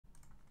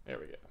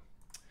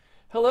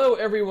Hello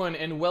everyone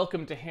and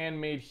welcome to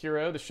Handmade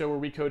Hero, the show where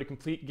we code a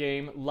complete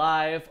game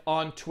live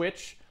on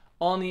Twitch,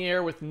 on the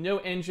air with no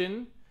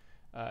engine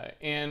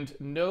and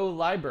no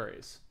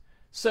libraries.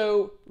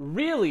 So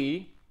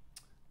really,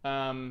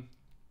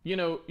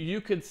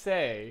 you could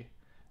say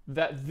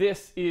that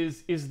this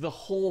is the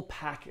whole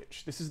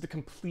package. This is the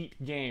complete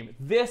game.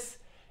 This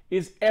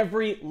is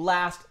every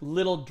last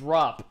little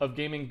drop of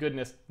gaming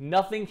goodness.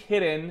 Nothing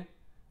hidden,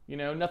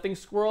 nothing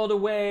squirreled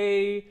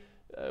away,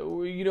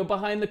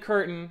 behind the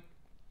curtain.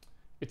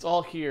 It's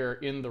all here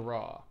in the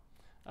raw.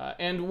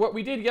 And what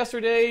we did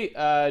yesterday,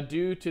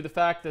 due to the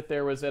fact that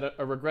there was a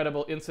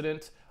regrettable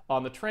incident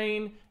on the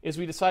train, is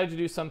we decided to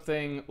do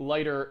something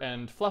lighter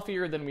and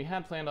fluffier than we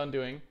had planned on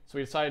doing. So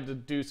we decided to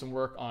do some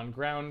work on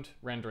ground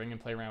rendering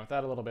and play around with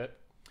that a little bit.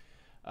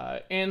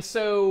 And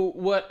so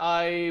what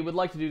I would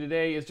like to do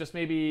today is just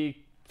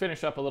maybe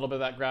finish up a little bit of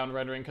that ground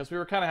rendering, because we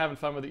were kind of having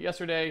fun with it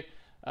yesterday.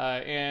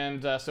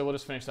 So we'll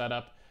just finish that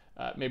up.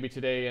 Maybe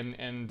today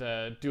and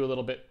do a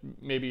little bit,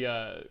 maybe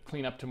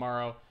clean up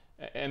tomorrow.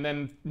 And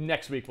then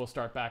next week we'll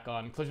start back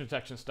on collision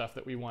detection stuff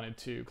that we wanted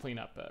to clean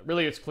up.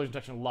 Really it's collision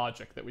detection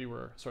logic that we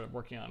were sort of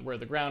working on, where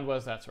the ground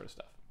was, that sort of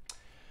stuff.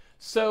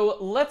 So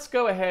let's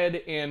go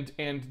ahead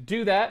and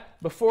do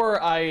that. Before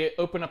I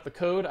open up the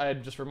code,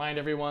 I'd just remind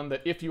everyone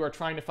that if you are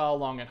trying to follow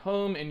along at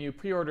home and you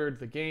pre-ordered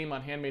the game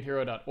on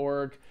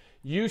handmadehero.org,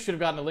 you should have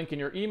gotten a link in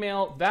your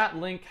email. That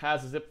link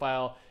has a zip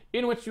file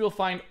in which you will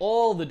find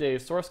all the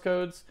day's source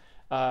codes.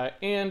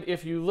 And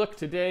if you look,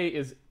 today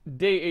is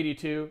day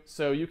 82,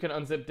 so you can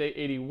unzip day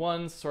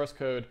 81's source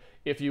code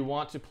if you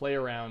want to play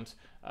around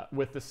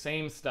with the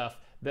same stuff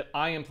that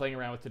I am playing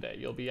around with today.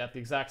 You'll be at the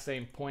exact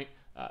same point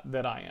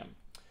that I am.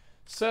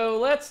 So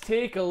let's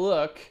take a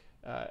look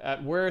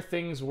at where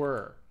things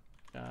were.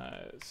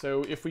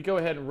 So if we go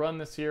ahead and run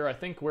this here, I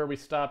think where we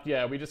stopped,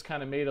 yeah, we just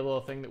kind of made a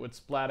little thing that would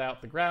splat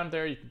out the ground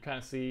there. You can kind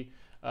of see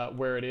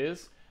where it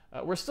is.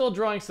 We're still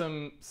drawing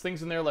some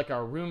things in there like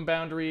our room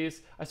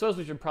boundaries. I suppose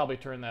we should probably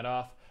turn that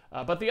off.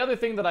 But the other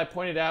thing that I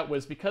pointed out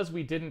was, because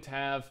we didn't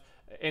have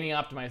any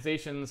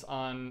optimizations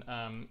on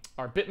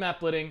our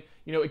bitmap blitting,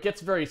 it gets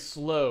very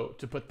slow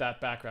to put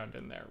that background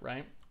in there,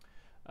 right?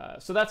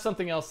 So that's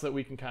something else that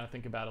we can kind of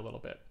think about a little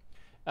bit.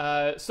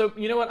 So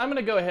you know what, I'm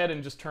going to go ahead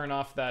and just turn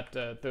off that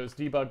those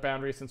debug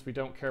boundaries, since we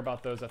don't care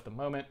about those at the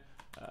moment.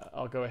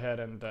 I'll go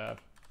ahead and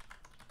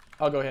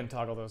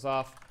toggle those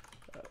off.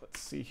 Let's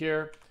see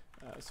here.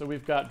 So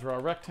we've got draw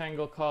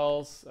rectangle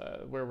calls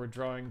where we're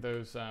drawing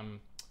those,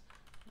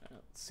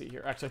 let's see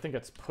here, actually I think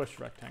it's push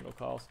rectangle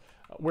calls,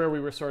 where we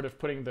were sort of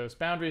putting those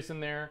boundaries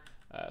in there.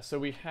 So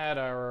we had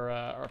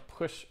our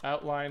push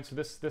outline, so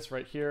this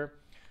right here.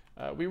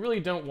 We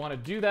really don't want to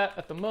do that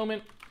at the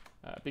moment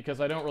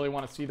because I don't really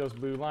want to see those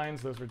blue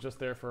lines. Those were just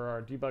there for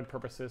our debug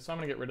purposes, so I'm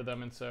going to get rid of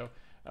them, and so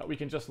we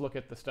can just look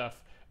at the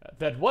stuff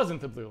that wasn't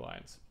the blue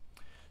lines.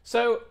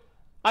 So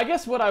I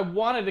guess what I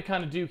wanted to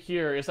kind of do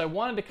here is I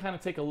wanted to kind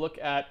of take a look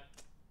at,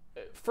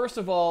 first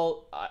of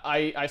all,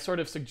 I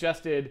sort of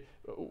suggested,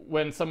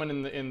 when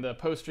someone in the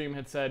post stream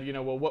had said,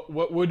 well,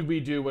 what would we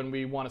do when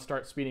we want to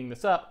start speeding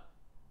this up?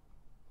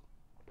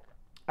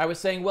 I was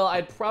saying, well,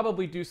 I'd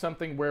probably do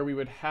something where we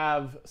would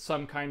have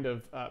some kind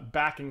of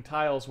backing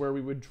tiles where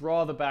we would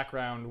draw the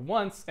background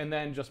once and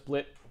then just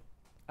blit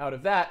out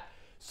of that,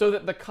 so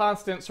that the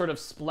constant sort of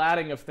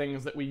splatting of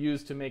things that we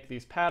use to make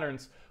these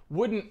patterns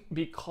wouldn't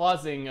be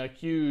causing a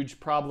huge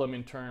problem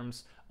in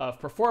terms of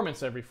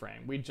performance every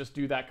frame. We'd just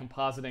do that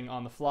compositing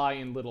on the fly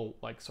in little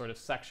sort of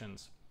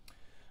sections.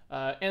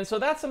 And so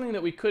that's something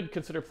that we could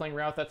consider playing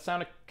around with.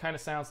 That kind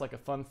of sounds like a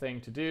fun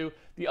thing to do.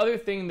 The other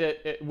thing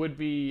that it would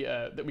be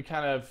that we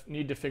kind of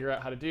need to figure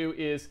out how to do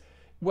is,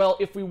 well,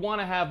 if we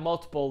want to have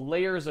multiple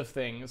layers of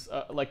things,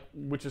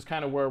 which is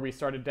kind of where we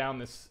started down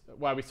this,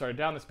 why we started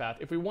down this path.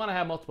 If we want to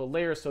have multiple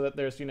layers so that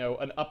there's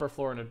an upper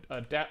floor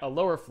and a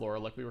lower floor,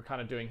 like we were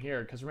kind of doing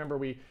here, because remember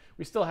we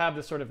still have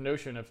this sort of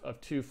notion of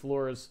 2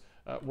 floors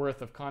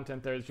worth of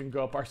content there. As you can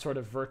go up our sort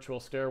of virtual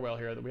stairwell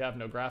here that we have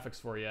no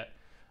graphics for yet.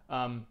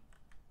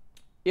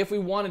 If we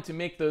wanted to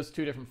make those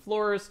 2 different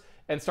floors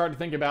and start to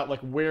think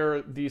about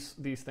where these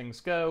things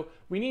go,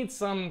 we need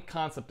some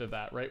concept of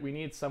that, right? We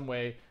need some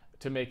way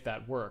to make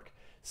that work.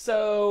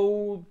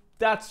 So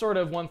that's sort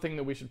of one thing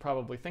that we should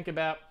probably think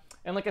about.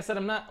 And like I said,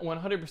 I'm not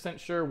 100%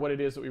 sure what it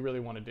is that we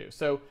really want to do.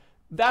 So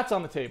that's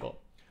on the table.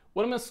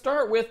 What I'm going to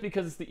start with,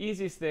 because it's the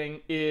easiest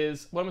thing,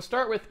 is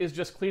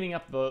just cleaning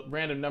up the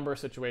random number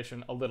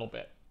situation a little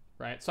bit,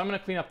 right? So I'm going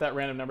to clean up that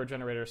random number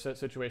generator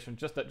situation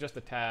just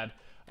a tad,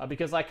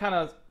 because I kind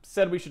of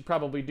said we should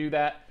probably do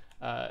that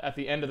at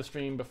the end of the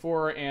stream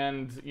before,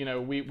 and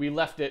we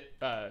left it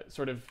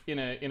sort of in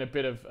a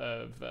bit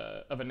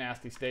of a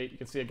nasty state. You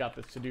can see I got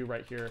this to do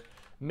right here,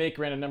 make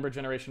random number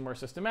generation more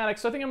systematic.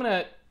 So I think I'm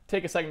going to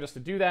take a second just to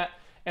do that.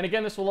 And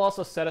again, this will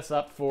also set us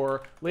up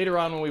for later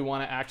on when we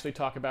want to actually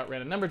talk about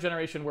random number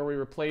generation, where we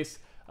replace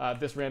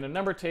this random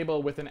number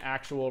table with an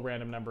actual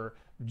random number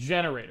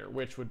generator,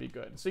 which would be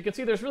good. So you can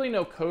see there's really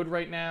no code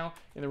right now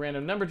in the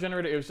random number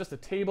generator. It was just a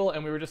table,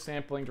 and we were just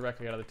sampling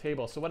directly out of the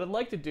table. So what I'd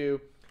like to do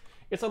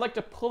is I'd like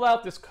to pull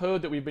out this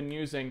code that we've been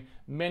using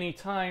many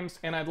times,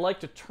 and I'd like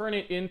to turn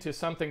it into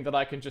something that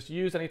I can just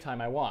use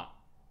anytime I want.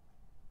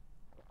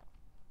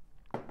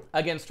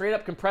 Again, straight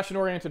up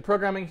compression-oriented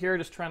programming here,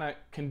 just trying to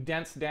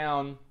condense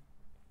down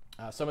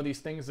some of these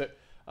things that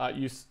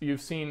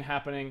you've seen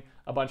happening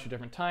a bunch of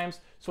different times.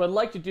 So what I'd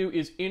like to do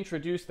is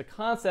introduce the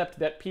concept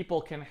that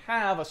people can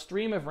have a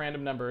stream of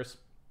random numbers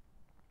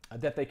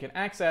that they can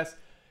access,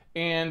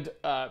 and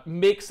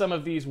make some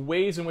of these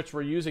ways in which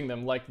we're using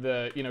them, like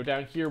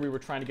down here we were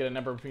trying to get a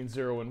number between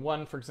 0 and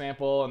 1, for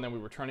example, and then we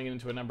were turning it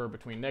into a number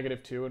between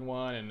 -2 and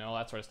 1 and all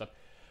that sort of stuff.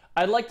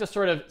 I'd like to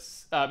sort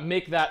of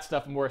make that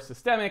stuff more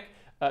systemic,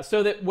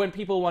 so that when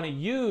people want to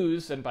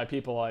use, and by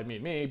people I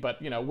mean me,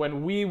 but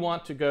when we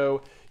want to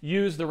go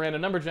use the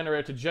random number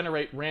generator to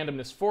generate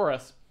randomness for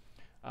us,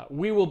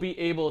 we will be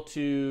able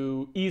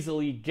to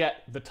easily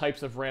get the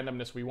types of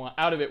randomness we want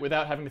out of it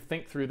without having to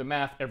think through the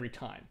math every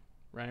time,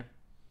 right?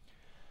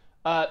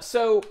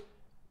 So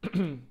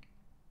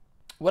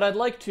what I'd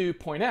like to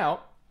point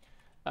out,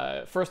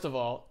 first of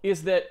all,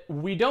 is that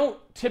we don't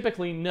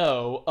typically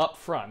know up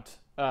front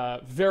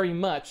very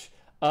much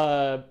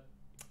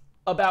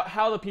about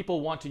how the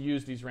people want to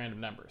use these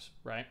random numbers,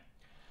 right?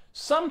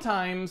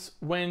 Sometimes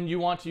when you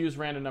want to use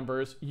random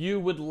numbers, you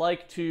would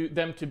like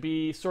them to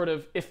be sort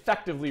of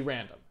effectively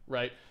random,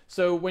 right?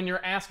 So when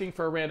you're asking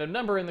for a random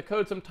number in the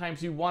code,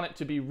 sometimes you want it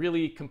to be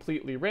really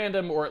completely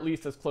random, or at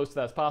least as close to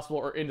that as possible,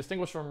 or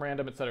indistinguishable from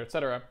random, etc.,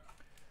 etc.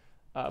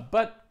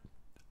 But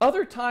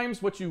other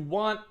times what you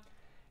want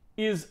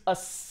is a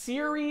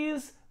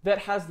series that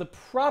has the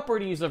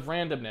properties of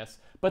randomness,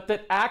 but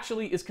that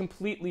actually is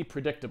completely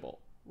predictable,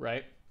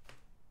 right?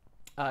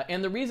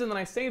 And the reason that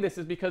I say this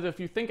is because if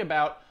you think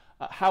about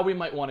how we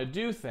might want to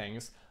do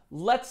things,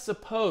 let's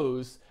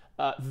suppose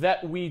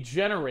that we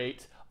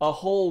generate a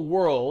whole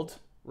world,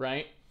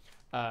 right,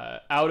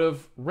 out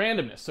of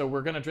randomness. So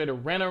we're going to create a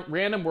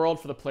random world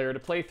for the player to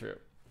play through.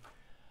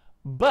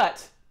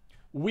 But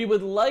we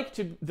would like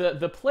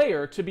the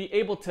player to be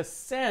able to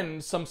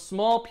send some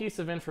small piece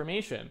of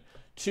information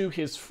to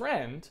his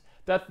friend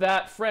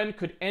that friend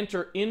could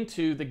enter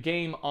into the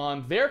game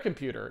on their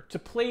computer to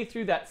play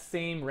through that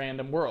same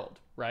random world,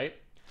 right?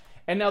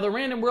 And now the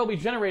random world we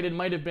generated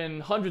might have been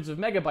hundreds of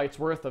megabytes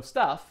worth of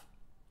stuff,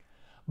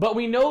 but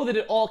we know that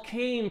it all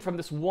came from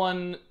this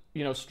one,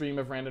 stream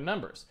of random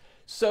numbers.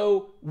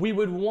 So we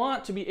would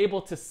want to be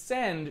able to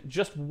send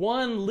just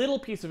one little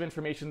piece of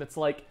information that's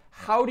like,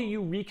 how do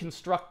you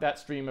reconstruct that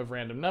stream of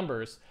random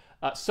numbers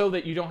so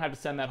that you don't have to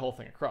send that whole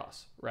thing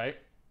across, right?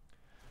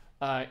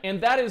 And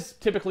that is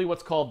typically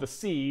what's called the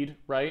seed,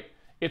 right?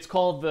 It's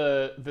called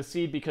the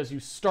seed because you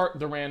start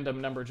the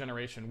random number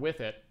generation with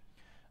it.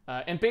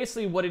 And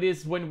basically what it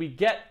is, when we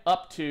get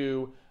up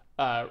to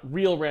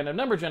real random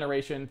number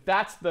generation,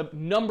 that's the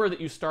number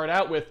that you start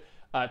out with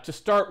to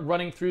start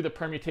running through the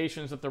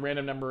permutations that the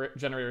random number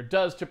generator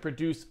does to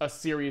produce a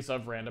series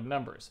of random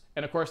numbers.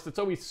 And of course, it's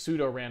always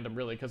pseudo-random,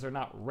 really, because they're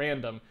not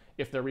random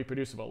if they're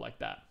reproducible like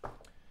that.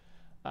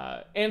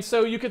 And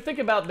so you could think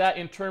about that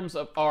in terms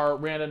of our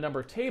random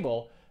number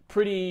table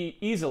pretty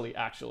easily,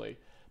 actually.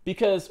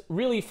 Because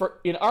really,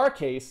 in our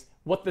case,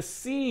 what the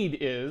seed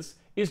is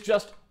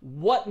just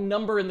what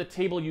number in the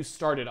table you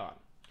started on.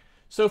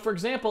 So for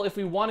example, if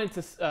we wanted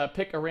to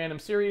pick a random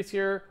series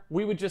here,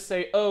 we would just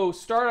say, oh,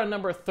 start on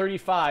number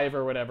 35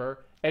 or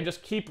whatever, and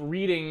just keep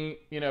reading,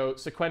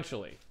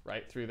 sequentially,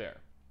 right, through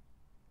there.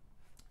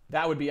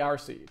 That would be our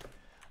seed.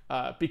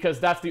 Because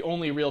that's the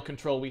only real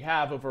control we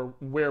have over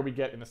where we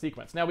get in the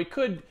sequence. Now, we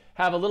could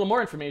have a little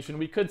more information.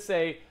 We could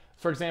say,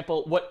 for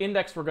example, what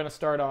index we're going to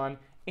start on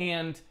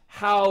and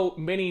how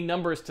many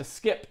numbers to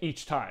skip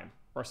each time,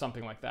 or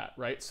something like that,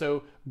 right?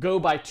 So go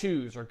by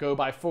 2s or go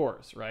by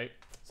 4s, right?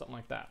 Something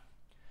like that.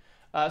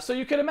 So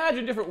you can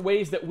imagine different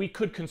ways that we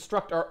could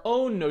construct our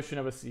own notion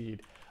of a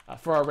seed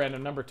for our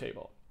random number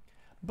table.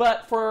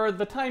 But for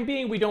the time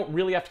being, we don't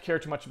really have to care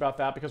too much about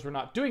that because we're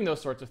not doing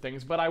those sorts of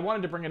things. But I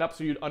wanted to bring it up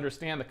so you'd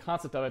understand the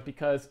concept of it,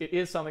 because it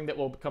is something that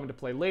will come into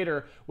play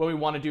later when we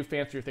want to do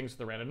fancier things with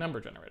the random number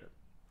generator.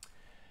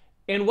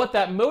 And what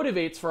that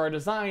motivates for our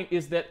design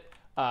is that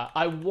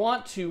I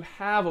want to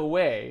have a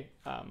way,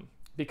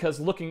 because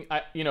looking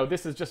at,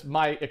 this is just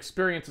my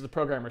experience as a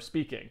programmer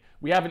speaking.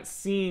 We haven't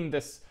seen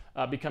this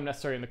become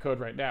necessary in the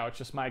code right now. It's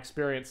just my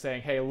experience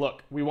saying, hey,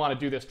 look, we want to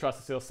do this, trust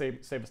us, it'll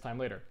save us time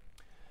later.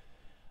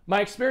 My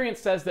experience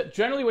says that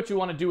generally what you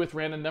want to do with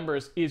random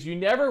numbers is you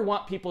never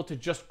want people to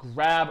just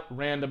grab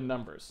random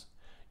numbers.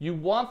 You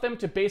want them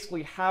to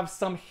basically have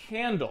some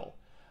handle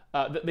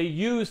that they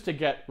use to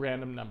get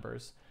random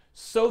numbers,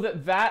 so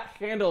that that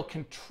handle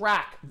can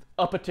track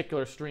a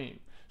particular stream,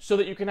 so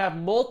that you can have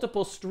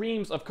multiple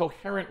streams of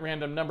coherent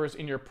random numbers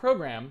in your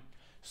program,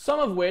 some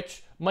of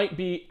which might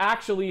be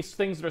actually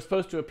things that are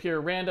supposed to appear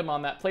random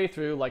on that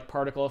playthrough, like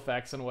particle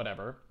effects and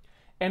whatever.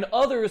 And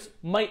others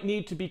might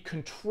need to be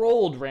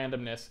controlled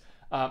randomness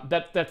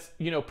that's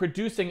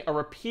producing a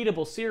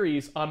repeatable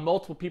series on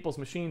multiple people's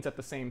machines at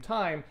the same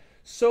time,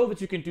 so that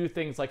you can do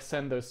things like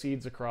send those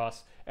seeds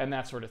across and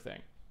that sort of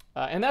thing.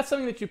 And that's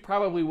something that you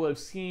probably would have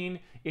seen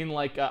in,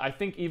 like, I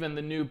think even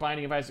the new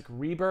Binding of Isaac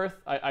Rebirth.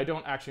 I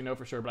don't actually know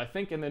for sure, but I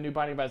think in the new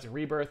Binding of Isaac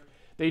Rebirth,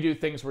 they do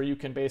things where you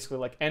can basically,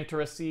 like,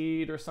 enter a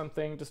seed or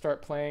something to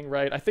start playing,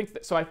 right? I think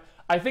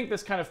I think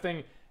this kind of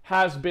thing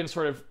has been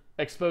sort of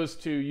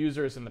exposed to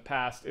users in the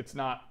past. It's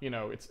not, you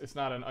know, it's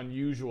not an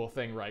unusual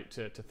thing, right,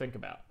 to think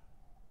about.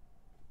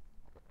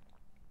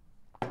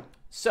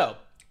 So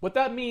what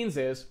that means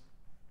is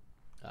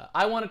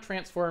I want to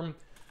transform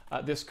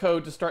this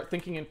code to start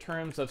thinking in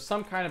terms of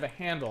some kind of a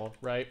handle,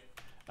 right?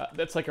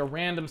 That's like a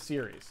random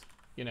series.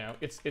 You know,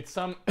 it's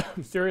some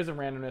series of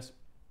randomness.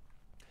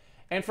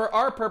 And for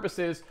our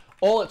purposes,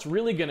 all it's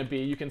really going to be,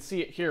 you can see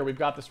it here, we've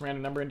got this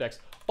random number index.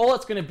 All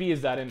it's going to be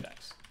is that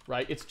index,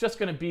 right? It's just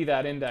going to be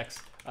that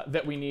index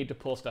that we need to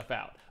pull stuff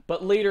out.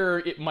 But later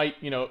it might,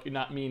 you know,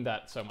 not mean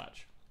that so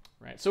much,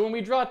 right? So when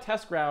we draw a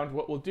test ground,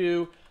 what we'll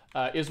do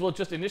is we'll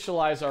just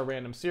initialize our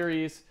random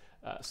series.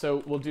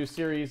 So we'll do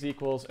series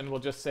equals, and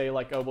we'll just say,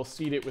 like, oh, we'll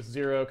seed it with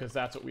 0 because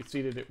that's what we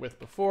seeded it with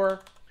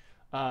before.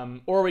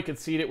 Or we could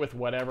seed it with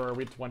whatever,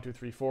 with 1, 2,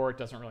 3, 4, it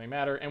doesn't really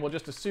matter. And we'll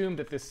just assume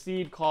that this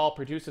seed call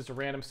produces a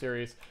random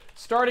series,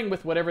 starting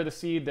with whatever the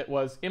seed that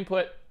was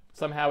input.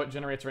 Somehow it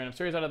generates a random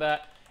series out of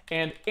that.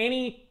 And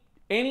any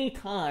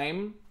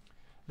time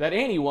that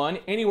anyone,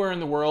 anywhere in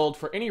the world,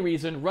 for any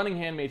reason, running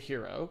Handmade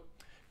Hero,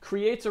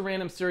 creates a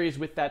random series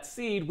with that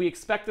seed, we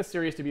expect the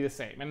series to be the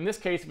same. And in this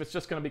case, if it's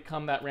just going to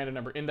become that random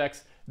number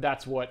index,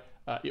 that's what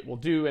it will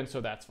do, and so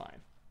that's fine,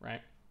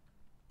 right?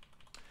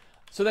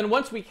 So then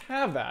once we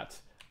have that,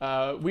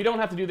 we don't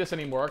have to do this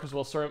anymore because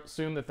we'll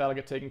assume that that'll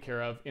get taken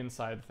care of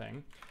inside the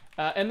thing.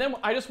 And then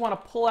I just want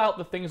to pull out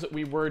the things that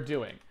we were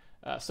doing.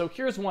 So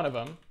here's one of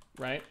them,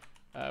 right?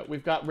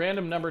 We've got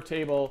random number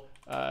table,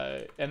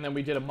 and then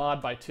we did a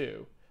mod by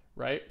 2,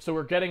 right? So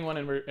we're getting one,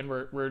 and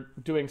we're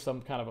doing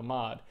some kind of a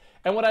mod.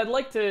 And what I'd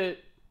like to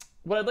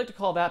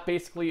call that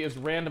basically is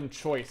random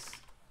choice.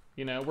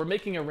 You know, we're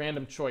making a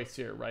random choice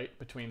here, right,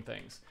 between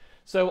things.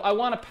 So I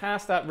want to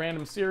pass that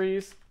random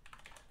series,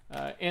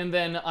 and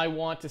then I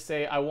want to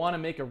say I want to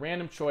make a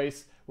random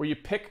choice where you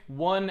pick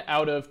one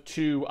out of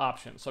 2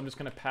 options. So I'm just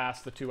going to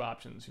pass the 2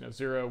 options, you know,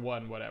 0,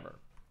 1, whatever,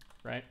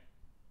 right?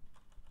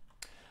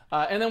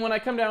 And then when I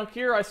come down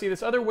here, I see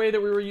this other way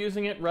that we were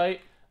using it, right?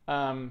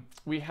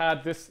 We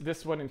had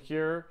this one in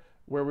here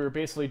where we were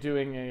basically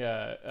doing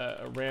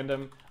a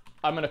random.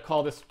 I'm going to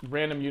call this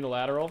random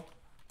unilateral,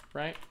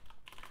 right?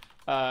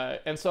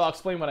 And so I'll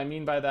explain what I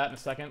mean by that in a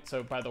second.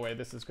 So by the way,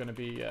 this is going to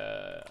be,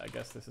 I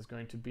guess this is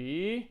going to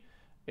be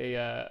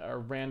a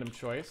random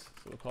choice.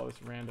 So we'll call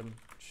this random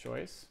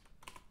choice.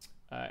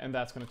 And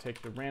that's going to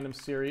take the random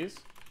series,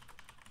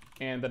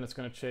 and then it's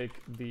going to take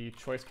the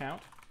choice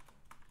count,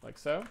 like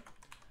so.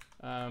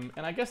 And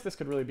I guess this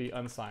could really be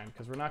unsigned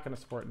because we're not going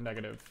to support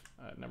negative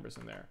numbers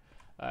in there.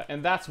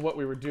 And that's what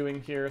we were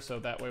doing here, so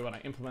that way when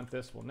I implement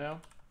this, we'll know.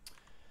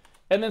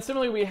 And then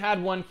similarly, we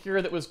had one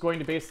here that was going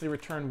to basically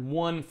return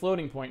one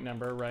floating point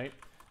number, right?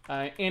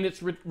 And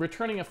it's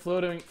returning a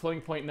floating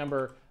point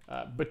number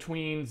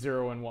between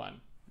 0 and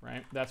 1,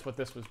 right? That's what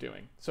this was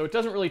doing. So it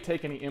doesn't really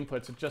take any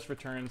inputs, it just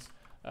returns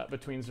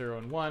between 0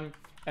 and 1,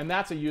 and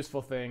that's a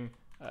useful thing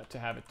to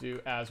have it do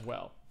as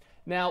well.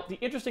 Now, the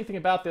interesting thing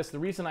about this, the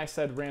reason I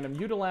said random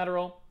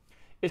unilateral,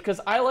 is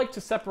because I like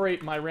to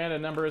separate my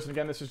random numbers, and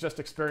again, this is just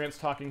experience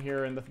talking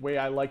here and the way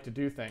I like to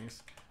do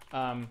things,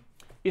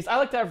 is I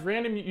like to have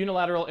random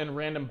unilateral and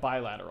random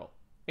bilateral.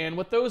 And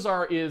what those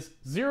are is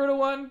 0 to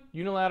 1,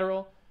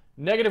 unilateral,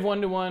 negative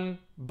 1 to 1,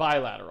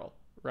 bilateral,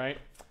 right?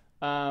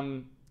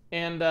 I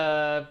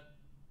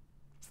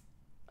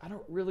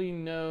don't really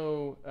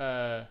know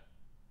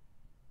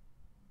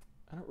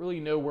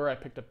where I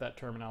picked up that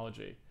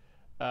terminology.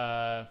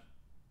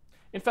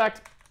 In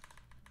fact,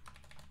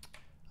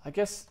 I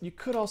guess you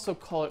could also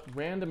call it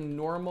random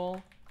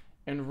normal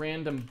and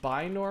random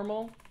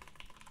binormal.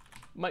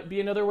 Might be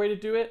another way to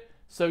do it.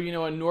 So, you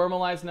know, a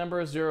normalized number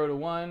is 0 to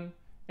 1,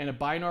 and a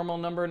binormal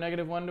number,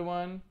 negative 1 to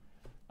 1.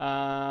 You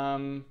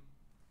know,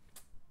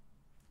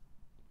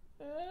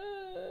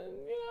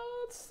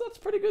 that's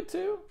pretty good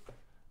too.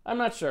 I'm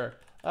not sure.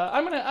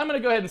 I'm gonna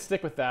go ahead and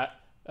stick with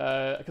that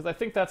because I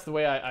think that's the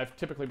way I've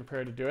typically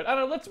prepared to do it. I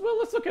don't know.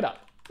 Let's look it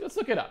up. Let's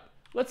look it up.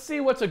 Let's see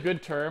what's a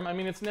good term. I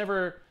mean, it's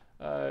never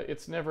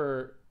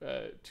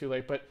too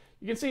late, but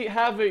you can see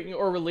having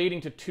or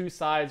relating to 2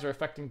 sides or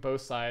affecting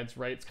both sides,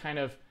 right? It's kind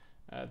of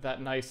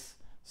that nice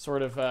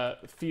sort of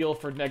feel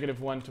for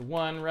negative 1 to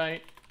 1,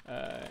 right?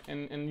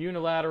 And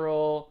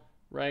unilateral,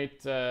 right?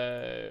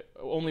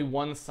 Only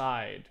one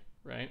side,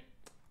 right?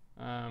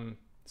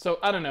 So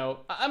I don't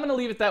know. I'm going to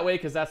leave it that way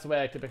because that's the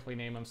way I typically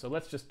name them. So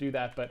let's just do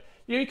that. But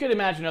you could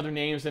imagine other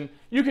names, and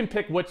you can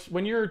pick which,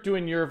 when you're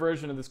doing your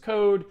version of this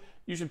code,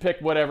 you should pick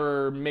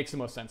whatever makes the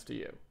most sense to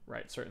you,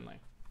 right? Certainly.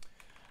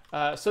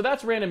 So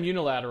that's random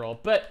unilateral.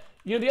 But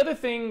you know, the other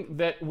thing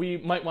that we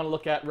might want to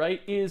look at,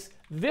 right, is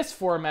this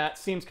format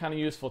seems kind of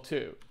useful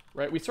too,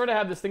 right? We sort of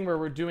have this thing where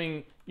we're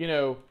doing, you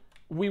know,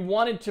 we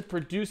wanted to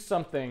produce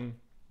something.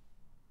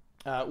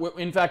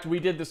 In fact, we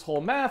did this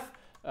whole math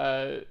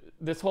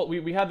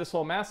we had this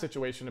whole math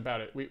situation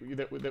about it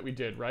that we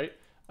did, right?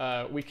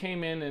 We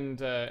came in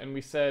and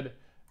we said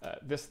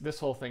this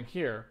whole thing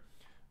here,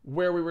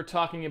 where we were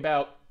talking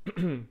about,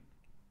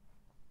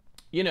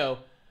 you know,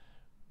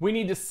 we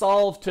need to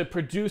solve to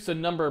produce a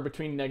number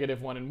between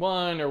 -1 and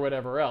 1 or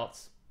whatever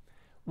else.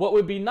 What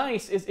would be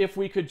nice is if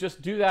we could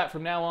just do that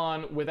from now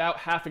on without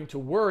having to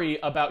worry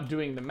about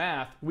doing the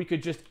math. We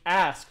could just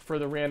ask for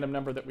the random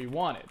number that we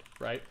wanted,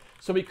 right?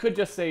 So we could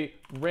just say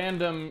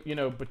random, you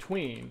know,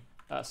 between.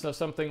 So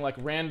something like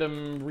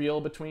random real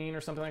between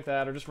or something like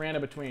that, or just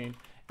random between,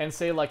 and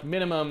say like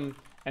minimum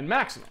and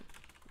maximum,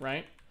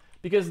 right?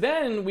 Because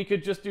then we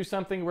could just do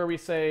something where we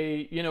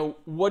say, you know,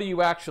 what do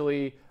you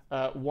actually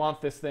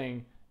want this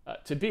thing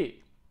to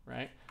be,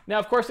 right? Now,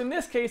 of course, in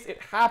this case, it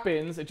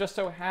just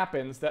so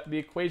happens that the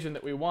equation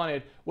that we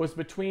wanted was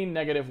between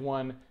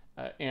 -1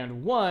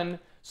 and 1,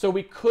 so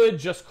we could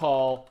just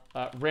call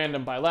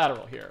random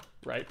bilateral here,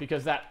 right?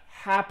 Because that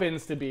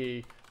happens to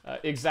be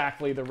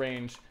exactly the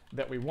range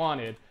that we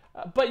wanted.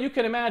 But you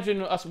can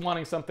imagine us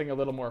wanting something a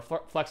little more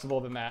flexible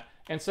than that.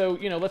 And so,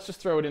 you know, let's just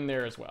throw it in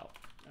there as well,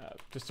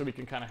 just so we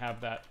can kind of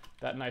have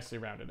that nicely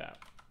rounded out,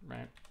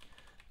 right?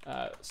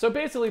 So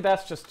basically,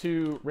 that's just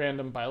two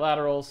random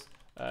bilaterals,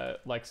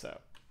 like so.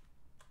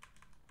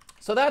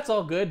 So that's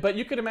all good, but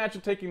you could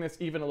imagine taking this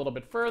even a little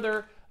bit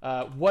further.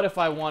 What if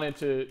I wanted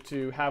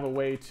to have a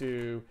way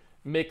to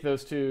make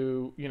those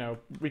two, you know,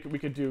 we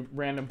could do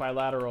random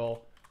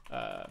bilateral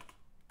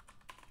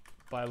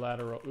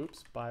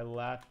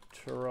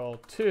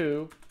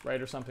 2,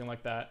 right, or something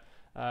like that,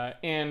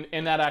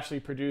 and that actually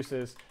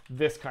produces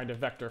this kind of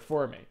vector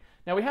for me.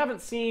 Now, we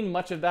haven't seen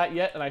much of that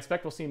yet, and I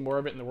expect we'll see more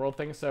of it in the world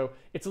thing, so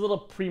it's a little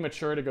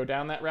premature to go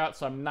down that route,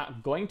 so I'm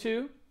not going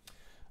to.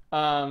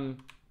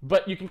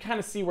 But you can kind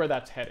of see where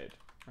that's headed,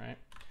 right?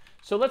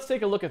 So let's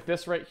take a look at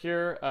this right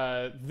here.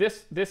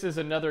 This is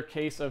another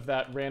case of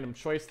that random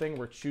choice thing.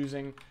 We're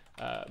choosing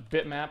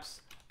bitmaps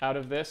out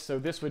of this. So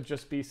this would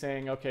just be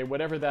saying, okay,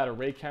 whatever that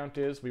array count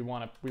is, we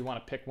want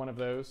to pick one of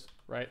those,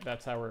 right?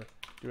 That's how we're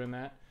doing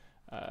that.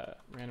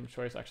 Random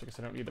choice. Actually, I guess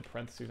I don't need the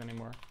parentheses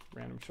anymore.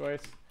 Random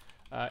choice.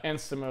 And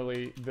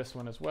similarly, this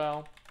one as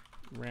well.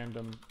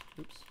 Random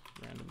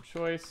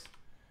choice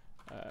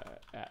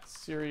at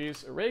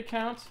series array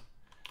count.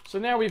 So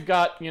now we've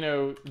got, you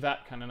know,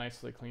 that kind of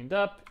nicely cleaned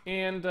up,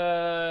 and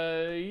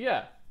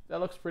yeah, that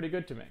looks pretty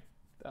good to me.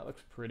 That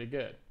looks pretty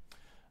good.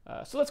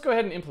 So let's go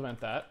ahead and implement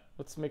that.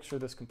 Let's make sure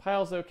this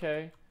compiles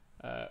okay.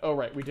 Oh,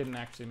 right, we didn't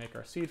actually make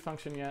our seed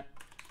function yet.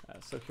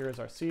 So here's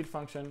our seed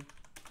function.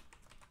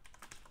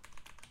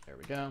 There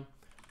we go.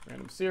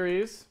 Random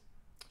series.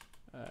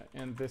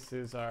 And this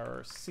is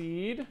our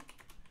seed.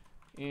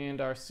 And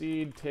our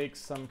seed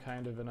takes some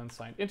kind of an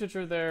unsigned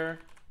integer there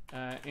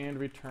and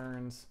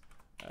returns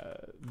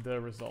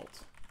the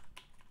result.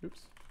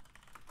 Oops.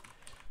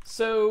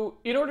 So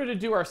in order to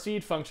do our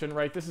seed function,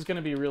 right, this is going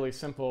to be really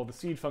simple. The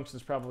seed function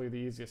is probably the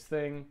easiest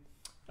thing.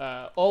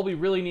 All we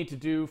really need to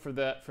do for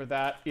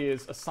that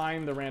is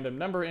assign the random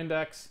number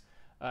index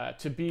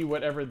to be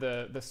whatever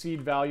the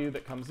seed value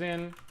that comes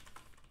in,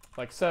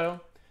 like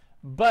so.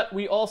 But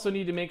we also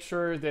need to make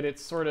sure that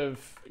it's sort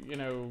of, you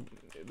know,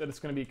 that it's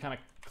going to be kind of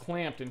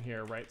clamped in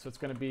here, right? So it's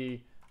going to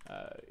be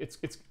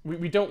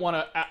we don't want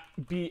to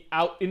be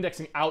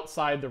indexing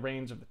outside the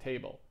range of the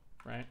table,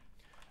 right?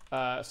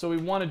 So we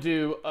want to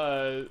do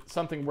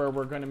something where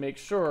we're going to make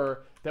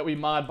sure that we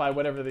mod by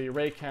whatever the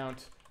array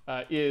count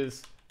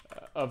is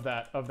of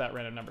that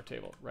random number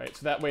table, right?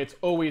 So that way it's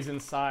always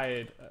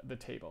inside the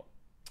table.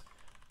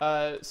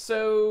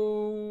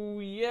 So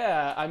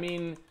yeah, I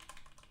mean,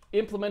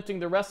 implementing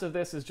the rest of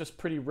this is just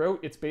pretty rote.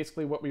 It's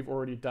basically what we've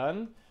already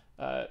done.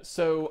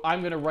 So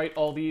I'm going to write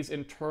all these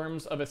in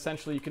terms of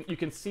essentially, you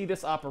can see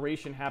this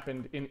operation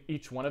happened in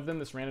each one of them,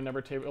 this random number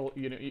table,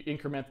 you know, you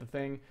increment the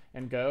thing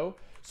and go.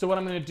 So what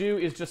I'm going to do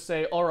is just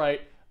say, all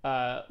right,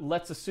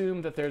 let's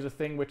assume that there's a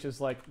thing which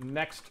is like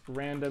next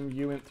random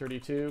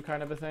uint32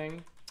 kind of a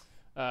thing,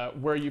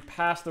 where you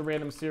pass the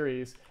random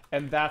series,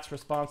 and that's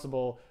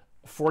responsible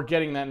for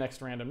getting that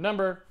next random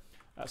number.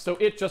 So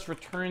it just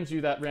returns you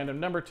that random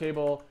number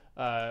table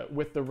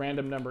with the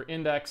random number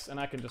index, and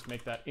I can just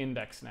make that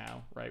index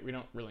now, right? We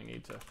don't really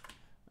need to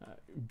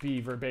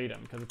be verbatim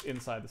because it's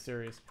inside the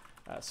series.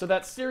 So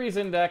that series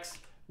index,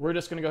 we're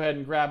just going to go ahead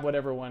and grab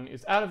whatever one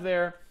is out of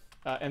there,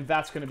 and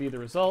that's going to be the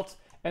result.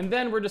 And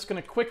then we're just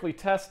going to quickly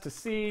test to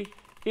see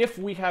if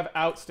we have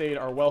outstayed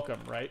our welcome,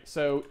 right?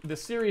 So the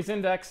series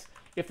index,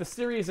 if the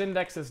series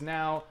index is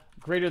now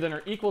greater than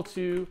or equal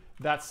to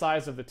that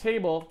size of the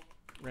table,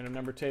 random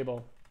number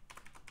table,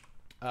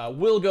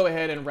 we'll go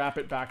ahead and wrap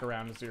it back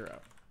around to 0,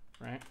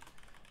 right?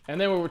 And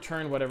then we'll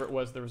return whatever it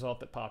was, the result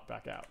that popped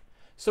back out.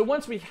 So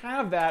once we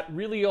have that,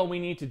 really all we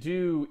need to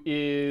do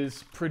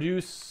is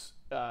produce,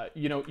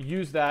 you know,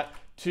 use that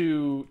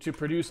to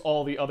produce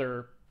all the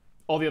other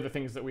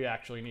things that we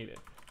actually needed,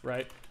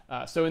 right?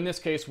 So in this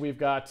case, we've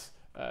got,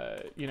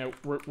 you know,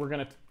 we're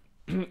going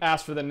to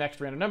ask for the next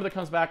random number that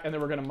comes back, and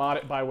then we're going to mod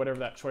it by whatever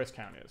that choice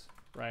count is,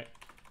 right?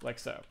 Like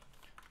so.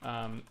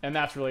 And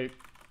that's really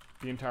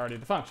the entirety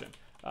of the function.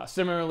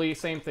 Similarly,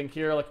 same thing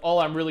here. Like all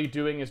I'm really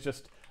doing is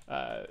just,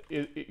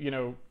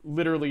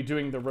 literally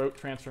doing the rote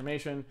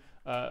transformation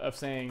of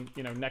saying,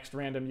 next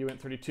random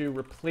uint32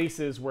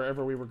 replaces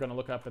wherever we were going to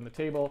look up in the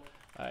table,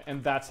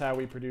 and that's how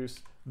we produce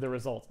the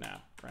result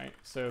now, right?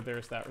 So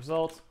there's that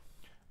result.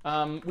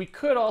 We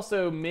could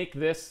also make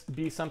this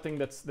be something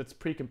that's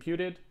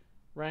pre-computed,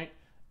 right?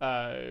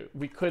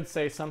 We could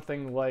say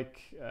something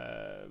like,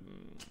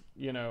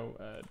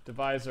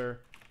 divisor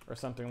or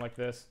something like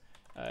this.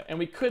 And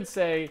we could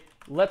say,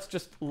 let's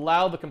just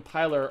allow the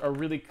compiler a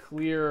really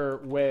clear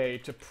way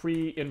to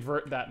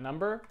pre-invert that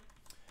number,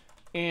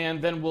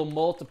 and then we'll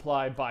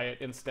multiply by it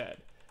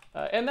instead.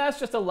 And that's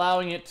just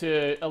allowing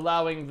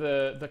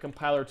the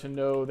compiler to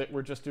know that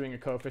we're just doing a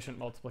coefficient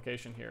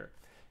multiplication here.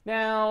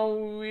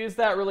 Now, is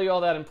that really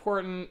all that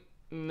important?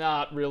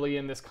 Not really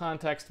in this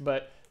context,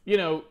 but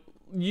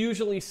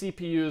usually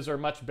CPUs are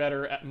much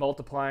better at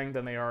multiplying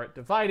than they are at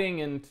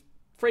dividing, and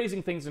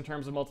phrasing things in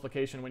terms of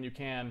multiplication when you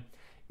can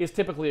is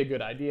typically a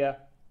good idea.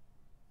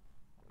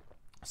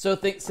 So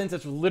since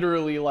it's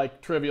literally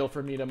like trivial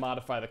for me to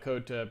modify the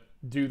code to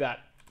do that,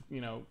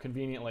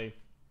 conveniently,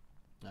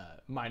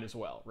 might as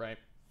well, right?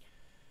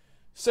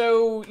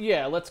 So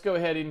yeah, let's go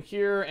ahead in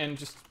here and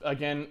just,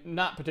 again,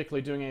 not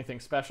particularly doing anything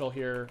special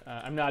here.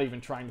 I'm not even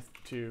trying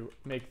to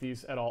make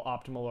these at all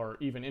optimal or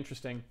even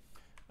interesting.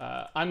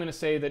 I'm going to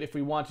say that if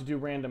we want to do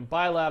random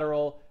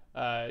bilateral,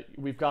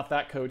 we've got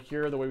that code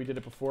here the way we did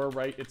it before,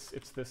 right?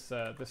 It's this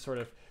this sort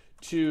of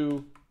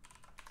 2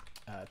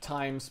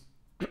 times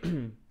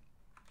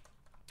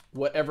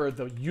whatever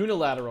the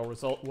unilateral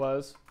result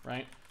was,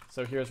 right?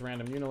 So here's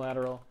random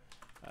unilateral,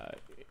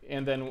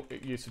 and then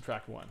you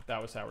subtract 1.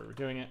 That was how we were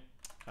doing it.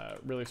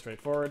 Really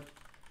straightforward.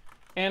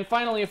 And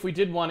finally, if we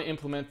did want to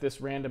implement this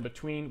random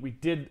between,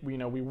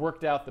 we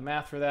worked out the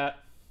math for that.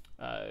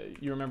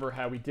 You remember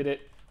how we did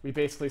it? We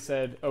basically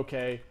said,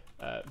 okay,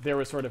 there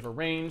was sort of a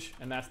range,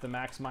 and that's the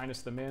max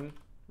minus the min,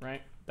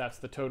 right? That's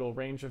the total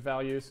range of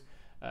values.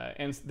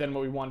 And then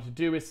what we wanted to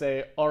do is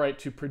say, all right,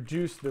 to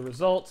produce the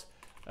result,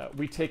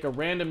 we take a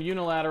random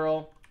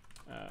unilateral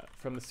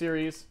from the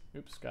series.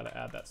 Oops, got to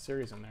add that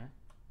series in there.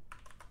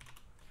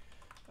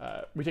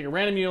 We take a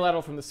random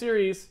unilateral from the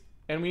series,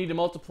 and we need to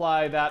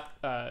multiply that,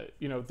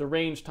 the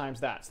range times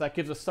that. So that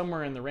gives us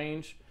somewhere in the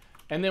range.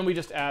 And then we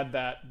just add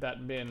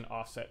that min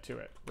offset to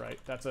it, right?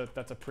 That's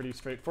a pretty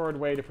straightforward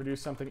way to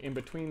produce something in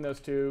between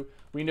those two.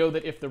 We know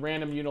that if the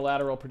random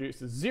unilateral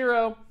produces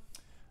 0,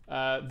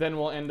 then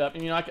we'll end up,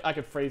 and I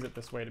could phrase it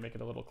this way to make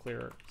it a little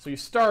clearer. So you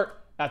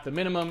start at the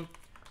minimum,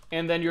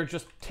 and then you're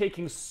just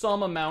taking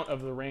some amount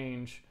of the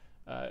range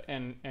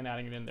and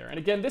adding it in there. And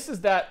again, this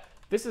is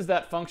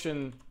that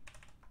function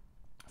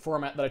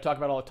format that I talk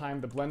about all the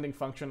time, the blending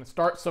function.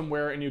 Start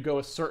somewhere and you go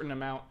a certain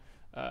amount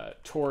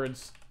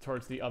towards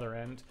the other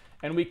end.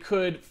 And we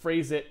could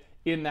phrase it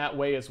in that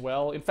way as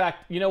well. In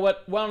fact, you know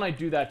what? Why don't I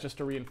do that just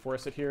to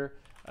reinforce it here,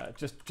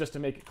 just to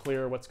make it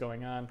clear what's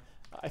going on.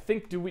 I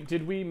think,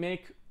 did we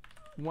make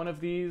one of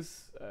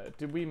these?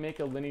 Did we make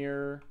a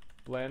linear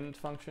blend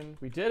function?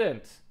 We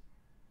didn't.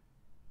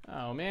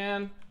 Oh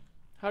man,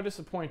 how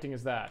disappointing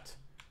is that?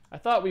 I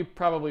thought we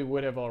probably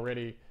would have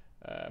already,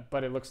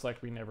 but it looks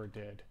like we never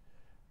did.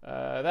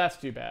 That's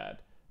too bad.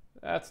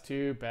 That's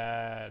too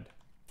bad.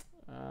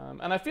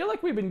 And I feel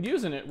like we've been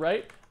using it,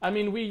 right? I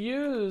mean, we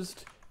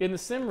used in the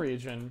sim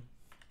region.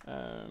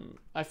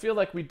 I feel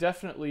like we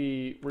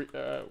definitely,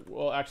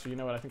 well, actually, you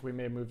know what? I think we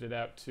may have moved it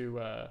out to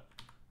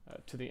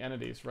the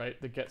entities, right?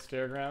 The get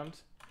stair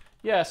ground.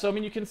 Yeah, so I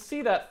mean, you can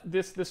see that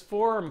this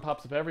form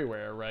pops up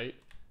everywhere, right?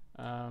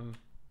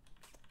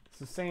 It's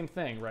the same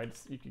thing, right?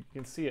 You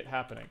can see it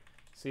happening.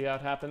 See how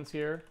it happens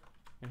here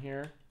and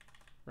here,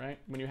 right?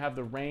 When you have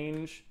the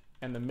range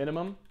and the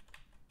minimum,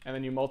 and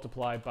then you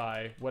multiply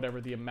by whatever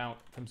the amount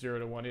from 0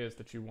 to 1 is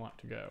that you want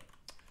to go.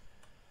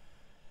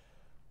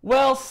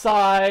 Well,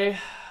 sigh.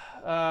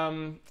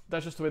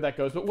 That's just the way that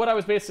goes. But what I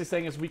was basically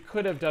saying is we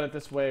could have done it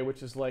this way,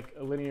 which is like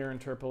a linear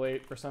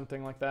interpolate or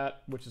something like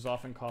that, which is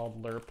often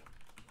called lerp,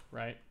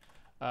 right?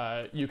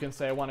 You can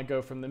say I want to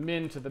go from the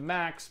min to the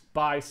max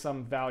by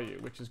some value,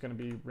 which is going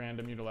to be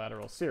random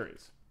unilateral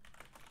series,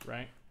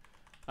 right?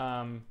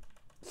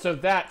 So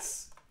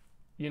that's,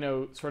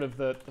 sort of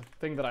the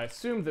thing that I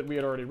assumed that we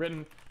had already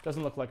written.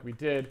 Doesn't look like we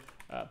did.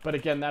 But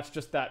again, that's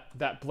just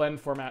that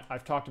blend format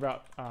I've talked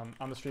about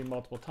on the stream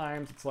multiple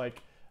times. It's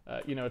like,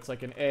 it's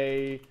like an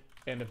A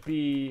and a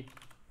B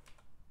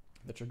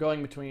that you're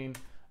going between.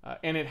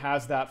 And it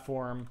has that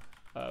form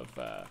of,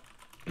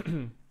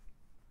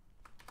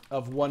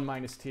 of 1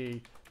 minus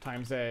t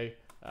times A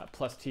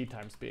plus t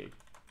times B,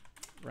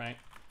 right?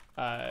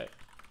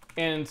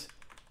 And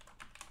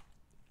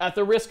at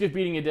the risk of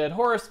beating a dead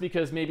horse,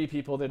 because maybe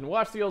people didn't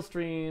watch the old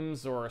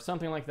streams or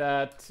something like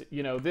that,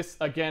 this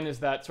again is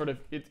that sort of,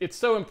 it's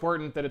so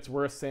important that it's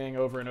worth saying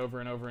over and over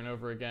and over and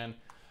over again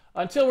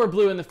until we're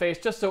blue in the face,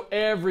 just so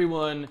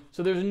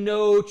there's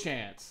no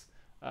chance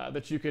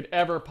that you could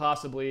ever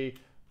possibly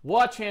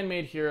watch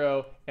Handmade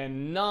Hero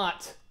and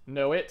not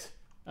know it.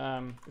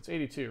 It's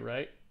 82,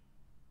 right?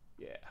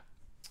 Yeah.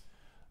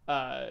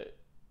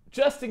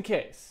 Just in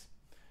case.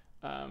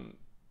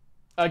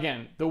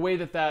 Again, the way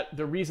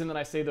the reason that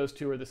I say those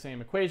two are the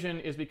same equation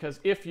is because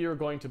if you're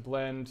going to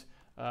blend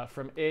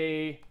from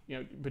A,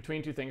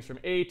 between two things from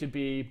A to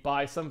B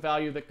by some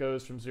value that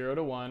goes from 0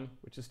 to 1,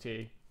 which is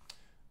t,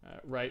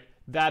 right?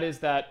 That is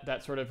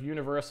that sort of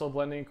universal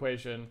blending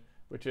equation,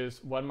 which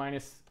is 1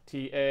 minus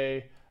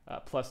ta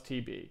plus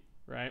tb,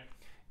 right?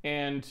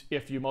 And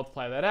if you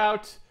multiply that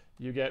out,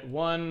 you get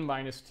 1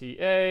 minus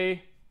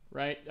ta,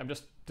 right? I'm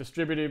just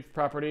distributive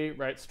property,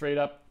 right? Straight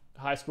up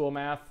high school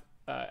math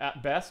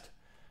at best.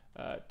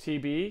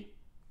 TB,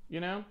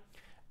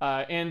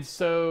 and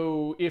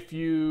so if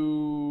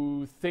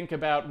you think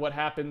about what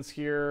happens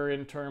here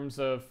in terms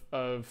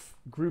of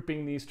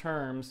grouping these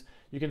terms,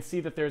 you can see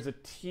that there's a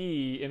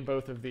t in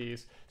both of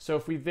these. So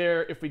if we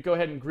go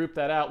ahead and group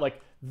that out,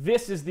 like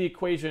this is the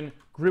equation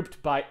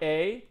grouped by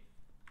a,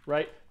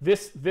 right?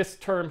 This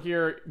term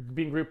here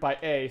being grouped by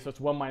a, so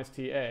it's 1 minus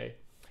ta.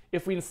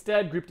 If we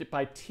instead grouped it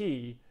by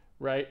t,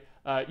 right,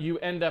 you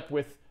end up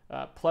with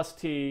plus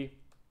t,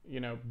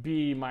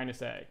 b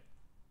minus a,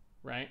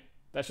 right?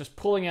 That's just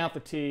pulling out the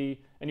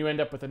t, and you end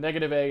up with a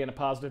negative a and a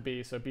positive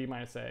b, so b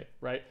minus a,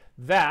 right?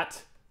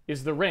 That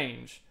is the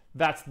range.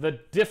 That's the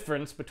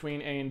difference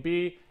between a and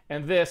b,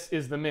 and this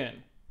is the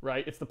min,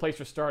 right? It's the place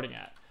you're starting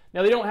at.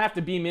 Now, they don't have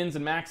to be mins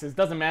and maxes.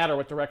 Doesn't matter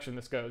what direction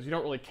this goes. You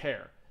don't really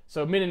care.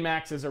 So min and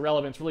max is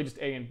irrelevant. It's really just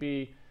a and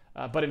b,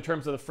 but in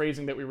terms of the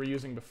phrasing that we were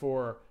using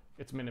before,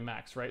 it's min and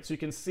max, right? So you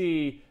can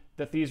see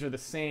that these are the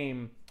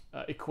same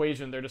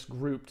equation. They're just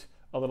grouped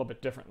a little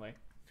bit differently.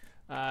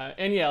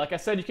 And yeah, like I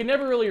said, you can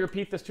never really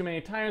repeat this too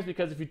many times,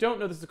 because if you don't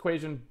know this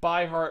equation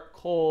by heart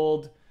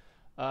cold,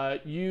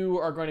 you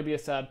are going to be a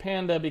sad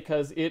panda,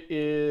 because it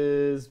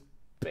is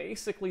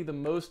basically the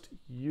most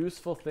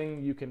useful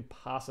thing you can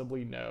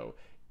possibly know.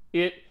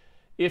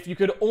 If you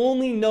could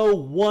only know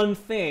one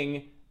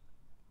thing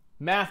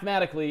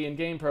mathematically in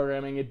game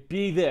programming, it'd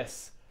be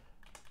this.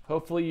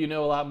 Hopefully you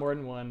know a lot more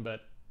than one,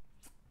 but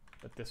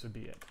this would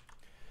be it.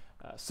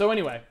 So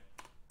anyway,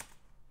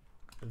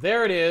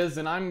 there it is,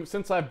 and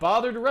since I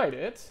bothered to write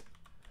it,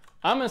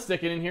 I'm gonna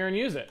stick it in here and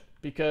use it,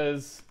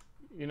 because,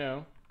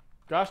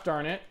 gosh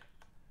darn it,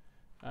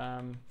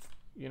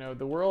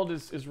 the world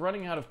is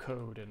running out of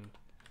code, and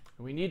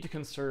we need to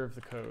conserve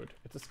the code.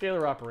 It's a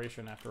scalar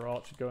operation after all.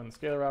 It should go in the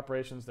scalar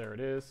operations. There it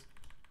is.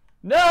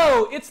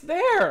 No, it's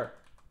there.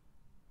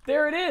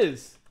 There it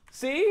is.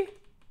 See?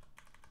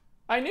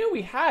 I knew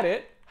we had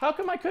it. How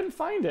come I couldn't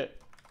find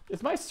it?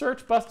 Is my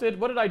search busted?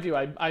 What did I do?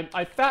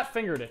 I fat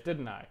fingered it,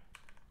 didn't I?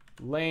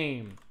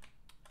 Lame.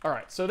 All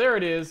right, so there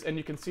it is, and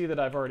you can see that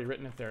I've already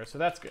written it there, so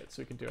that's good,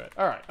 so we can do it.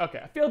 All right,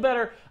 okay, I feel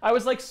better. I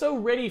was like so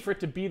ready for it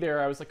to be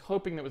there. I was like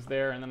hoping it was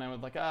there, and then I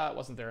was like, it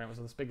wasn't there, and it was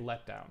this big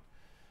letdown.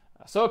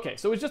 So okay,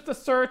 so it was just a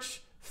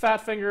search, fat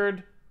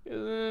fingered,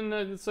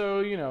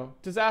 so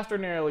disaster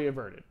narrowly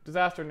averted.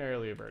 Disaster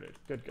narrowly averted.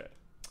 Good, good.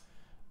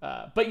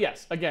 But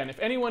yes, again, if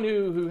anyone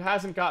who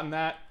hasn't gotten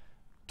that,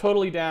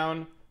 totally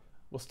down.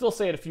 We'll still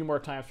say it a few more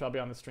times probably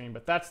on the stream,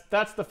 but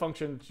that's the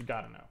function that you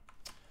gotta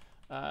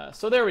know.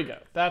 So there we go.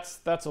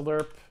 That's a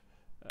lerp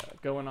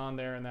going on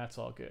there, and that's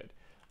all good.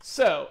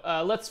 So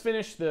let's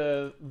finish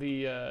the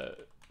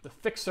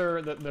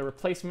fixer, the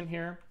replacement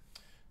here.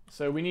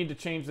 So we need to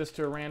change this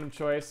to a random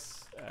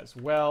choice as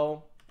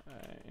well,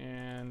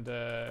 and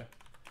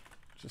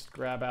just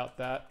grab out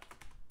that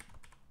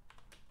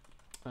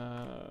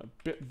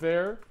bit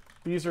there.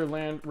 These are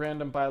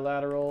random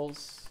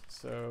bilaterals,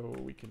 so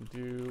we can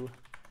do.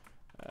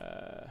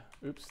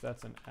 Oops,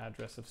 that's an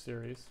address of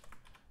series.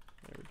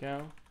 There we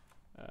go.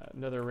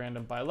 Another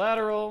random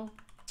bilateral,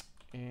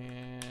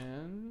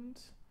 and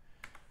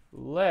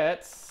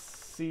let's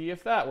see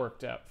if that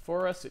worked out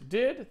for us. It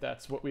did.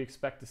 That's what we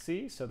expect to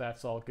see, so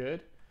that's all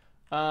good.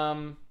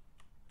 And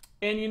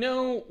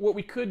what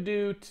we could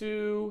do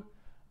too,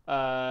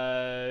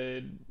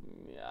 I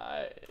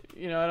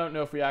don't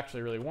know if we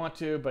actually really want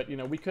to, but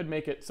we could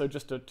make it so,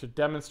 just to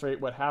demonstrate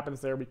what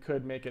happens there, we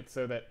could make it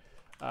so that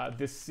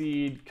this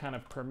seed kind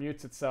of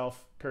permutes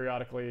itself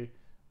periodically.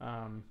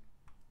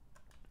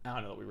 I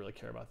don't know that we really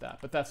care about that,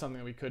 but that's something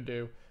that we could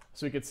do,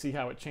 so we could see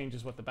how it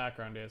changes what the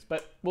background is,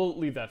 but we'll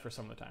leave that for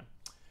some of the time.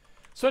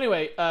 So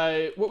anyway,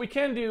 what we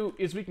can do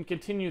is we can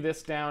continue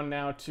this down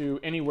now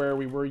to anywhere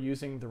we were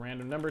using the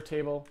random number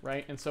table,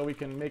 right? And so we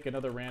can make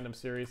another random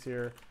series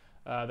here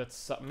that's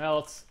something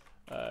else,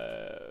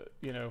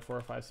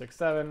 4, 5, 6,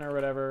 7 or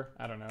whatever.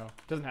 I don't know.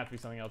 It doesn't have to be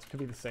something else. It could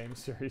be the same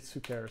series.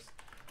 Who cares?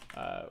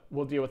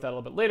 We'll deal with that a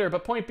little bit later.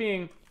 But point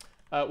being,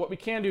 what we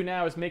can do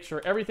now is make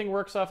sure everything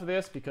works off of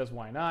this, because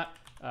why not?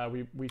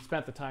 We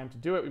spent the time to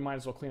do it. We might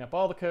as well clean up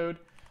all the code.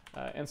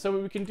 And so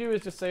what we can do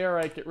is just say, all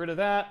right, get rid of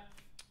that.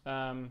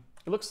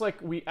 It looks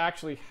like we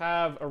actually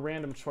have a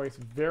random choice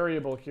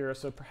variable here,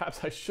 so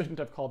perhaps I shouldn't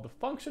have called the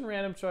function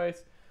random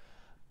choice.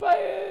 But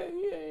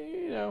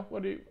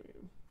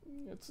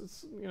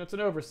it's an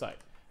oversight.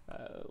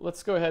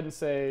 Let's go ahead and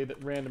say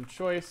that random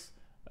choice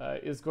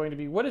is going to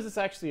be, what is this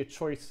actually a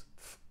choice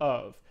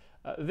of?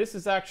 This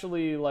is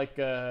actually like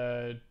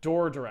a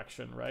door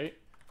direction, right?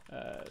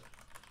 I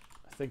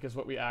think is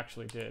what we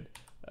actually did.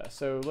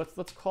 So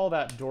let's call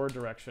that door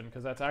direction,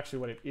 because that's actually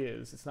what it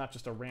is. It's not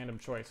just a random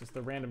choice. It's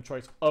the random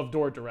choice of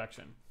door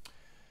direction.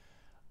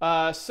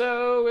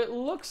 So it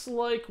looks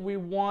like we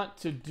want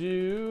to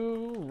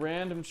do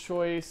random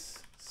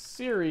choice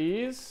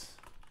series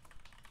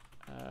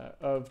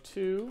of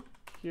 2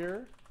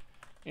 here.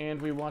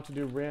 And we want to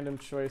do random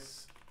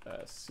choice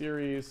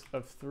series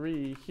of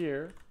 3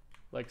 here,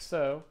 like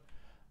so.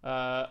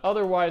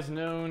 Otherwise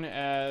known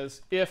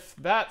as, if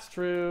that's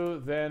true,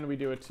 then we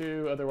do a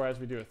 2, otherwise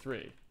we do a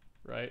 3,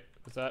 right?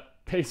 Was that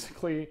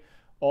basically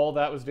all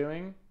that was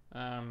doing?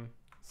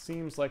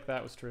 Seems like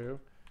that was true.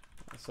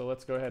 So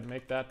let's go ahead and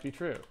make that be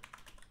true.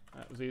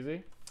 That was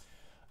easy.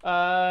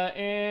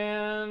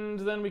 And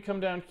then we come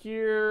down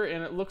here,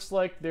 and it looks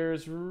like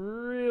there's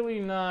really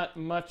not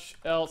much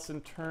else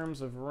in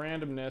terms of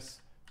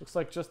randomness. Looks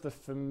like just the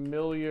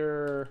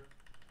familiar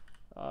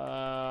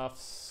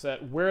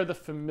set, where the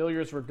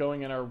familiars were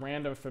going in our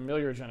random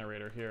familiar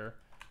generator here.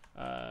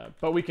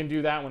 But we can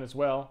do that one as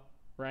well,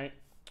 right?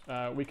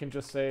 We can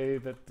just say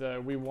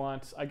that we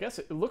want, I guess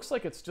it looks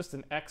like it's just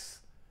an x,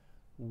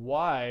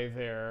 y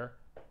there.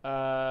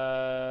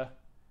 And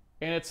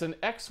it's an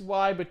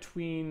xy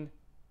between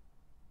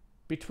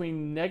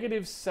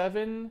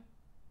 -7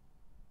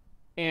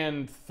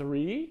 and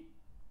 3,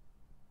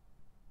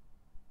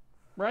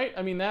 right?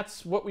 I mean,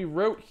 that's what we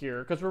wrote here,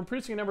 because we're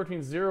producing a number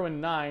between 0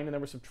 and 9, and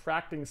then we're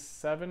subtracting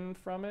 7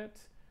 from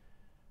it.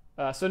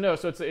 So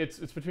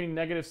it's between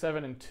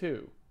 -7 and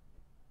 2.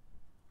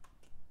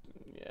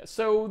 Yeah,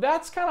 so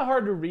that's kind of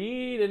hard to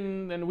read,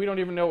 and we don't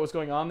even know what was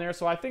going on there.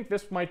 So I think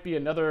this might be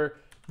another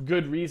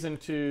good reason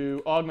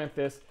to augment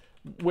this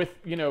with,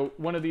 you know,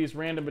 one of these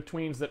random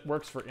betweens that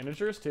works for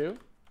integers too,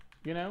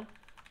 you know?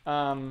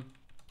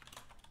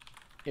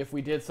 If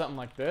we did something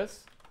like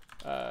this,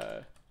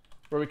 where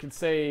we could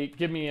say,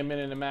 give me a min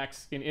and a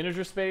max in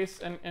integer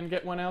space and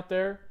get one out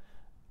there,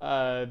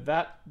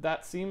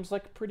 that seems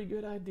like a pretty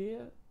good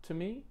idea to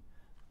me.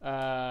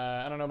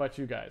 I don't know about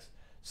you guys.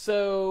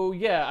 So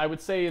yeah, I would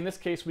say in this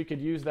case we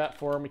could use that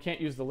form. We can't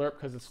use the lerp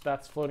because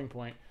that's floating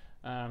point.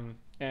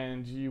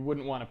 And you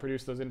wouldn't want to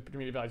produce those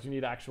intermediate values. You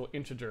need actual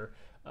integer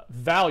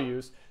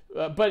values.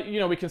 But you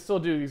know, we can still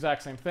do the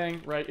exact same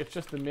thing, right? It's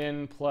just the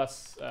min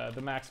plus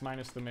the max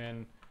minus the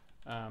min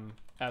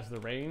as the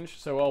range.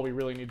 So all we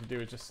really need to do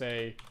is just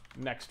say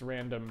next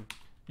random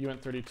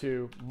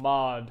uint32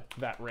 mod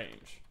that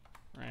range,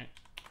 right?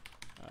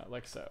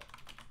 Like so.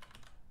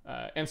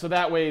 And so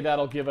that way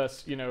that'll give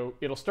us, you know,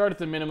 it'll start at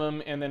the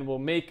minimum, and then we'll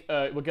make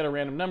we'll get a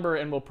random number,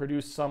 and we'll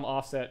produce some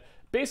offset,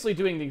 basically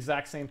doing the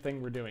exact same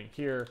thing we're doing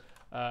here.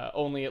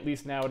 Only at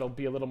least now it'll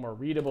be a little more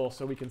readable,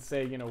 so we can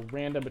say, you know,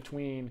 random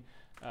between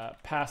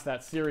past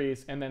that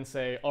series, and then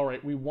say, all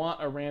right, we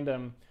want a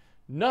random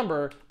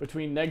number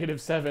between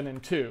 -7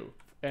 and 2.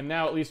 And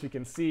now at least we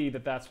can see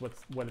that that's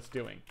what it's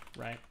doing,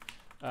 right?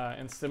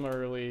 And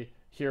similarly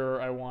here,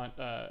 I want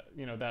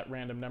you know, that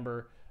random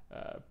number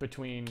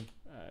between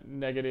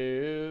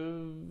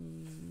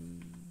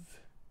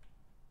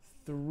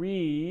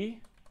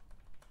 -3,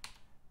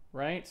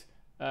 right?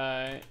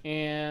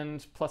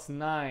 And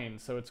 +9,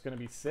 so it's going to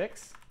be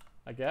 6,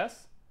 I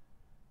guess.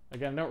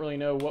 Again, I don't really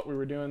know what we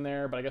were doing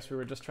there, but I guess we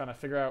were just trying to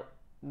figure out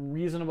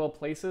reasonable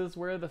places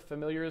where the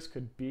familiars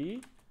could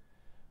be.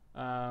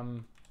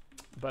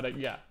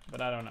 Yeah,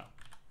 but I don't know.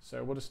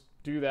 So we'll just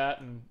do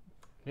that and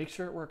make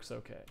sure it works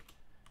okay.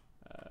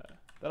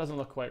 That doesn't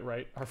look quite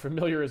right. Our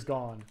familiar is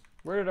gone.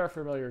 Where did our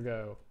familiar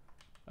go?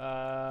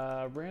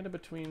 Random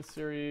between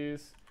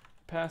series,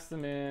 pass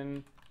them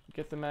in,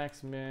 get the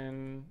max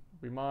min,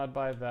 we mod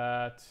by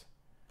that,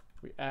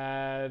 we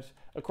add.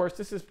 Of course,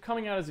 this is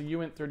coming out as a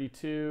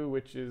uint32,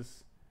 which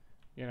is,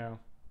 you know,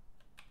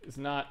 is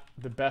not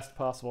the best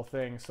possible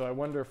thing. So I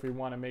wonder if we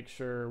want to make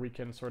sure we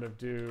can sort of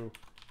do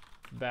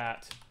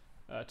that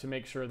to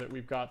make sure that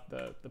we've got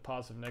the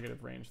positive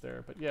negative range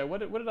there. But yeah, what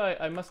did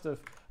I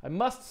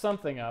must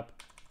something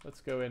up.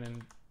 Let's go in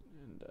and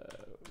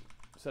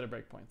set a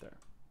breakpoint there.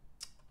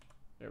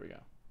 There we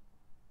go.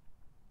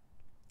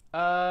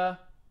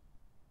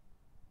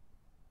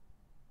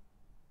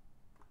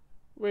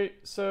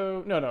 Wait,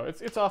 so no,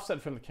 it's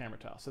offset from the camera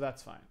tile, so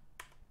that's fine.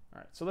 All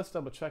right, so let's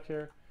double check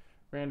here.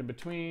 Random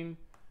between.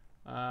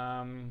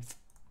 Let's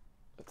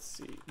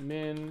see,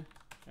 min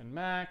and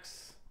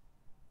max.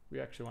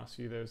 We actually want to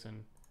see those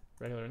in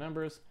regular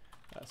numbers.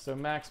 So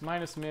max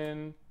minus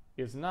min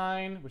is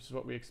 9, which is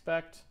what we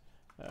expect.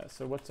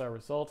 So what's our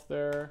result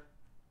there?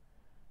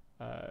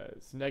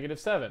 It's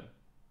 -7.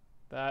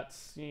 That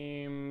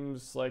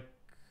seems like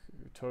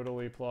a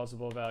totally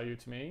plausible value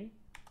to me.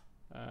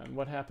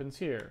 What happens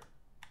here?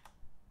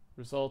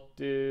 Result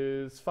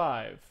is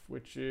 5,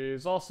 which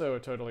is also a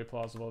totally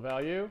plausible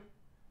value.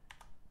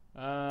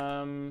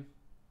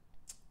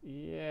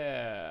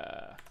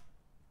 Yeah.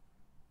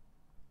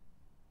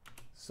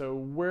 So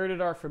where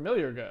did our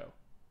familiar go?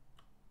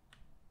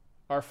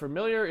 Our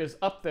familiar is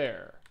up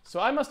there. So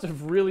I must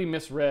have really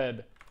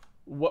misread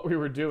what we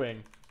were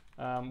doing,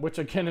 which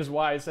again is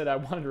why I said I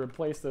wanted to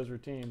replace those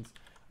routines.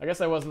 I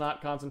guess I was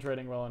not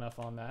concentrating well enough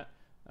on that.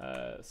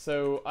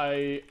 So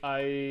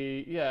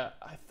yeah,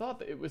 I thought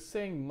that it was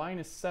saying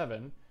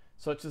 -7,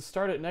 so it should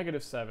start at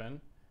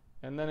 -7,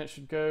 and then it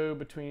should go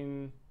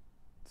between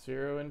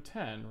 0 and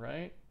 10,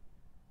 right?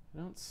 I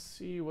don't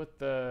see what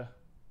the,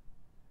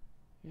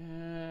 yeah,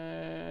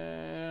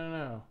 I don't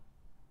know.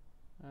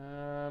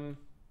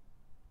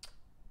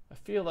 I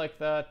feel like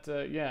that,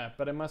 yeah,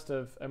 but I must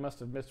have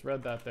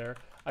misread that there.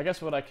 I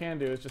guess what I can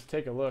do is just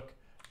take a look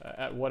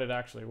at what it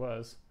actually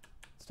was.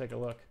 Let's take a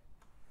look.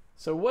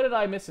 So what did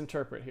I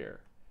misinterpret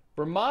here?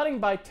 We're modding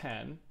by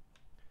 10.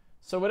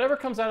 So whatever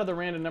comes out of the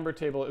random number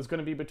table is going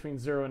to be between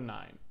 0 and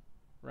 9,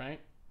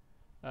 right?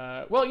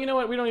 Well, you know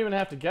what? We don't even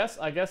have to guess.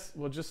 I guess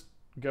we'll just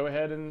go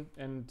ahead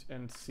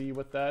and see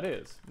what that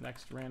is.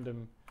 Next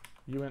random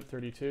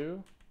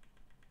uint32.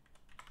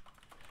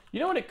 You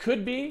know what it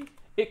could be?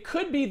 It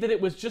could be that it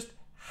was just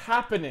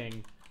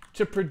happening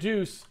to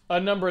produce a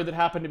number that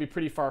happened to be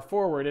pretty far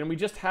forward, and we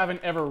just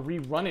haven't ever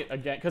rerun it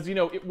again, because you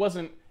know it was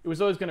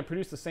always going to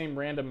produce the same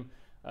random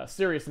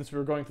series since we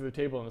were going through the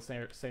table in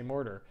the same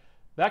order.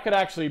 That could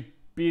actually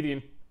be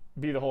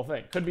the whole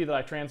thing. Could be that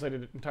I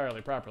translated it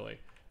entirely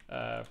properly,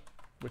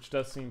 which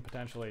does seem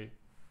potentially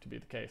to be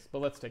the case. But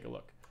let's take a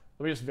look.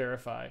 Let me just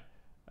verify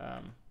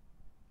that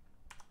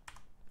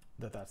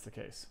that's the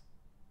case.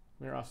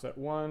 Mirror offset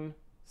 1,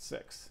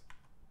 6.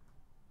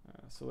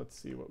 So let's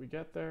see what we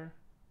get there.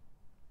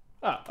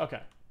 Ah,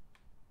 okay.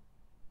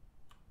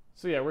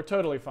 So yeah, we're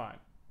totally fine.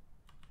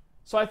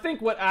 So I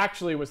think what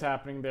actually was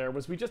happening there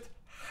was we just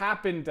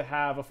happened to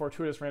have a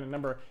fortuitous random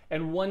number,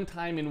 and one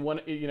time in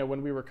one, you know,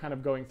 when we were kind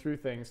of going through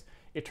things,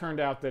 it turned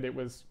out that it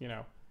was, you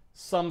know,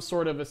 some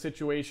sort of a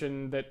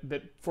situation that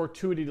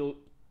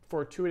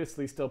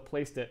fortuitously still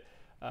placed it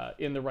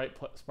in the right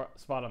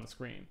spot on the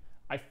screen.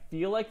 I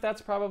feel like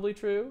that's probably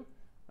true,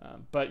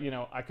 but you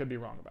know, I could be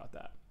wrong about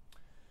that.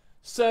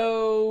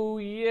 So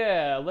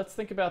yeah, let's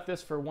think about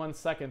this for 1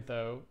 second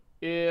though.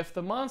 If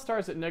the Monstar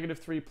is at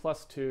 -3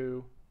 plus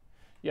 2,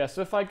 yeah,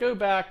 so if I go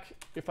back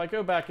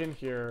in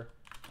here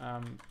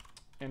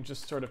and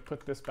just sort of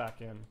put this back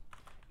in,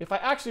 if I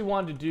actually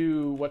wanted to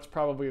do what's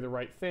probably the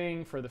right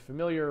thing for the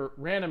familiar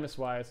randomness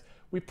wise,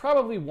 we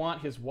probably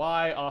want his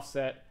Y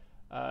offset.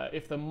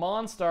 If the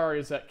Monstar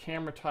is at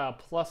camera tile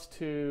plus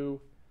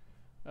 2,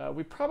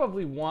 we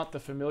probably want the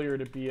familiar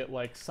to be at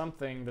like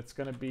something that's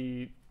going to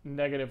be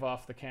negative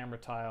off the camera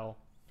tile,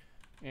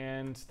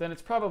 and then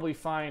it's probably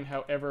fine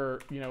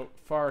however, you know,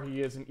 far he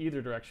is in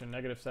either direction,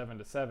 -7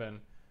 to 7,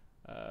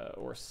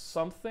 or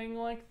something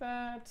like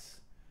that.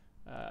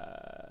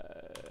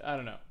 I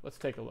don't know. Let's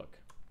take a look.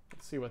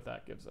 Let's see what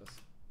that gives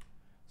us.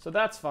 So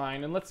that's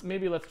fine, and let's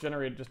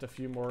generate just a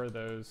few more of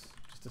those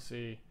just to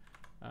see.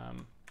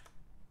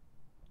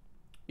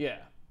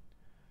 Yeah.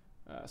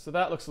 So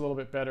that looks a little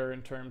bit better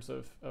in terms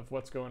of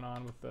what's going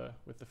on with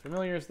the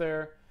familiars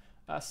there.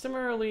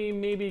 Similarly,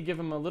 maybe give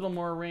them a little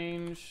more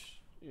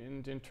range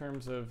in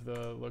terms of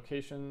the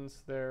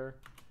locations there.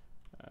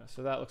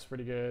 So that looks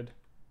pretty good.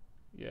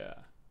 Yeah.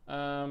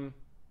 And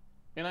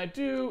I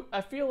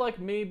feel like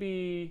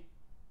maybe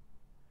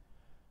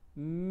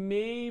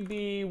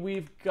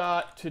we've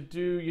got to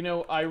do, you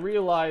know, I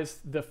realize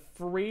the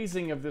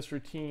phrasing of this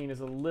routine is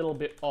a little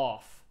bit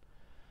off.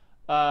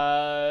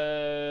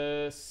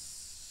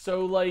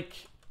 So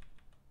like,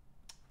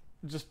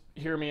 just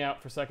hear me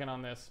out for a second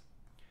on this.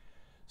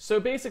 So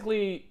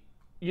basically,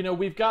 you know,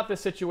 we've got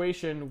this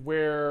situation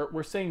where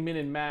we're saying min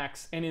and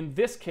max, and in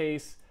this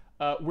case,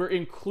 we're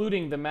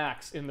including the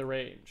max in the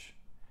range.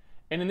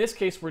 And in this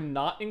case, we're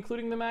not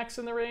including the max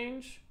in the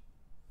range.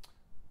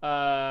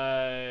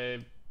 I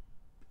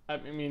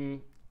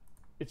mean,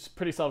 it's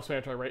pretty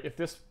self-explanatory, right? If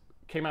this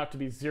came out to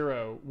be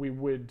 0, we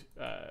would,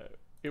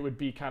 it would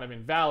be kind of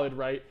invalid,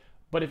 right?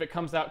 But if it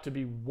comes out to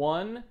be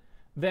 1,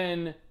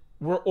 then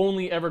we're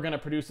only ever going to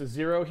produce a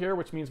 0 here,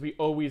 which means we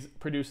always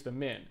produce the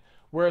min.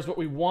 Whereas what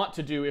we want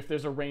to do if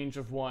there's a range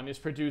of 1 is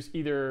produce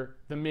either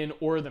the min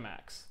or the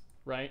max,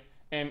 right?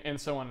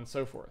 And so on and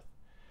so forth.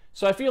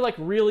 So I feel like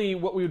really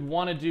what we would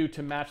want to do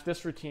to match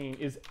this routine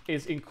is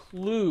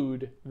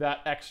include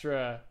that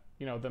extra,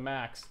 you know, the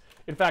max.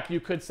 In fact, you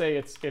could say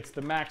it's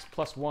the max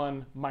plus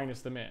 1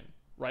 minus the min,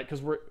 right?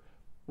 Because we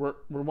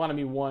want to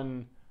be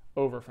 1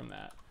 over from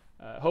that.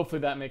 Hopefully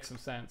that makes some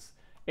sense.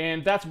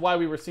 And that's why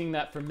we were seeing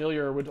that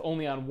familiar with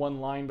only on 1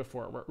 line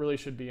before, where it really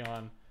should be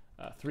on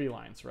 3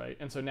 lines, right?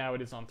 And so now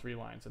it is on 3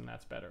 lines, and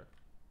that's better.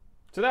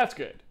 So that's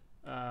good.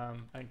 I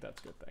think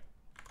that's a good thing.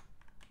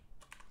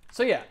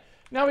 So yeah,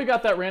 now we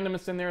got that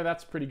randomness in there.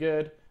 That's pretty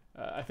good.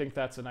 I think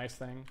that's a nice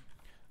thing.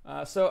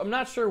 So I'm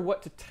not sure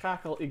what to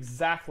tackle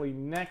exactly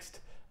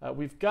next.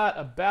 We've got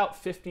about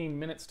 15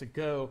 minutes to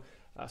go,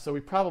 so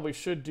we probably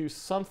should do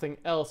something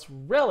else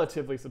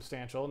relatively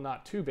substantial,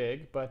 not too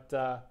big, but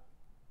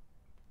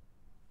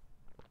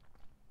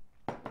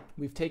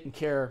we've taken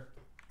care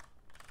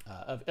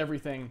of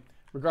everything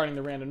regarding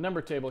the random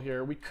number table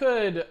here. We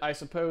could, I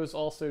suppose,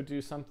 also do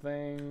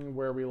something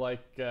where we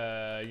like,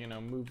 you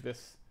know, move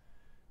this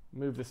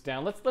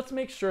down. Let's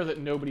make sure that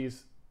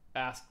nobody's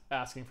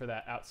asking for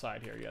that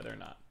outside here. Yeah, they're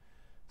not.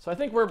 So I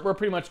think we're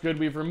pretty much good.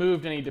 We've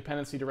removed any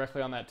dependency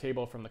directly on that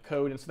table from the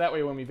code, and so that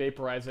way when we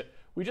vaporize it,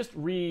 we just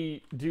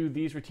redo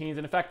these routines.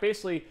 And in fact,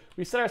 basically,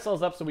 we set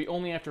ourselves up so we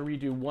only have to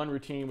redo one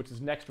routine, which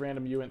is next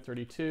random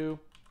uint32.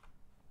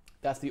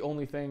 That's the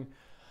only thing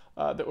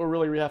that we'll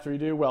really have to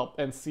redo. Well,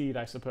 and seed,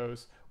 I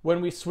suppose, when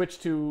we switch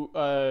to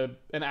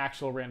an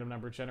actual random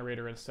number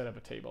generator instead of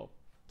a table.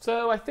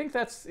 So I think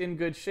that's in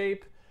good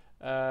shape.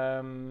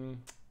 Yeah.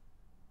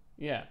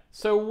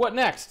 So what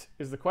next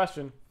is the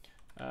question.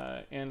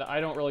 And I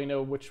don't really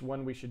know which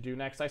one we should do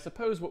next. I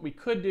suppose what we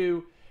could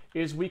do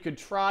is we could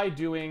try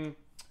doing,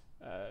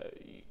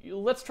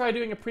 let's try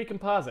doing a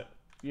pre-composite.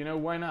 You know,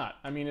 why not?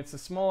 I mean, it's a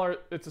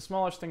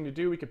smallish thing to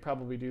do. We could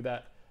probably do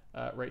that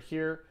right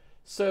here.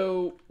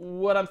 So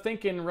what I'm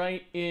thinking,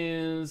 right,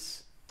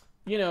 is,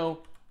 you know,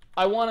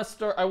 I want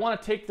to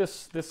take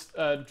this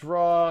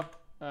draw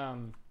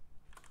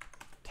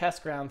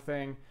test ground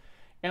thing,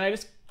 and I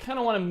just kind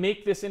of want to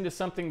make this into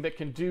something that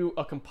can do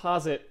a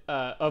composite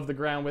of the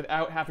ground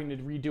without having to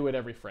redo it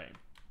every frame,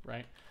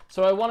 right?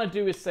 So what I want to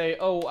do is say,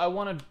 oh, I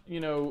want to, you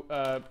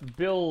know,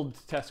 build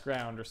test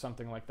ground or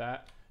something like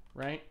that,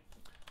 right?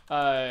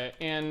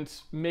 And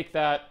make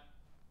that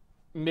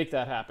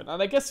happen.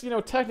 And I guess, you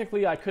know,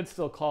 technically I could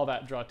still call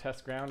that draw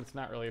test ground. It's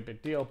not really a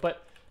big deal.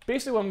 But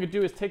basically what I'm going to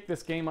do is take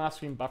this game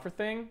off-screen buffer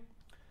thing.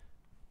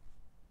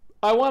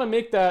 I want to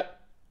make that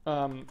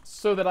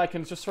so that I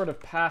can just sort of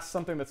pass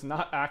something that's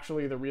not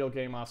actually the real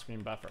game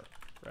off-screen buffer,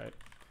 right?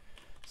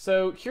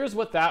 So here's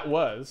what that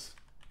was,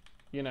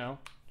 you know.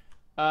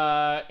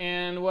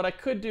 And what I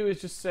could do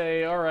is just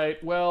say, all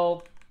right,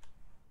 well,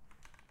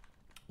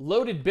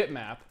 loaded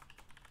bitmap,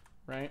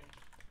 right?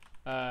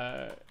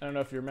 I don't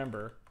know if you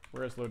remember.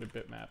 Where is loaded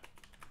bitmap?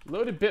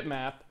 Loaded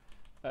bitmap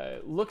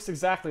looks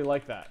exactly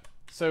like that.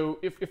 So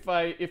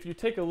if you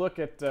take a look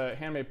at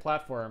Handmade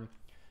platform,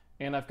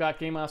 and I've got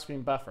game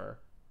off-screen buffer,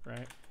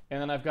 right? And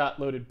then I've got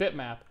loaded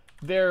bitmap,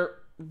 they're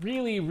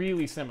really,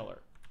 really similar.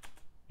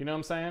 You know what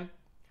I'm saying?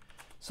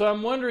 So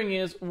I'm wondering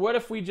is, what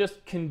if we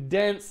just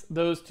condense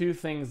those two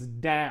things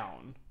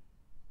down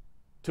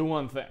to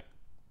one thing?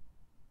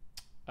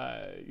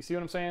 You see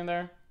what I'm saying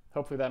there?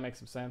 Hopefully that makes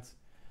some sense.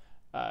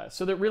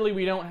 So that really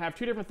we don't have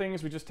two different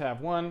things, we just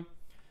have one,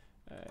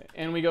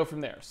 and we go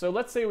from there. So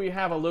let's say we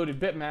have a loaded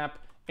bitmap,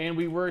 and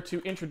we were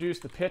to introduce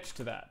the pitch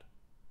to that,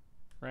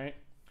 right?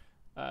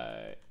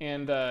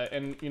 And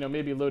you know,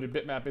 maybe loaded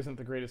bitmap isn't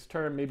the greatest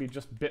term. Maybe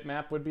just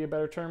bitmap would be a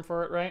better term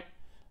for it, right?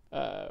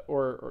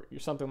 Or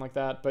something like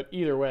that. But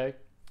either way,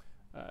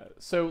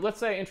 so let's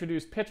say I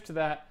introduce pitch to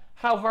that.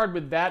 How hard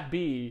would that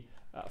be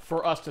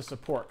for us to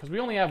support? Because we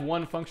only have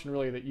one function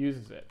really that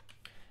uses it.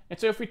 And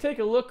so if we take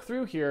a look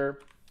through here,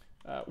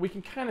 we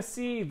can kind of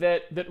see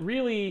that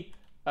really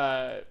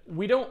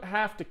we don't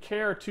have to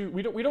care too.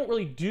 We don't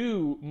really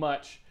do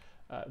much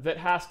that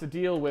has to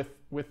deal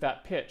with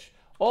that pitch.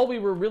 All we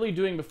were really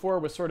doing before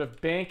was sort of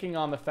banking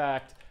on the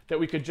fact that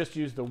we could just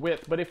use the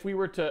width. But if we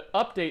were to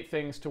update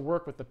things to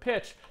work with the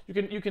pitch,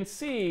 you can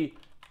see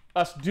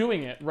us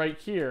doing it right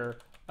here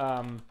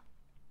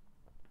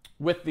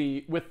with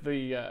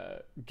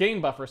the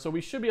game buffer. So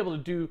we should be able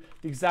to do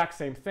the exact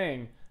same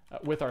thing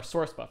with our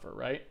source buffer,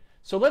 right?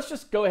 So let's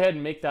just go ahead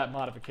and make that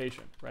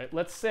modification, right?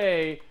 Let's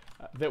say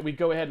that we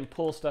go ahead and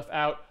pull stuff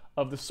out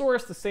of the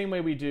source the same way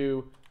we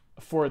do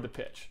for the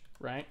pitch,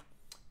 right?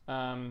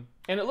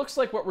 And it looks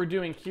like what we're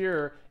doing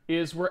here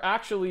is we're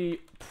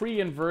actually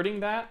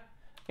pre-inverting that.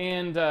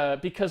 And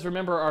because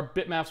remember, our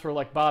bitmaps were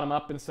like bottom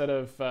up instead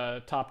of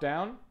top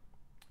down.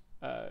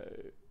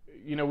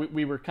 You know,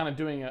 we were kind of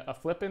doing a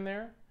flip in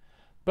there.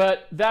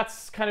 But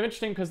that's kind of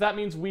interesting because that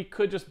means we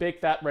could just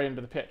bake that right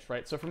into the pitch,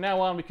 right? So from now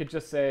on, we could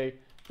just say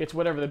it's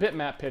whatever the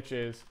bitmap pitch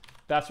is.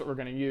 That's what we're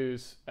going to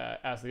use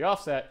as the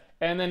offset.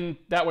 And then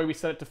that way we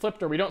set it to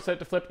flipped or we don't set it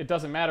to flipped. It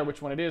doesn't matter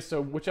which one it is.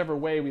 So whichever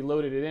way we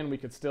loaded it in, we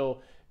could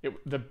still,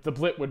 the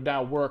blit would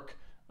now work,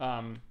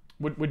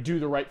 would do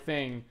the right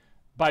thing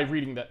by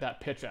reading that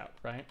pitch out,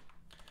 right?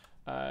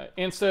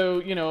 And so,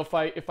 you know, if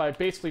I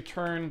basically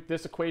turn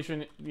this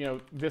equation, you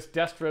know, this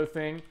destro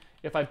thing,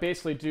 if I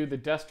basically do the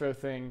destro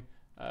thing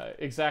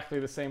exactly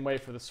the same way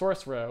for the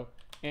source row,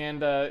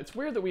 and it's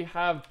weird that we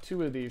have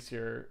two of these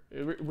here.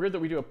 Weird that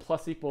we do a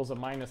plus equals a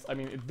minus. I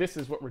mean, this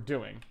is what we're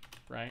doing,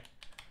 right?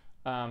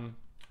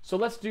 So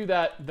let's do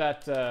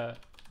that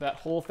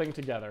whole thing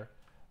together.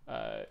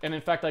 And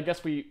in fact, I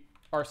guess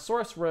our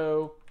source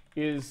row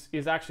is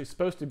actually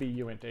supposed to be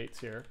uint8s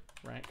here,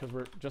 right? Because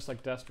we're just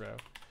like destro.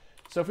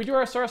 So if we do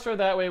our source row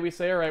that way, we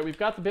say, all right, we've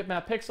got the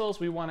bitmap pixels.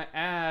 We want to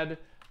add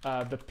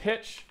the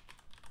pitch,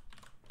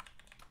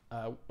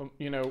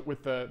 you know,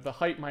 with the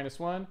height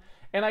 -1.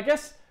 And I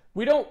guess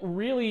we don't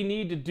really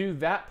need to do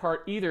that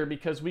part either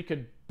because we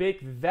could bake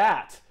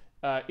that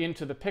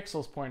into the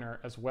pixels pointer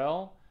as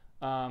well.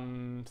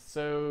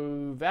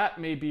 So that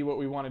may be what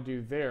we want to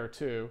do there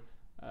too.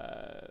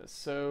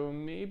 So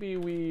maybe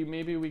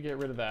we get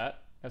rid of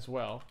that as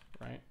well,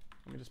 right?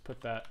 Let me just put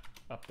that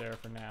up there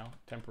for now,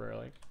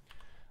 temporarily.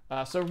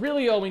 So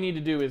really all we need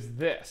to do is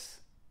this,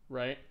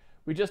 right?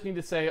 We just need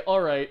to say,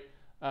 all right,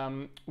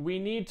 we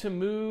need to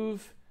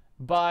move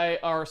by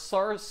our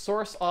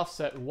source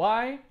offset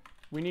y,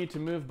 we need to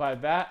move by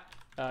that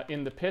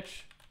in the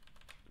pitch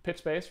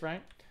space,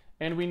 right?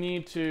 And we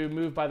need to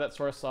move by that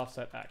source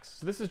offset x.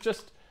 So this is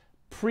just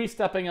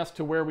pre-stepping us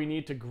to where we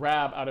need to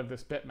grab out of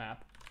this bitmap,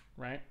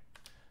 right?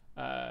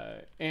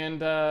 I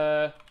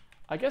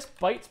guess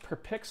bytes per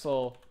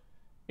pixel,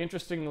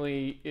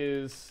 interestingly,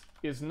 is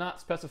not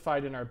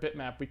specified in our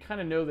bitmap. We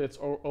kind of know that it's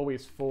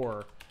always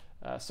 4.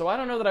 So I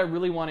don't know that I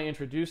really want to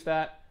introduce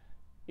that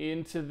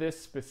into this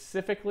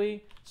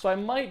specifically. So I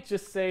might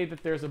just say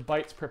that there's a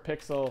bytes per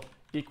pixel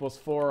equals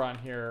 4 on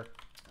here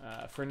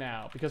for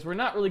now, because we're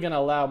not really going to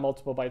allow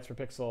multiple bytes per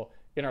pixel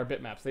in our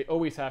bitmaps. They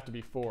always have to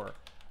be 4.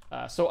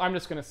 So I'm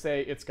just going to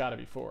say it's got to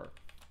be 4.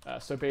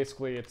 So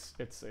basically it's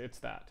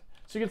that.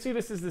 So you can see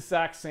this is the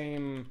exact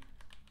same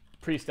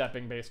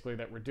pre-stepping basically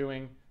that we're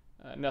doing.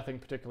 Nothing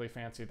particularly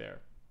fancy there.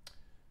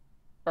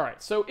 All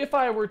right, so if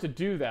I were to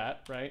do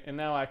that, right, and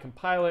now I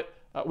compile it,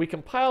 we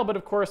compile, but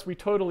of course we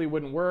totally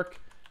wouldn't work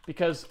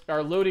because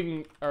our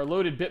loaded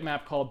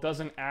bitmap call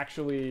doesn't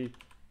actually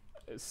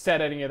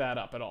set any of that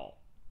up at all,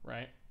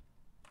 right?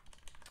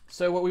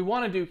 So what we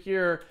want to do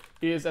here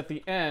is at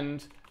the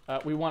end,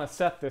 we want to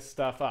set this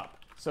stuff up.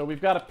 So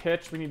we've got a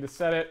pitch, we need to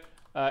set it,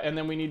 and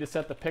then we need to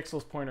set the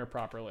pixels pointer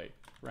properly,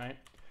 right?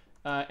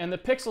 And the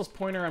pixels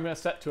pointer I'm going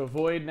to set to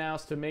avoid now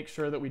to make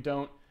sure that we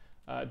don't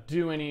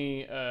do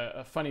any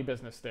funny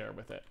business there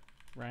with it,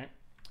 right?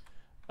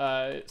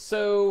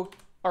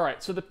 All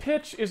right, so the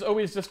pitch is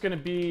always just going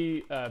to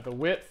be the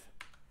width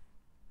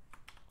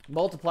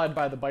multiplied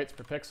by the bytes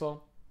per pixel.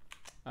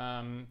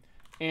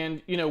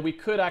 And, you know, we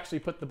could actually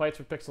put the bytes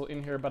per pixel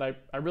in here, but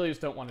I really just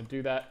don't want to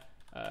do that.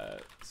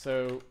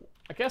 So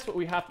I guess what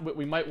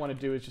we might want to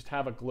do is just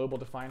have a global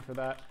define for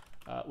that,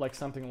 like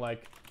something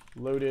like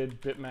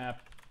loaded bitmap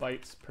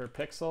bytes per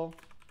pixel,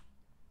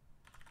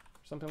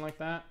 something like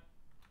that.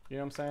 You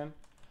know what I'm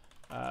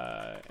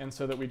saying? And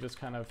so that we just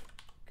kind of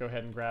go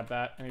ahead and grab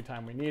that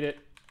anytime we need it,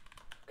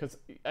 because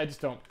I just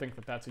don't think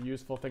that that's a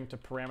useful thing to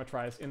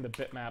parameterize in the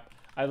bitmap.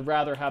 I'd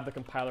rather have the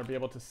compiler be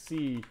able to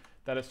see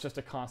that it's just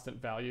a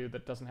constant value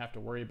that doesn't have to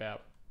worry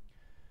about.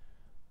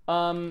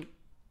 I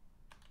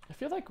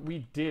feel like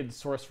we did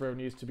source row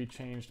needs to be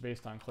changed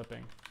based on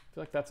clipping. I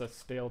feel like that's a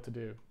stale to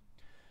do.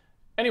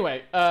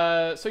 Anyway,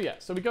 so yeah,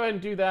 so we go ahead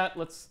and do that.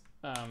 Let's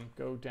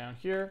go down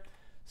here.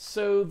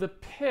 So the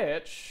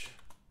pitch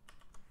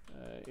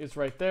is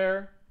right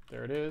there.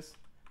 There it is.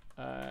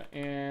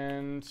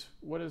 And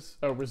what is,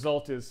 oh,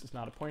 result is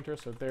not a pointer,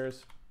 so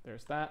there's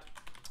that.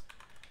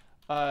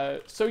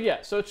 So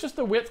yeah, so it's just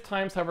the width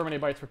times however many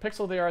bytes per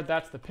pixel they are.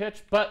 That's the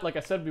pitch. But like I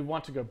said, we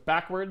want to go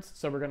backwards,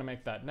 so we're going to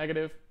make that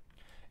negative.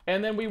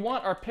 And then we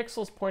want our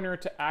pixels pointer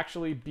to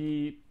actually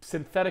be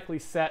synthetically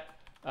set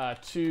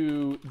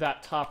to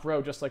that top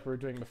row, just like we were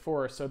doing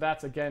before. So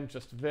that's, again,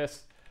 just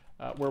this,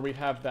 where we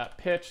have that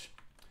pitch.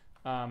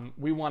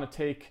 We want to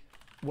take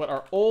what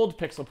our old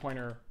pixel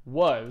pointer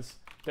was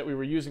that we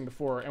were using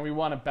before, and we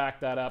want to back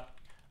that up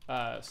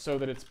so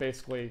that it's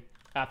basically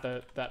at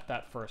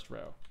that first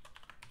row.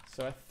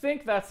 So I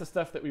think that's the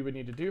stuff that we would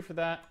need to do for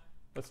that.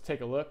 Let's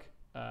take a look.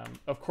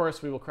 Of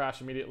course, we will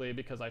crash immediately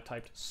because I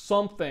typed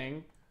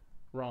something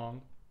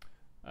wrong.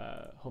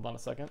 Hold on a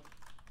second.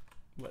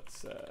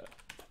 Let's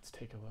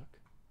take a look.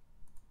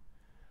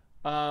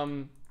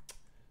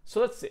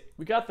 So let's see.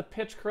 We got the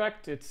pitch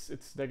correct.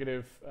 It's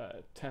negative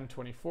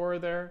 1024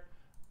 there.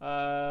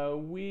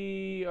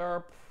 We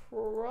are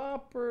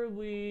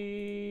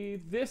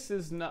properly. This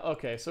is not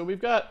okay. So we've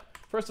got.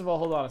 First of all,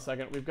 hold on a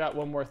second. We've got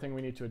one more thing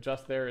we need to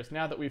adjust there. Is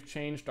now that we've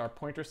changed our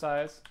pointer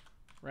size,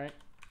 right?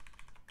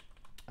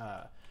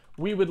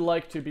 We would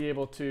like to be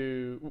able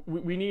to.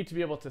 We need to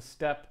be able to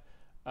step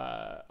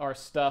our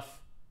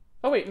stuff.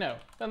 Oh wait, no,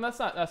 then that's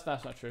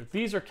not true.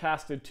 These are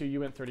casted to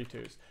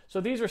uint32s, so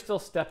these are still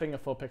stepping a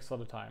full pixel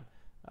at a time.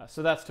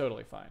 So that's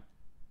totally fine.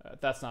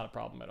 That's not a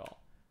problem at all.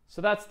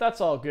 So that's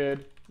all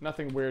good.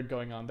 Nothing weird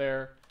going on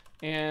there.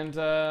 And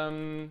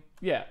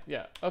yeah,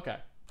 okay.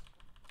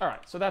 All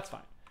right, so that's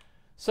fine.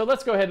 So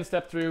let's go ahead and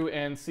step through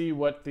and see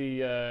what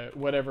the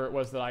whatever it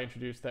was that I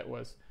introduced that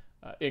was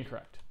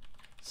incorrect.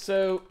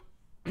 So,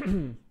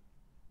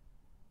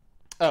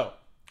 oh,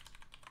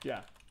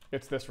 yeah,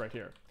 it's this right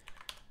here.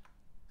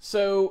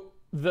 So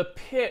the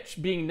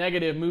pitch being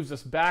negative moves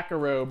us back a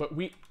row, but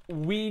we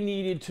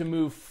needed to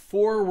move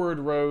forward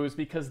rows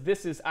because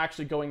this is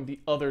actually going the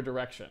other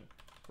direction,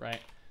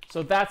 right?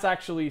 So that's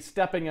actually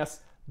stepping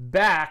us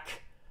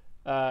back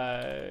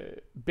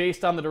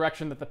based on the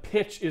direction that the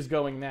pitch is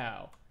going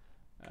now.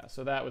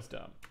 So that was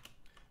dumb.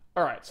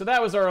 All right, so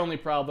that was our only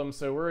problem.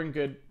 So we're in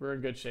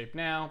good shape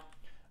now.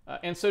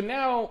 And so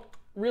now,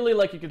 really,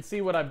 like you can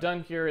see, what I've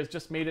done here is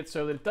just made it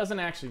so that it doesn't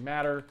actually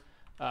matter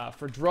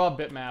for draw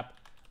bitmap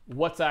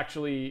what's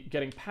actually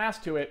getting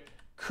passed to it.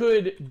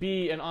 Could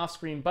be an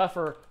off-screen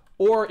buffer,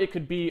 or it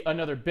could be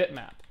another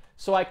bitmap.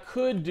 So I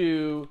could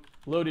do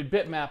loaded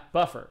bitmap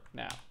buffer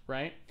now,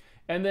 right?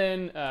 And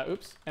then,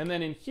 and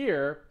then in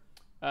here,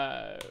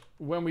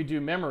 when we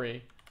do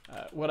memory,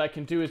 what I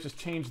can do is just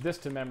change this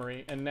to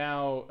memory, and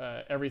now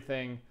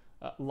everything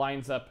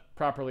lines up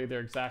properly. They're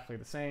exactly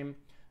the same.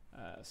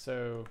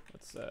 So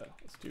let's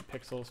do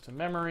pixels to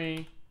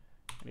memory.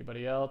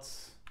 Anybody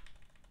else?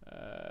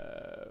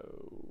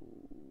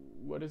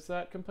 What is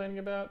that complaining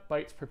about?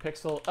 Bytes per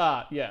pixel.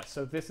 Ah, yeah,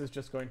 so this is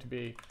just going to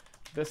be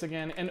this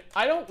again. And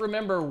I don't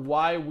remember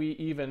why we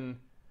even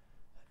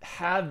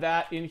had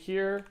that in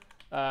here.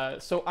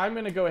 So I'm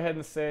going to go ahead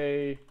and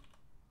say,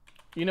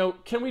 you know,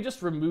 can we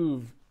just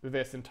remove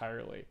this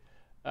entirely?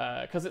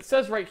 Because it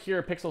says right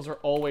here pixels are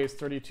always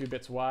 32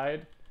 bits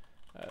wide.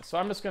 So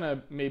I'm just going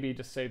to maybe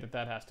just say that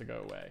that has to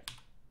go away,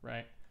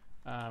 right?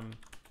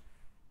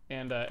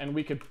 And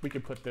we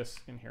could put this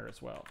in here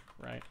as well,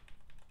 right?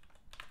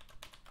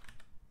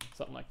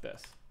 Something like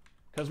this,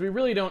 because we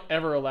really don't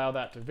ever allow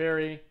that to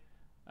vary,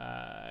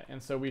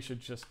 and so we should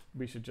just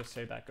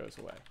say that goes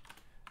away.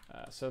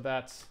 So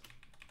that's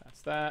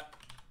that.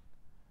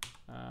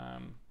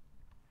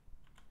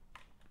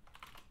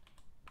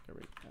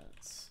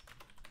 Let's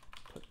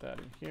put that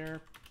in here.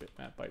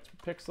 Bitmap bytes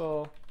per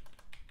pixel.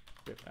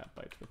 Bitmap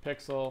bytes per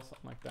pixel,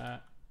 something like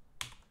that.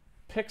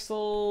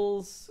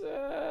 Pixels,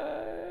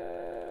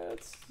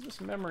 it's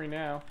just memory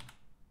now,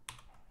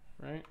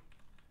 right?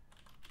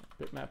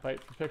 Bitmap bytes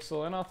per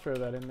pixel, and I'll throw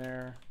that in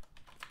there.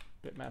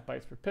 Bitmap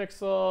bytes per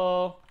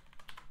pixel.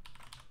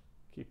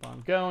 Keep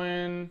on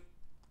going.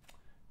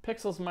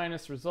 Pixels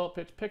minus result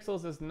pitch.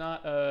 Pixels is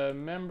not a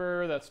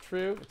member, that's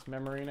true. It's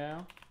memory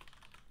now.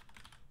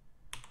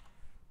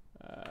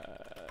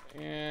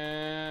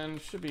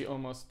 And should be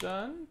almost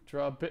done.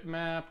 Draw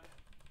bitmap.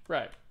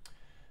 Right.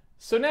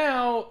 So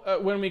now,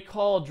 when we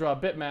call draw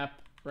bitmap,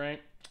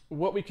 right,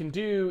 what we can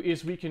do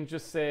is we can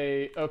just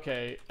say,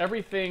 okay,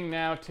 everything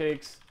now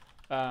takes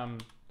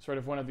sort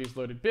of one of these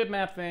loaded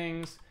bitmap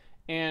things,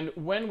 and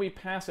when we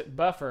pass it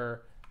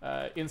buffer,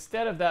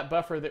 instead of that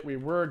buffer that we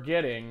were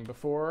getting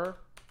before,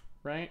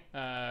 right,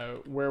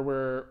 where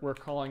we're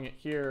calling it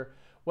here,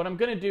 what I'm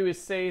going to do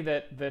is say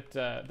that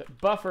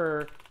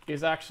buffer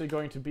is actually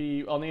going to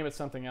be, I'll name it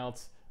something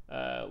else.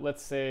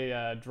 Let's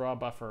say draw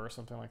buffer or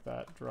something like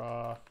that.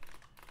 Draw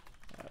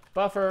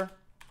buffer,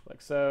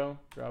 like so.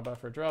 Draw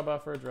buffer, draw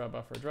buffer, draw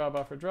buffer, draw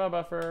buffer, draw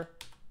buffer,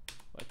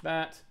 like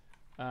that.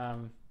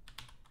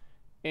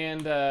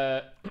 And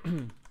then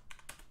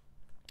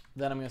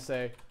I'm going to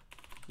say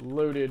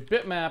loaded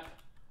bitmap,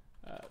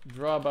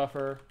 draw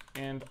buffer,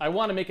 and I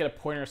want to make it a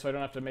pointer so I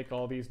don't have to make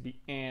all these be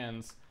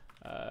ands.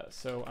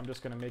 So I'm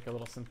just going to make a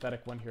little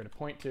synthetic one here to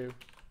point to,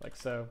 like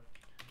so,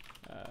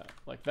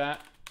 like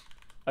that.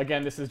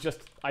 Again, this is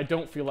just, I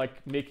don't feel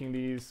like making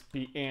these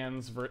be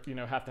ands, you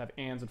know, have to have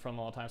ands in front of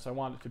them all the time, so I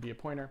want it to be a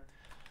pointer.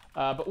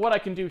 But what I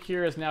can do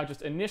here is now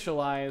just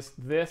initialize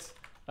this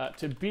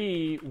to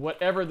be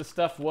whatever the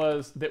stuff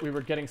was that we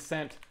were getting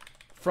sent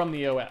from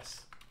the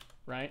OS,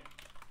 right?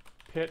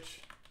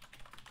 Pitch,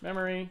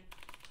 memory,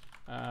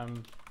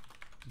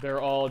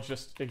 they're all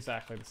just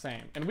exactly the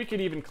same. And we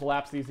could even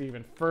collapse these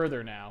even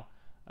further now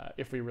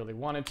if we really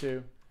wanted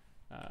to.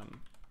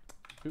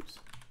 Oops.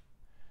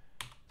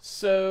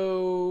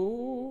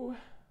 So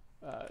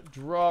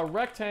draw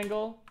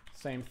rectangle,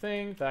 same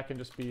thing. That can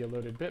just be a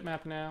loaded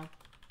bitmap now.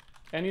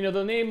 And you know,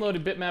 the name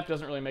loaded bitmap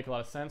doesn't really make a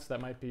lot of sense. That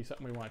might be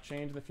something we want to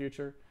change in the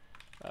future.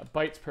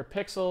 Bytes per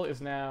pixel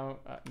is now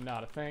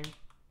not a thing.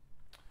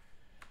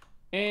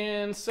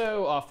 And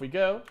so off we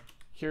go.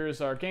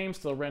 Here's our game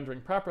still rendering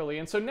properly.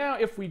 And so now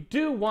if we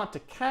do want to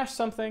cache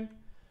something,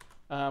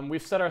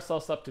 we've set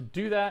ourselves up to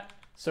do that.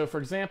 So for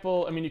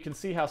example, I mean, you can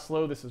see how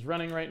slow this is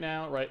running right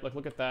now, right? Like,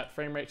 look at that,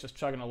 frame rate's just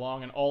chugging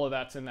along, and all of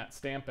that's in that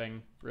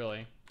stamping,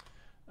 really.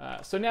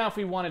 So now if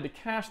we wanted to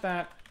cache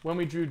that, when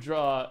we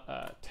draw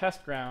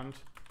test ground,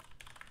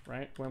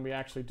 right? When we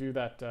actually do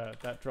that,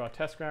 that draw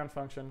test ground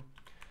function,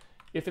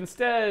 if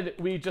instead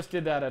we just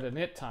did that at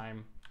init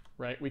time,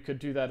 right? We could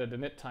do that at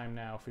init time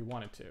now if we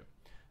wanted to.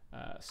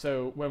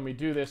 So when we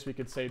do this, we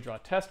could say draw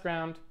test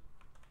ground,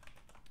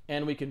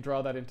 and we can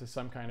draw that into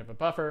some kind of a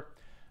buffer.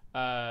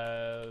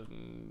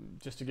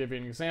 Just to give you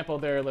an example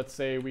there, let's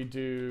say we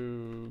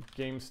do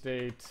game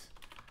state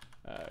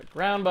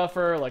ground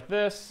buffer like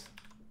this.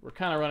 We're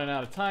kind of running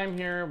out of time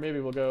here. Maybe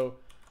we'll go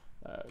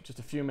just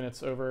a few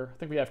minutes over. I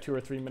think we have 2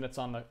 or 3 minutes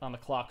on the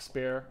clock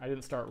spare. I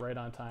didn't start right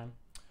on time.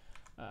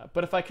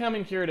 But if I come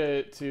in here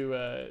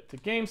to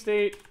game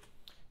state,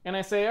 and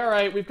I say, all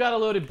right, we've got a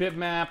loaded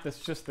bitmap that's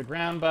just the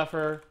ground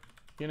buffer,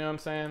 you know what I'm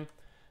saying?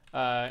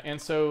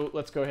 And so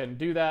let's go ahead and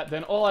do that.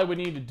 Then all I would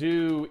need to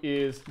do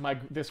is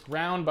this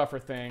ground buffer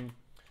thing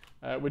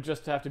would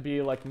just have to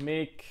be like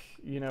make,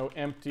 you know,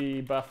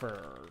 empty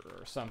buffer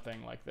or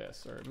something like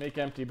this, or make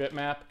empty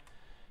bitmap.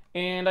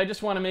 And I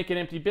just want to make an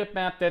empty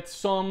bitmap that's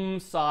some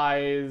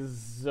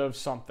size of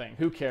something.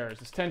 Who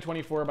cares? It's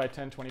 1024 by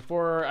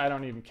 1024. I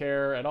don't even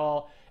care at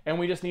all. And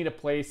we just need a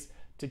place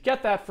to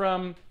get that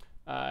from.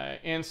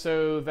 And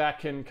so that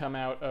can come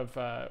out of,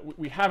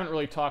 we haven't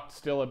really talked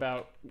still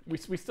about,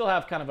 we still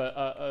have kind of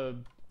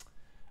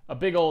a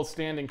big old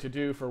standing to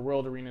do for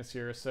world arenas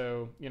here.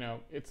 So, you know,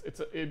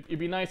 it'd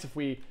be nice if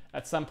we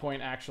at some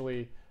point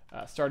actually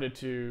started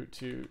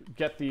to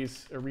get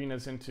these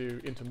arenas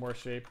into more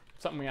shape.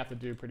 Something we have to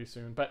do pretty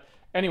soon. But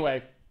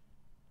anyway,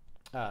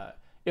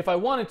 If I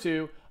wanted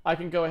to, I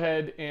can go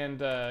ahead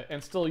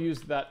and still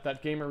use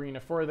that game arena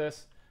for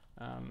this,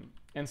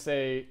 and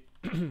say,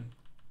 let's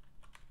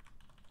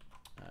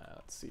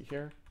see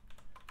here.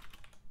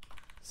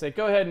 Say,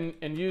 go ahead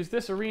and use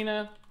this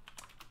arena,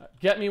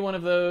 get me one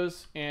of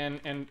those, and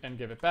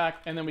give it back,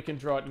 and then we can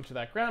draw it into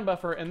that ground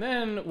buffer. And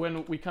then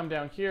when we come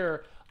down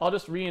here, I'll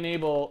just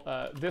re-enable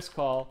this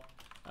call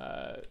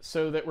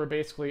so that we're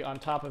basically on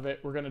top of it.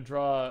 We're going to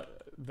draw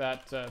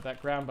that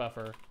ground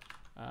buffer,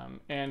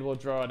 and we'll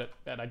draw it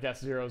at I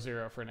guess 0,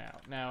 0 for now.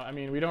 Now, I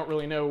mean, we don't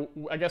really know.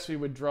 I guess we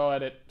would draw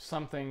it at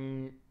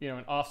something,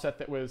 an offset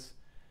that was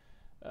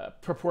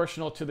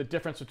proportional to the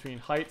difference between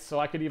heights. So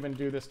I could even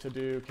do this to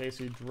do, okay,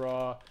 so you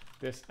draw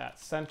this at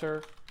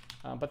center.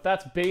 But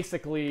that's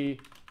basically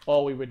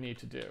all we would need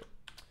to do,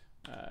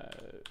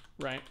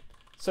 right?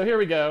 So here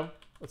we go.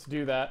 Let's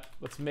do that.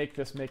 Let's make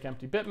this make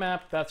empty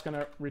bitmap. That's going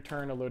to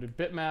return a loaded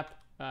bitmap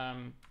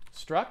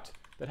struct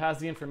that has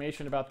the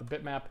information about the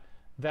bitmap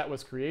that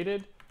was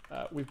created.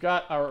 We've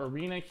got our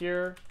arena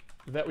here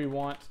that we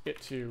want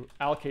it to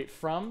allocate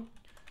from.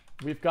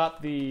 We've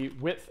got the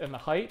width and the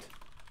height.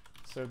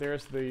 So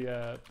there's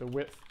the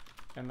width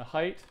and the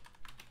height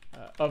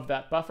of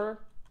that buffer.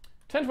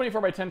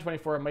 1024 by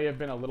 1024 may have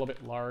been a little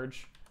bit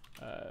large.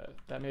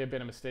 That may have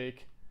been a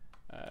mistake.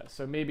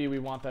 So maybe we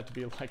want that to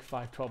be like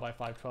 512 by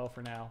 512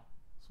 for now.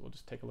 So we'll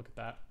just take a look at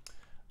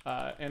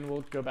that. And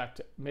we'll go back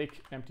to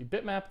make empty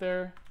bitmap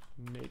there,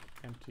 make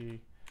empty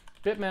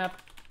bitmap,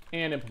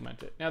 and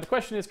implement it. Now the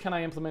question is, can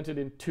I implement it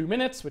in 2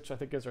 minutes, which I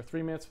think is our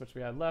 3 minutes, which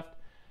we had left.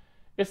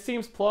 It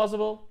seems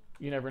plausible.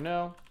 You never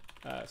know.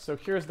 So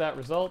here's that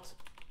result.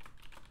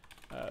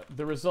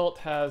 The result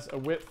has a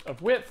width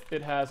of width.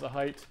 It has a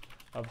height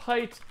of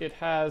height. It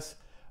has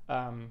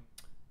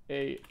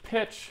a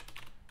pitch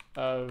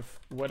of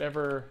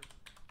whatever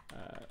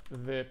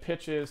the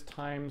pitch is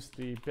times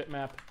the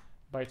bitmap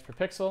bytes per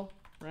pixel,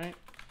 right?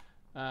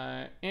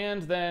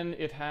 And then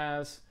it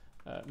has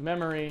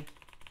memory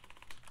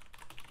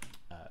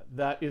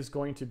that is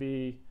going to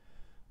be,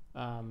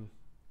 oh,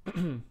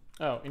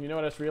 and you know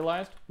what I just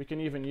realized? We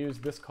can even use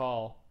this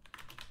call,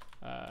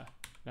 now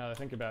that I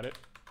think about it,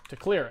 to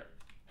clear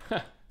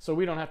it. So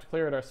we don't have to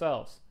clear it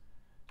ourselves,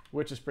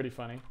 which is pretty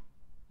funny.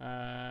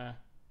 I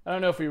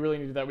don't know if we really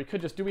need that. We could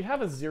just, do we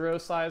have a 0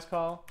 size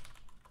call?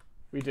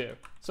 We do.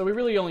 So we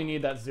really only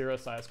need that 0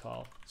 size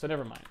call. So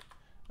never mind.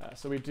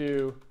 So we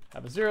do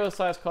have a 0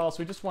 size call.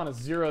 So we just want to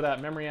 0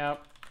 that memory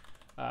out.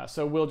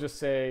 So we'll just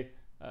say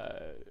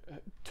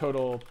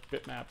total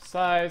bitmap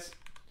size.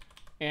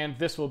 And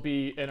this will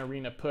be an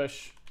arena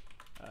push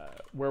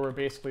where we're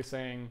basically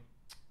saying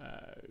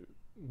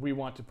we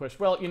want to push.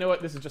 Well, you know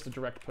what? This is just a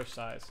direct push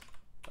size,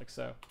 like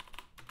so.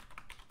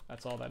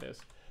 That's all that is.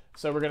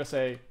 So we're going to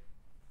say,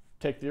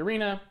 take the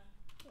arena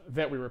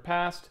that we were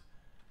passed,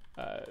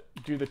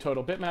 do the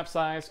total bitmap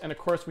size, and of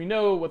course we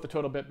know what the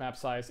total bitmap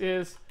size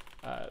is.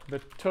 The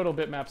total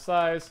bitmap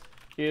size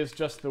is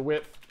just the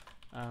width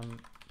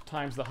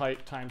times the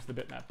height times the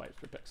bitmap bytes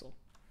per pixel,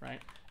 right?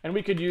 And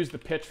we could use the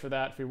pitch for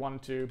that if we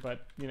wanted to,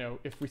 but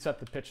if we set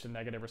the pitch to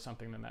negative or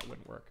something, then that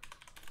wouldn't work.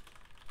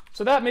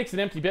 So that makes an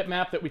empty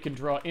bitmap that we can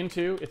draw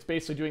into. It's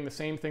basically doing the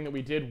same thing that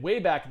we did way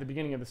back at the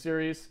beginning of the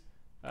series.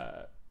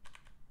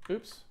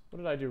 Oops, what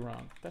did I do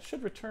wrong? That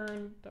should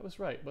return, that was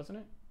right, wasn't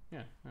it?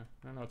 Yeah, I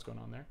don't know what's going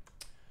on there.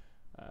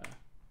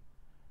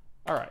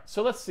 All right,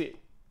 so let's see.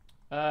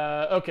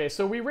 Okay,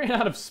 so we ran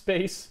out of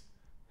space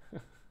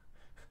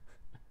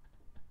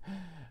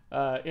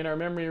in our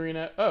memory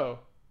arena. Oh,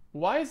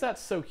 why is that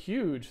so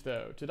huge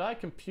though? Did I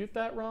compute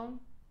that wrong?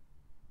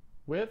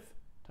 Width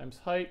times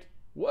height.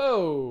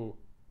 Whoa,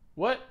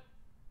 what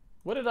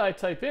did I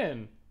type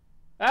in?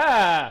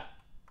 That's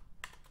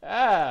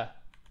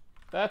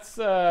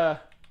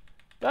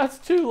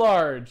too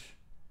large.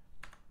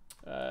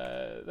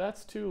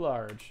 That's too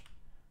large.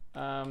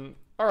 All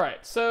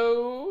right,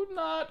 so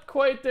not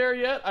quite there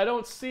yet. I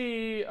don't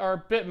see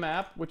our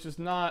bitmap, which is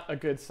not a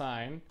good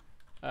sign.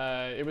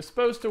 It was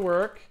supposed to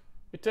work.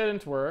 It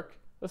didn't work.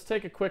 Let's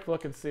take a quick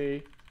look and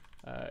see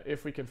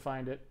if we can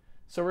find it.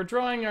 So we're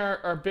drawing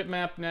our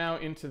bitmap now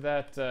into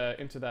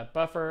that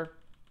buffer,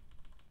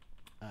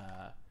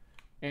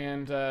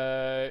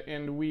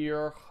 and we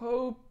are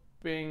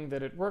hoping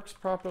that it works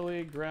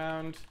properly.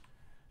 Ground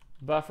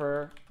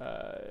buffer,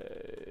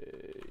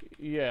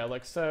 yeah,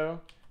 like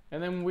so.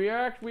 And then we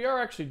are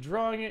actually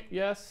drawing it,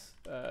 yes,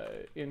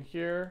 in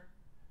here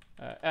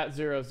at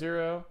 0,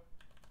 0.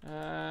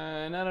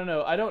 And I don't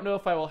know. I don't know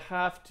if I will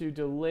have to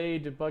delay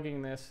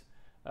debugging this,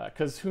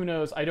 because who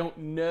knows? I don't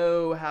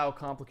know how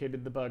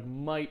complicated the bug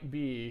might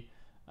be.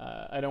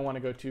 I don't want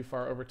to go too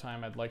far over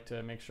time. I'd like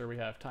to make sure we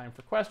have time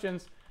for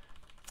questions.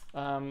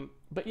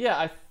 But yeah,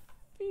 I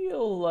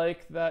feel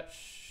like that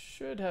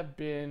should have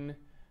been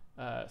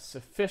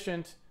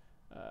sufficient,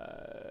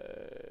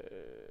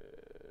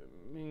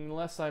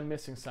 unless I'm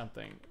missing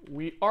something.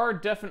 We are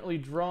definitely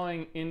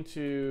drawing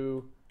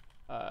into,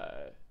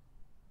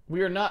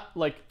 we are not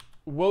like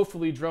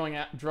woefully drawing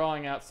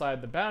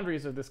outside the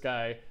boundaries of this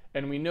guy,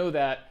 and we know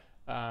that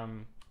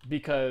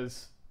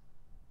because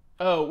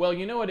Oh, well,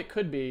 you know what it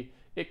could be?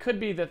 It could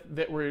be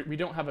that we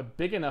don't have a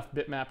big enough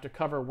bitmap to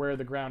cover where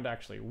the ground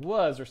actually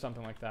was or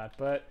something like that.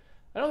 But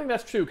I don't think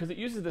that's true because it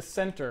uses the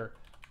center,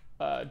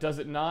 does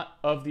it not,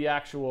 of the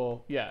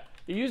actual, yeah.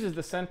 It uses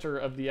the center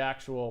of the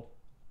actual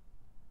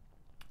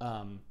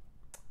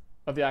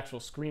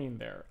screen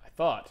there, I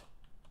thought.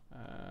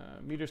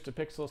 Meters to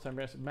pixels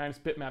times minus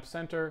bitmap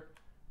center.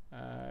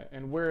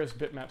 And where is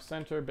bitmap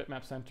center?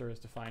 Bitmap center is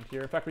defined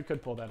here. In fact, we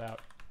could pull that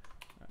out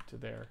to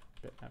there.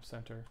 Bitmap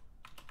center,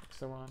 like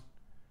so on.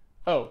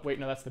 Oh, wait,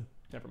 no, that's the,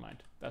 never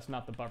mind. That's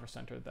not the buffer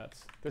center.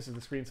 This is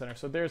the screen center.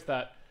 So there's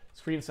that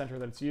screen center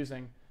that it's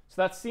using.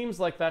 So that seems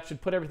like that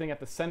should put everything at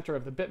the center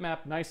of the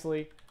bitmap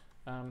nicely.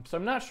 So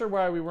I'm not sure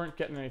why we weren't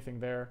getting anything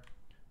there.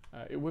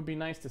 It would be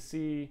nice to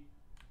see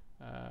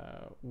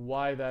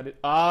why that is.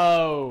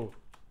 Oh,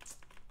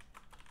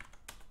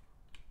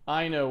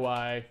 I know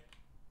why.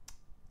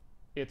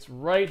 It's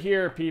right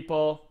here,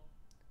 people.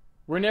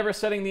 We're never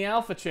setting the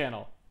alpha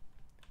channel,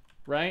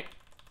 right?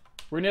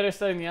 We're never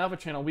setting the alpha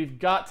channel. We've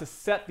got to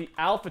set the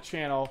alpha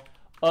channel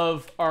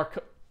of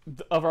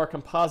our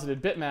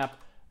composited bitmap.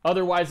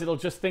 Otherwise, it'll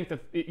just think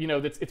that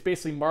it's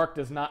basically marked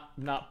as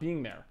not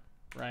being there,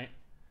 right?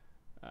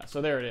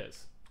 So there it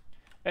is.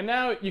 And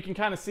now you can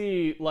kind of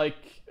see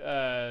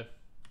that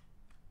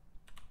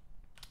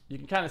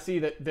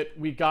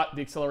we got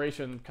the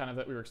acceleration kind of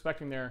that we were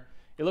expecting there.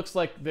 It looks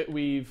like that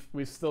we've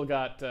still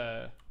got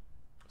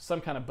some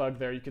kind of bug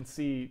there. You can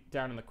see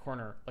down in the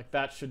corner, like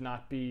that should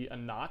not be a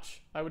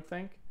notch, I would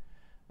think.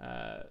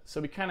 So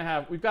we kind of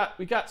have, we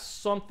got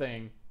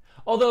something.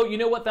 Although, you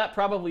know what that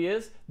probably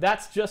is?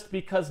 That's just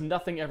because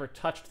nothing ever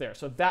touched there.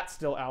 So that's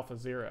still alpha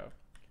 0.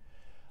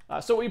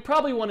 So what we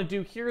probably want to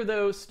do here,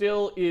 though,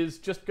 still is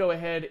just go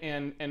ahead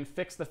and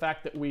fix the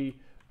fact that we,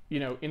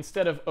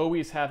 instead of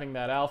always having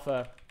that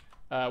alpha,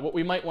 what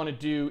we might want to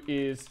do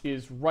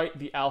is write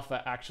the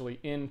alpha actually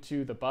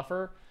into the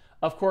buffer.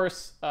 Of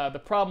course,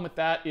 the problem with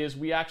that is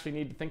we actually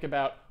need to think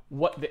about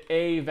what the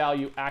A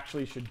value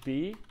actually should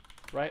be,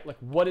 right? Like,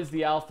 what is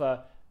the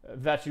alpha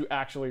that you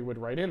actually would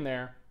write in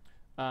there?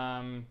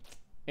 And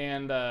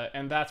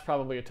that's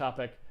probably a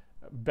topic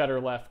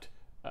better left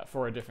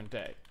for a different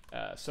day.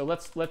 So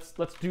let's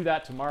do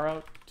that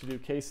tomorrow. To do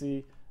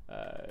Casey,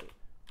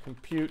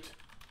 compute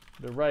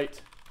the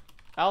right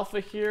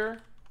alpha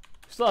here.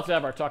 We still have to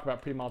have our talk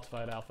about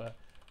pre-multiplied alpha.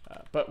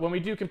 But when we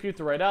do compute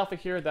the right alpha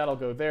here, that'll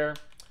go there.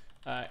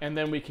 And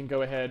then we can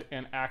go ahead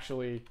and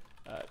actually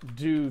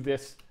do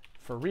this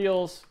for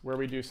reals, where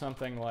we do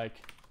something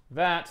like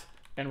that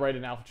and write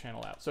an alpha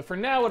channel out. So for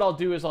now, what I'll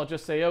do is I'll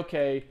just say,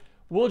 okay,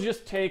 we'll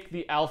just take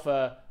the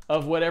alpha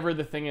of whatever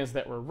the thing is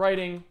that we're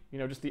writing,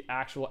 just the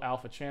actual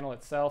alpha channel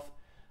itself.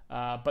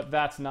 But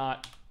that's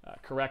not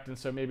correct, and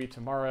so maybe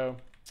tomorrow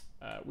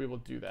we will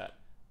do that.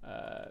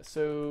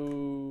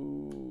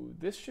 So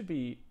this should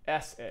be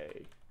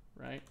SA,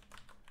 right?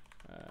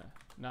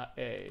 Not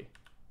A,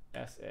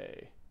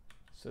 SA.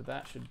 So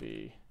that should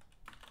be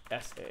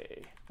SA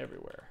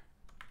everywhere.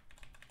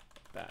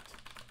 Like that.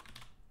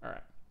 All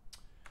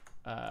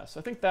right. So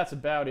I think that's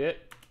about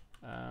it.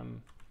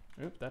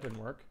 Oop, that didn't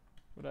work.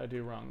 What did I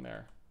do wrong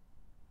there?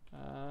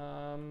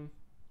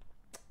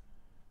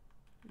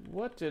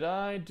 What did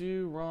I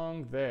do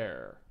wrong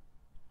there?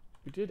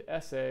 We did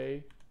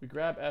SA. We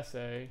grab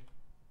SA.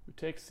 We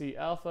take C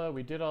alpha.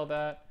 We did all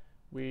that.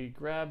 We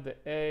grab the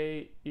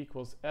A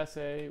equals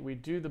SA. We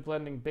do the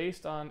blending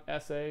based on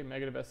SA,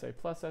 negative SA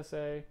plus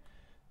SA.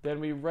 Then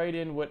we write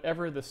in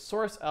whatever the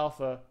source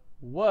alpha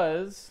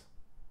was.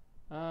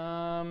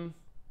 U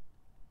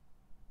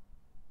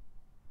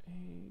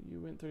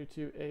went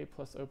 32, A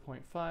plus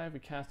 0.5. We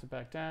cast it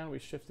back down. We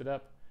shift it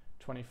up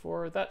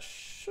 24. That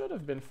should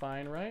have been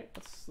fine, right?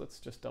 Let's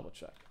just double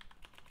check.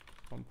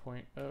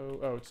 1.0.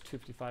 Oh, it's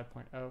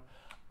 255.0.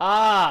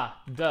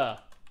 Ah, duh.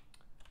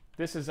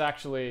 This is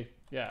actually,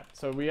 yeah.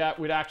 So we'd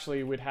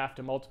have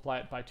to multiply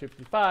it by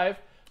 255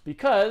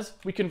 because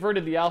we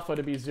converted the alpha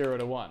to be 0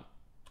 to 1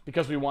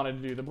 because we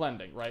wanted to do the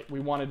blending, right? We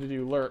wanted to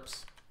do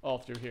lerps all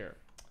through here.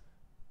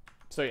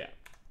 So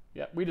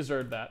yeah, we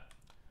deserved that.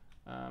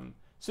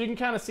 So you can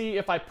kind of see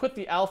if I put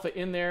the alpha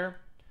in there,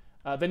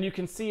 then you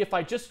can see if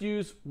I just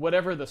use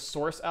whatever the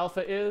source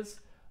alpha is,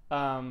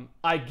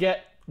 I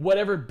get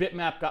whatever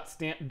bitmap got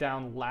stamped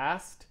down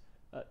last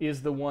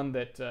is the one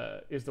that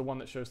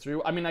shows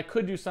through. I mean, I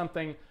could do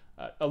something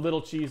a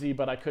little cheesy,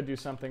 but I could do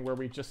something where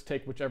we just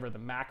take whichever the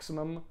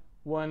maximum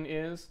one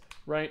is,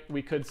 right?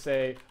 We could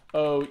say,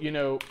 oh,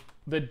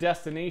 the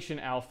destination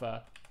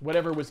alpha,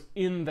 whatever was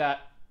in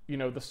that,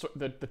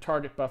 the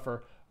target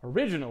buffer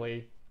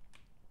originally.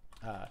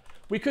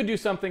 We could do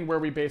something where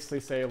we basically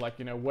say, like,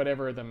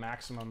 whatever the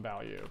maximum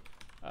value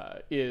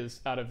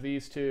is out of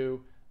these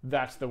two,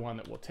 that's the one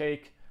that we'll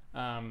take.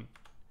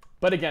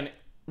 But again,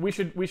 we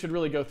should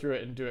really go through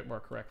it and do it more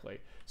correctly.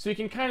 So you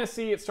can kind of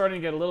see it's starting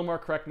to get a little more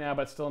correct now,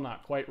 but still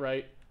not quite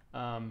right.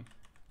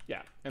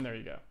 Yeah, and there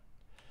you go.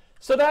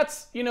 So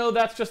that's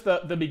just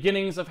the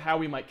beginnings of how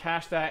we might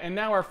cache that. And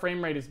now our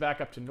frame rate is back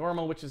up to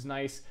normal, which is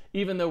nice,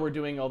 even though we're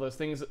doing all those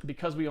things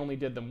because we only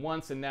did them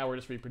once and now we're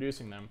just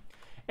reproducing them.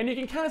 And you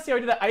can kind of see how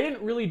I did that. I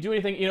didn't really do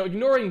anything,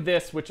 ignoring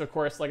this, which of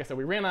course, like I said,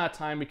 we ran out of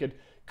time. We could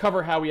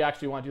cover how we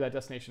actually want to do that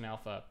destination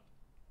alpha.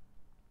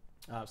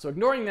 So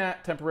ignoring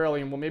that temporarily,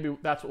 and maybe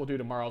that's what we'll do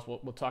tomorrow, is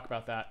we'll talk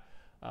about that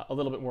a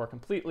little bit more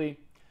completely.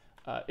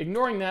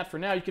 Ignoring that for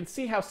now, you can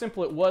see how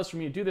simple it was for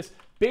me to do this.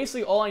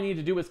 Basically, all I need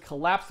to do is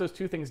collapse those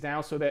two things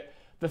down so that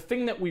the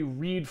thing that we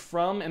read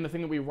from and the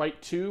thing that we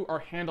write to are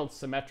handled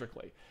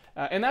symmetrically.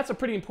 And that's a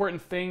pretty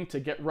important thing to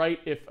get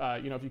right. If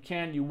if you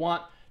can, you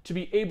want to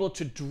be able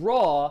to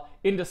draw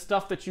into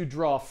stuff that you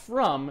draw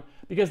from,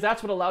 because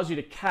that's what allows you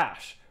to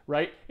cache,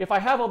 right? If I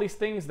have all these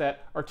things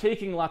that are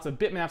taking lots of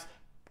bitmaps,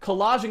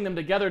 collaging them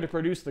together to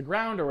produce the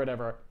ground or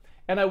whatever,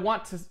 and I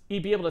want to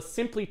be able to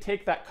simply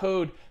take that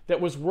code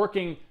that was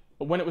working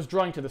when it was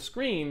drawing to the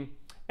screen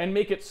and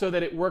make it so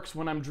that it works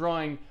when I'm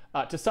drawing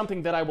to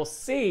something that I will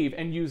save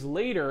and use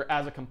later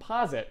as a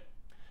composite,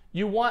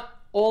 you want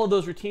all of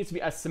those routines to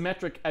be as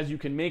symmetric as you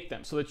can make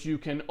them so that you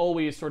can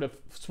always sort of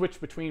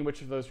switch between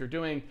which of those you're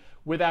doing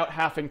without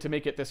having to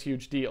make it this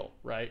huge deal,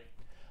 right?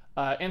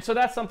 And so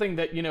that's something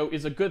that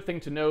is a good thing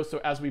to know. So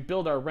as we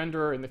build our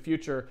renderer in the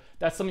future,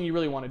 that's something you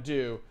really want to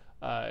do.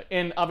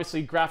 And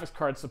obviously graphics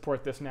cards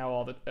support this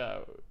now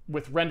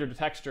with render to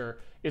texture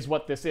is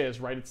what this is,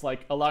 right? It's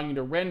like allowing you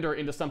to render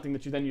into something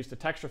that you then use to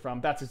texture from.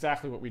 That's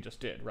exactly what we just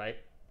did, right?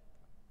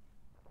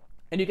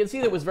 And you can see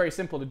that it was very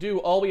simple to do.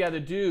 All we had to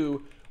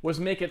do was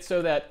make it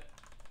so that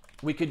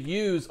we could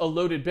use a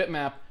loaded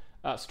bitmap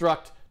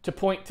struct to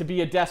point to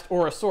be a dest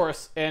or a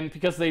source, and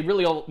because they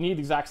really all need the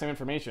exact same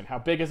information. How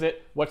big is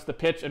it? What's the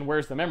pitch? And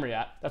where's the memory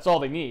at? That's all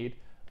they need.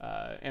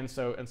 And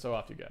so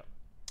off you go.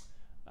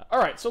 All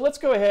right, so let's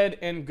go ahead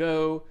and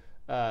go.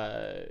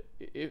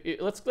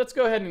 Let's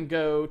go ahead and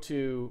go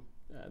to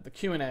the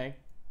Q&A.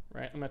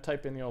 Right, I'm gonna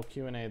type in the old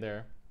Q&A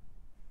there.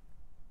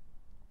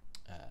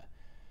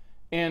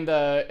 And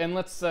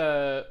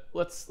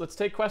let's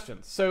take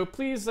questions. So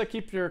please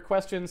keep your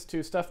questions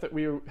to stuff that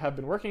we have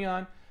been working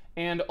on,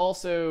 and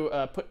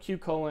also put Q: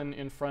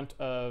 in front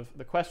of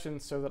the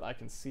questions so that I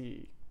can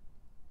see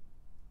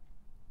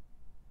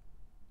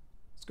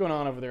what's going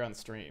on over there on the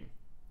stream.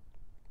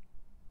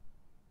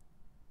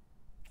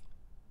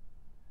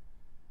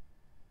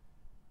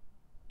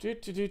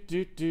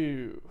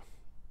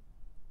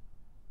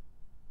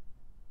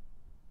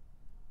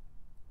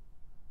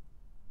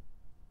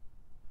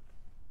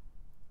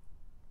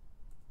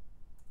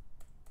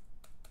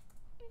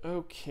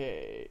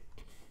 Okay.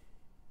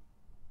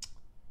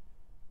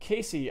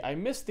 Casey, I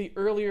missed the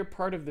earlier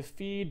part of the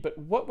feed, but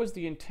what was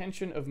the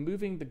intention of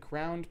moving the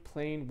ground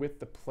plane with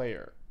the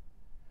player?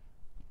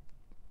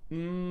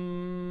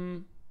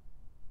 Can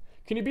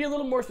you be a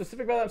little more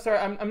specific about that? I'm sorry,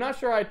 I'm not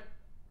sure.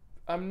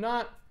 I'm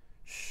not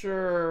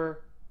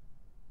sure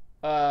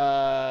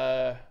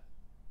that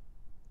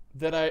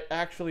I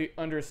actually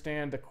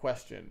understand the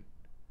question.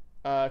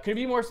 Can you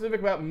be more specific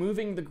about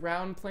moving the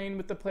ground plane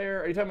with the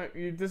player? Are you talking about,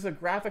 this is a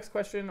graphics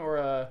question or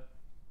a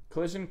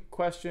collision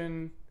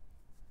question?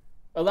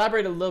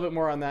 Elaborate a little bit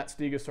more on that,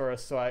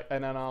 Stegosaurus,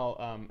 and then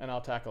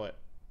I'll tackle it.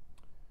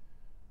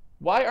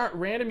 Why aren't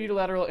random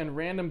unilateral and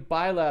random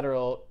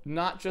bilateral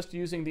not just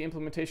using the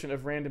implementation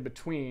of random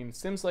between?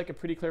 Seems like a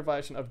pretty clear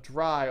violation of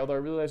dry, although I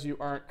realize you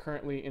aren't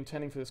currently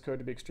intending for this code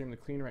to be extremely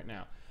clean right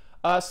now.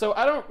 So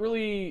I don't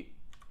really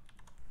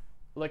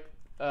like.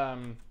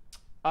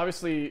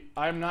 Obviously,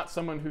 I'm not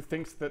someone who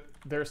thinks that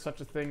there's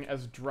such a thing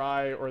as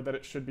dry or that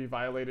it should be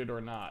violated or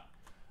not.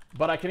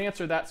 But I can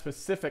answer that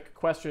specific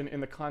question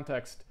in the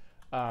context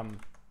of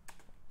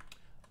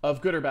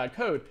good or bad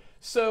code.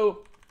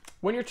 So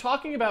when you're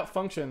talking about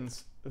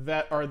functions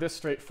that are this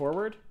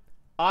straightforward,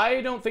 I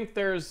don't think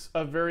there's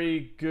a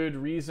very good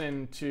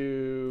reason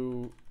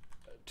to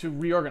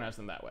reorganize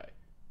them that way,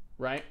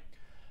 right?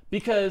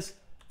 Because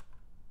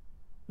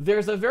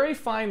there's a very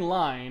fine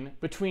line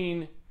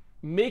between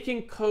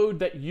making code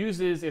that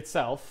uses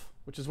itself,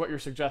 which is what you're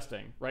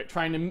suggesting, right?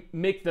 Trying to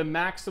make the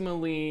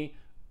maximally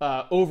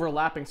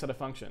overlapping set of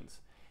functions,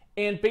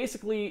 and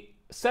basically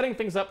setting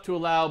things up to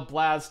allow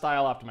BLAS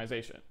style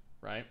optimization,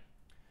 right?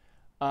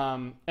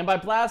 And by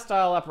BLAS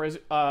style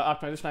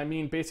optimization, I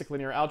mean basic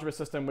linear algebra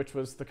system, which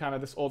was the kind of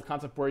this old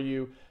concept where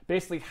you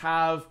basically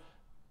have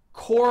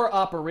core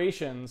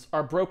operations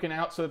are broken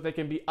out so that they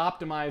can be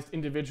optimized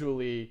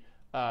individually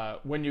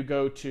when you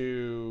go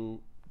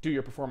to do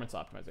your performance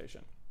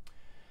optimization.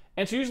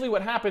 And so usually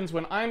what happens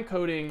when I'm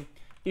coding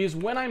is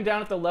when I'm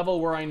down at the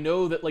level where I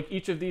know that like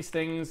each of these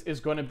things is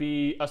going to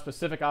be a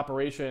specific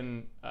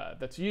operation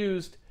that's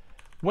used,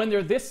 when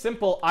they're this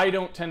simple, I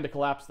don't tend to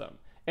collapse them.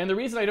 And the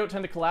reason I don't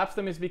tend to collapse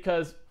them is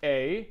because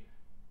A,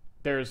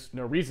 there's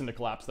no reason to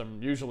collapse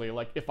them usually.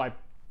 Like if I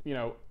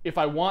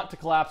want to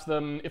collapse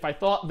them, if I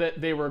thought that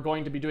they were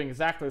going to be doing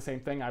exactly the same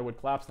thing, I would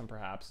collapse them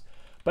perhaps.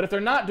 But if they're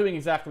not doing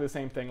exactly the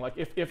same thing, like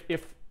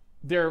if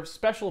they're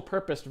special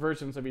purposed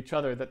versions of each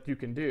other that you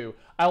can do,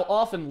 I'll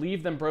often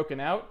leave them broken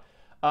out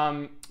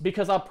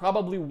because I'll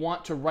probably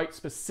want to write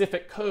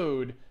specific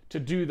code to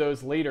do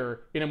those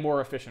later in a more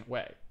efficient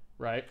way,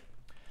 right?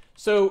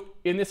 So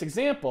in this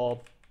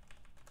example,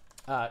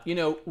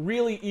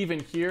 really even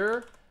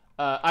here,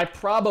 I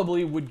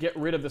probably would get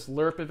rid of this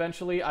lerp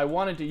eventually. I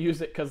wanted to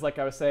use it because, like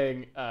I was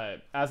saying,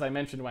 as I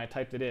mentioned when I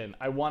typed it in,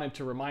 I wanted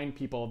to remind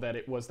people that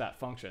it was that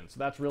function. So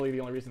that's really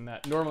the only reason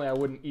that normally I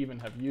wouldn't even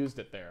have used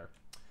it there.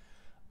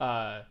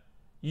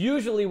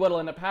 Usually what will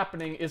end up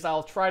happening is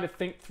I'll try to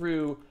think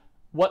through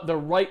what the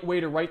right way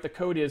to write the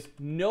code is,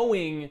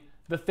 knowing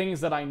the things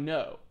that I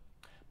know.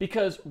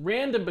 Because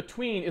random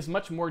between is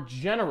much more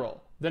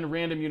general than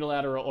random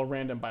unilateral or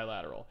random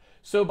bilateral.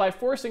 So by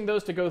forcing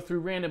those to go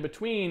through random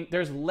between,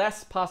 there's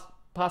less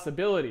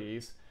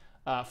possibilities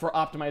for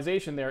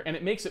optimization there, and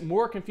it makes it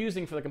more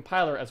confusing for the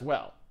compiler as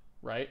well,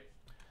 right?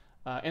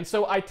 And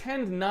so I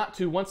tend not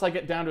to, once I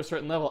get down to a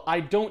certain level,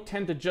 I don't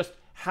tend to just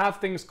have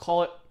things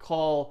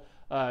call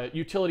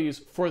utilities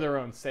for their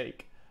own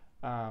sake,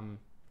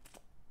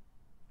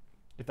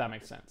 if that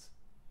makes sense.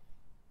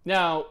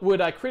 Now,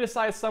 would I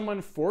criticize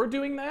someone for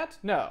doing that?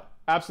 No,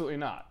 absolutely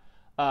not.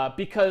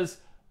 Because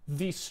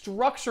the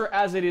structure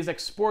as it is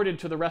exported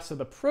to the rest of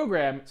the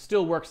program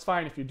still works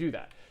fine if you do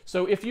that.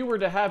 So if you were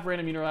to have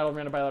random unilateral,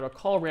 random bilateral,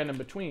 call random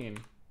between,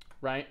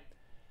 right?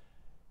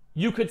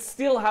 You could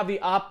still have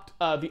the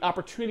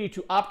opportunity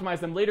to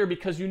optimize them later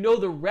because you know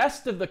the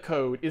rest of the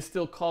code is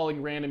still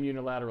calling random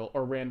unilateral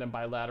or random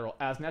bilateral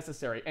as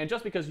necessary. And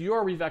just because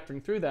you're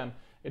revectoring through them,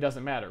 it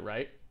doesn't matter,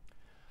 right?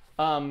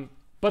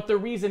 But the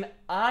reason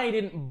I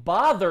didn't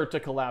bother to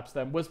collapse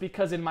them was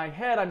because in my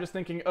head, I'm just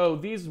thinking, oh,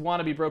 these want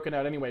to be broken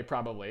out anyway,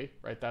 probably,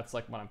 right? That's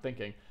like what I'm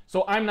thinking.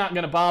 So I'm not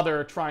going to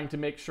bother trying to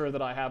make sure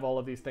that I have all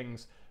of these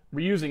things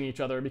reusing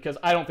each other because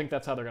I don't think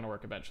that's how they're going to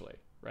work eventually,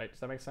 right? Does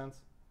that make sense?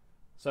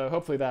 So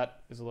hopefully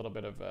that is a little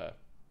bit of,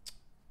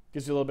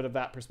 gives you a little bit of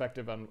that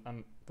perspective on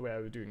the way I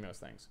was doing those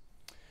things.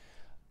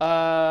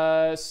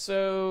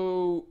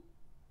 So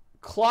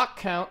clock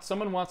count,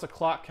 someone wants a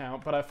clock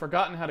count, but I've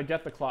forgotten how to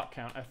get the clock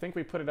count. I think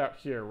we put it out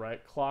here,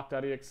 right?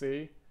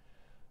 Clock.exe.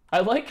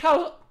 I like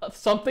how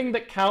something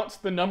that counts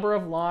the number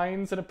of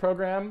lines in a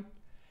program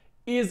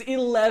is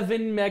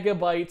 11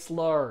 megabytes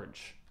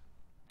large.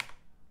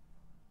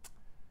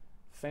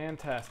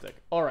 Fantastic.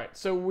 All right,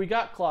 so we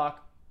got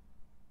clock,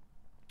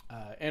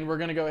 and we're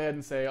gonna go ahead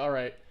and say, all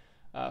right,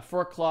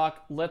 for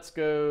clock, let's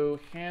go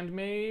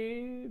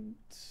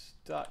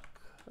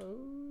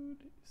handmade.code.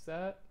 Is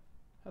that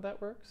how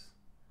that works?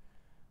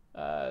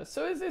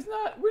 So it's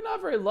not, we're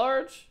not very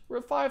large.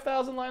 We're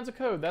 5,000 lines of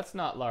code. That's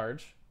not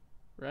large,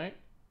 right?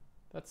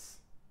 That's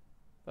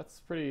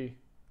pretty,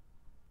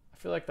 I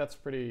feel like that's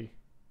pretty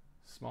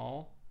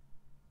small.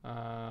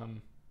 Yeah.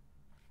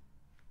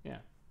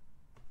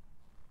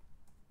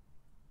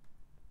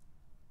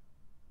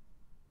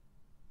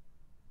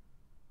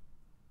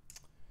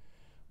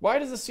 Why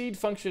does the seed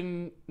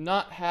function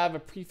not have a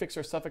prefix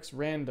or suffix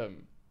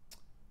random?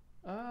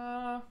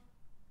 I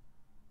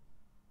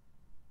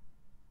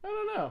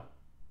don't know.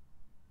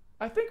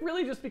 I think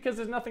really just because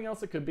there's nothing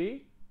else it could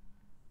be.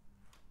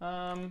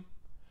 But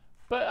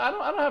I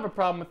don't have a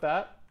problem with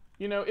that.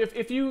 You know,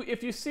 if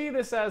you see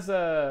this as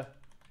a,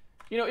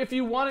 you know, if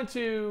you wanted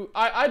to,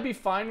 I'd be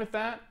fine with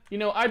that. You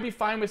know, I'd be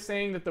fine with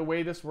saying that the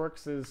way this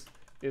works is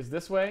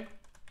this way,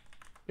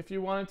 if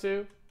you wanted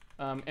to,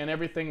 and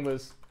everything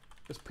was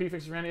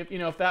prefixed random. You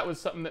know, if that was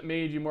something that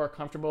made you more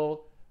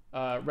comfortable,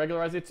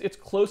 regularize it. It's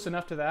close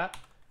enough to that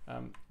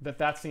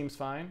that seems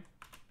fine.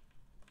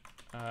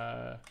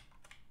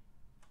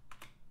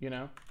 You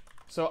know,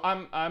 so I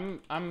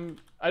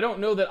don't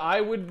know that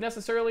I would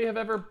necessarily have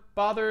ever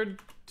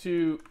bothered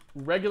to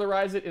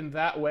regularize it in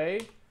that way,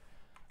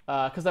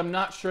 because I'm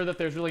not sure that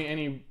there's really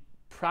any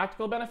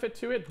practical benefit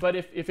to it. But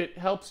if it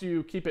helps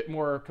you keep it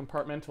more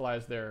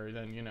compartmentalized there,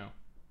 then, you know.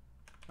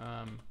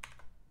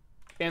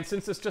 And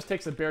since this just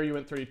takes a bare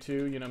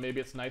uint32, you know,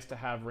 maybe it's nice to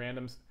have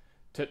randoms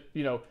to,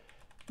 you know,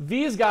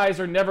 these guys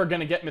are never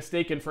going to get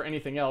mistaken for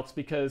anything else,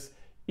 because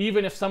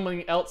even if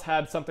something else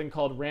had something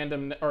called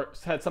random, or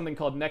had something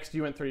called next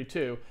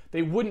uint32,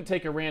 they wouldn't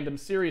take a random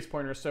series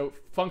pointer, so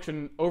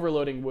function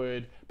overloading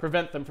would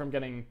prevent them from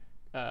getting,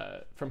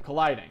 from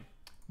colliding.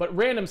 But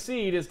random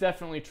seed is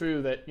definitely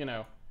true that, you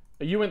know,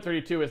 a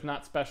uint32 is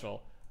not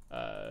special.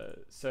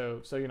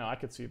 So you know, I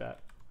could see that.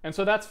 And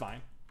so that's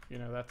fine. You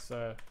know, that's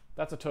a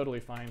totally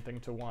fine thing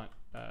to want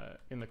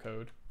in the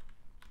code.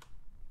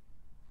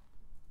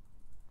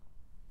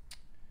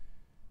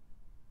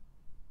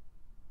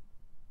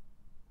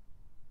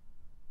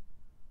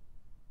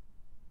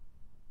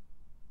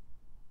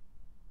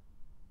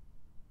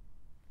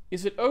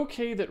 Is it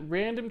okay that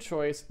random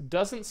choice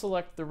doesn't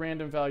select the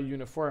random value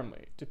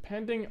uniformly?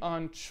 Depending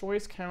on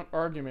choice count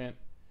argument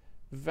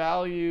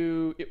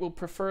value, it will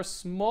prefer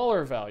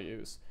smaller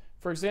values.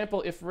 For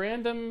example, if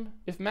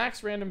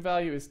max random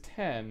value is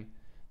 10,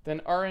 then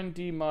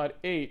RND mod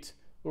 8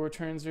 will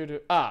return 0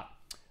 to...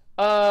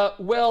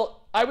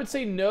 well, I would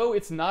say no,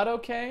 it's not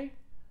okay.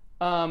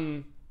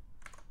 For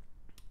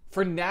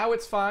now,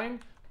 it's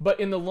fine.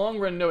 But in the long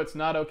run, no, it's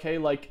not okay.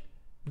 Like,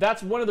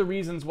 that's one of the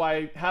reasons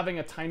why having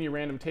a tiny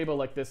random table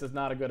like this is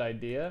not a good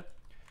idea.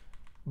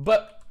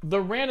 But the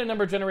random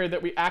number generator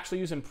that we actually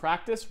use in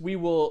practice, we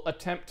will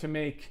attempt to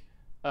make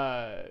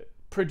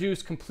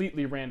produce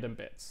completely random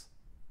bits.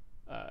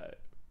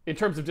 in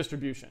terms of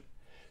distribution.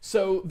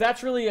 So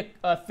that's really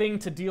a thing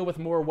to deal with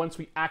more once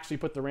we actually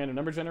put the random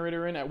number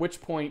generator in, at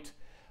which point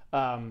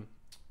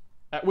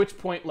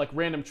like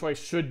random choice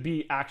should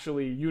be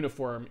actually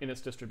uniform in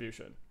its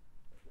distribution.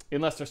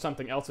 Unless there's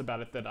something else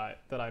about it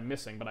that I'm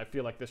missing, but I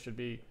feel like this should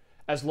be,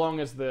 as long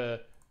as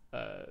the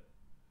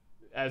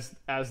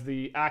as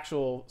the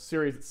actual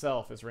series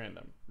itself is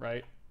random,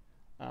 right?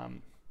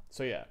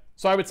 So yeah.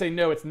 So I would say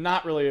no, it's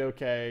not really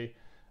okay,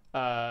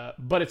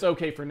 but it's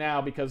okay for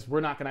now because we're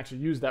not going to actually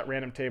use that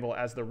random table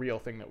as the real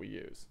thing that we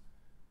use.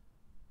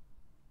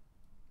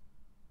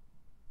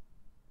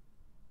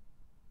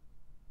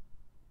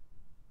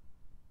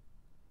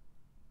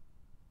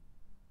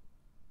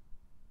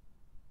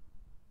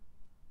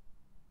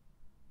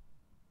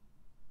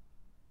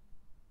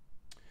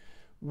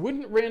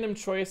 Wouldn't random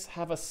choice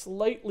have a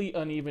slightly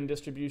uneven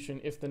distribution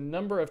if the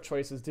number of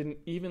choices didn't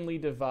evenly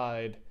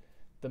divide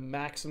the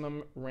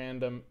maximum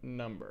random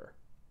number?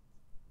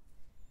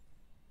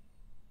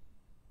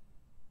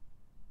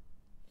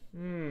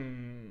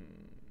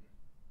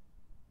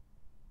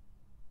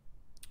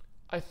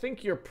 I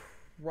think you're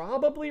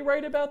probably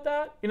right about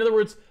that. In other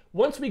words,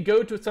 once we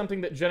go to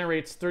something that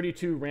generates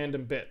 32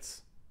 random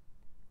bits,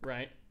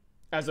 right,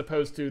 as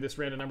opposed to this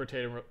random number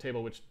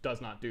table which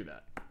does not do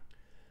that.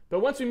 But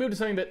once we move to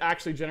something that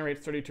actually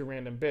generates 32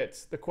 random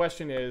bits, the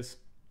question is,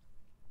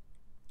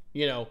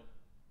 you know,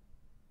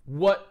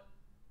 what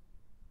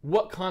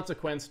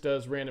consequence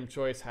does random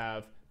choice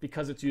have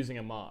because it's using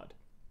a mod?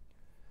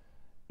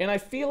 And I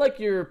feel like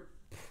you're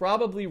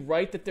probably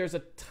right that there's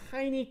a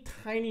tiny,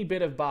 tiny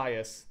bit of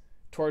bias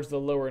towards the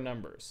lower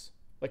numbers,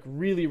 like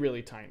really,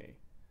 really tiny.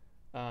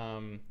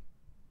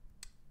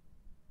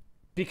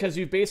 Because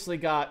you've basically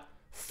got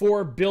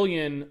 4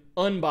 billion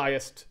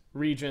unbiased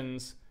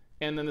regions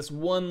and then this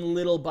one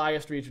little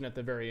biased region at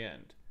the very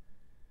end.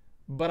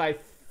 But I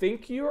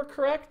think you are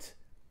correct.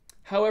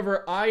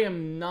 However, I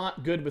am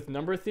not good with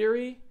number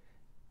theory,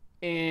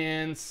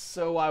 and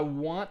so I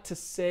want to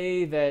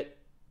say that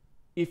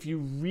if you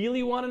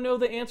really want to know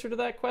the answer to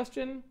that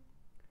question,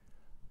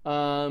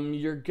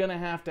 you're gonna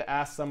have to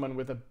ask someone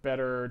with a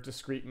better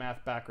discrete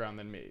math background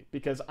than me,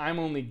 because I'm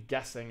only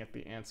guessing at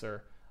the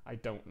answer. I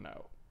don't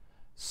know.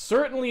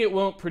 Certainly it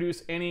won't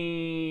produce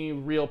any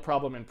real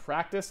problem in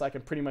practice. I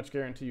can pretty much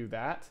guarantee you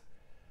that.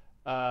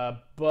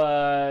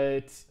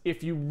 But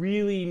if you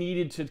really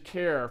needed to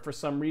care for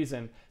some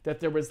reason that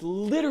there was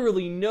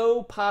literally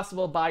no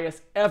possible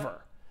bias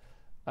ever,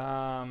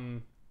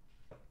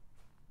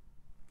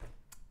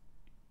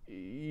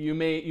 you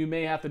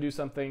may have to do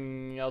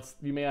something else.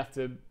 You may have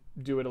to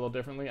do it a little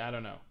differently. I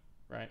don't know,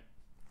 right?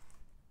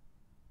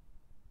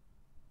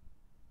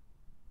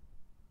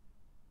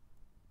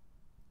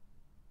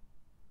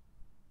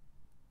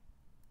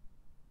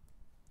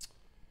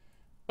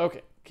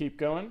 Okay, keep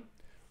going.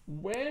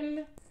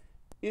 When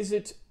is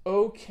it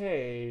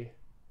okay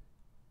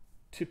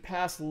to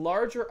pass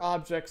larger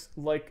objects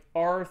like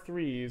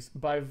R3s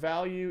by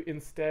value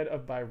instead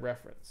of by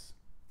reference?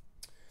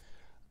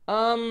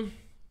 So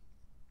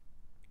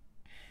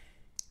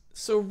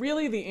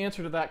really the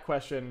answer to that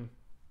question,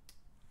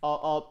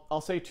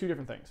 I'll say two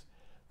different things.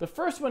 The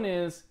first one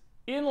is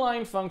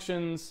inline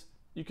functions,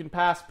 you can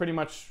pass pretty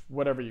much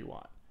whatever you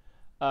want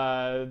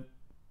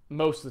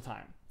most of the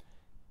time.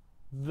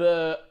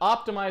 The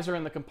optimizer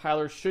and the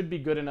compiler should be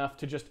good enough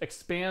to just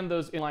expand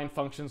those inline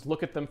functions,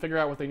 look at them, figure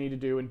out what they need to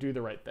do, and do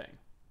the right thing,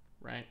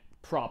 right?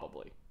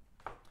 Probably.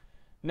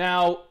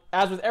 Now,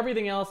 as with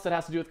everything else that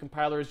has to do with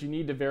compilers, you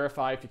need to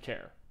verify if you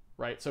care,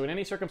 right? So in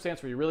any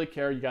circumstance where you really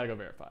care, you got to go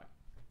verify.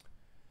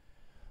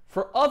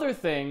 For other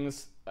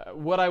things,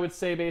 what I would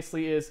say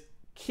basically is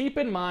keep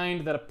in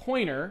mind that a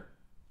pointer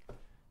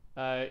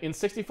in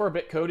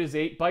 64-bit code is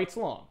 8 bytes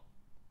long.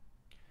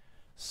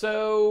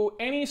 So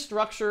any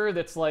structure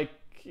that's like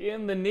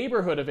in the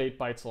neighborhood of 8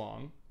 bytes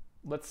long,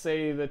 let's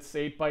say that's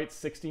 8 bytes,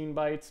 16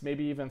 bytes,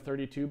 maybe even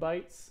 32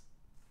 bytes.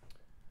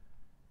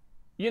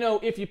 You know,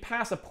 if you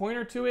pass a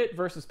pointer to it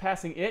versus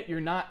passing it,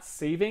 you're not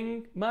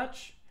saving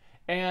much.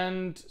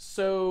 And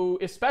so,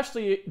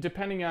 especially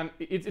depending on,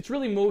 it's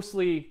really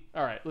mostly,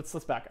 all right, let's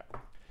back up.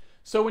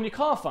 So when you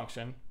call a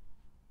function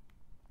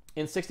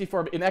in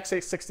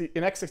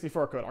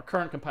x64 code, our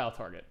current compile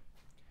target,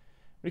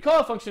 when you call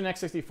a function in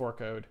x64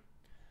 code,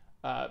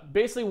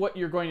 basically what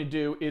you're going to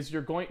do is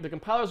the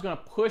compiler is going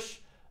to push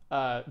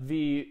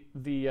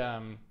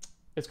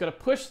it's going to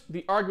push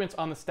the arguments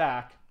on the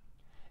stack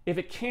if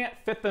it can't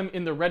fit them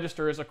in the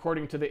registers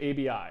according to the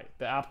ABI,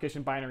 the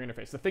application binary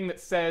interface, the thing that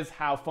says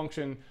how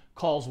function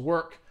calls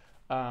work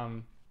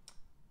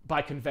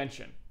by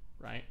convention,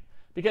 right?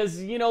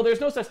 Because, you know,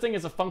 there's no such thing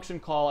as a function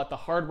call at the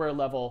hardware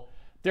level.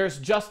 There's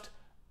just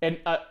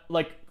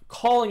like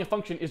calling a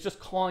function is just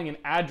calling an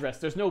address.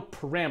 There's no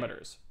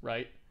parameters,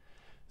 right?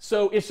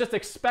 So it's just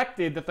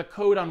expected that the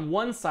code on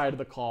one side of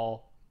the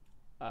call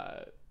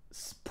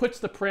puts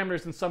the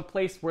parameters in some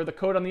place where the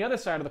code on the other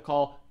side of the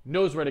call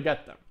knows where to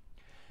get them.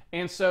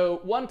 And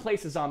so one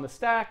place is on the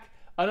stack,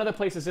 another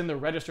place is in the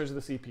registers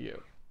of the CPU.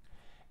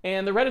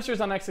 And the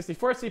registers on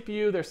x64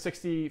 CPU, they're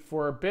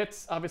 64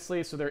 bits,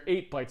 obviously, so they're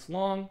 8 bytes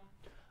long.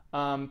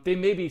 They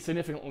may be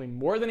significantly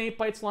more than 8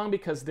 bytes long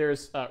because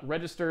there's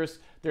registers,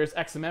 there's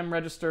XMM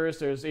registers,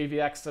 there's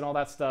AVX and all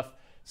that stuff,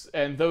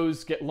 and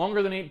those get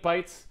longer than 8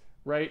 bytes,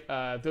 right?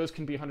 Those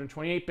can be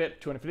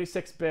 128-bit,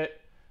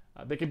 256-bit.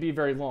 They can be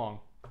very long.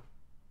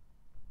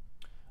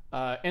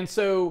 And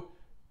so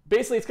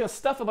basically it's going to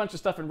stuff a bunch of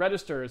stuff in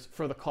registers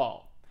for the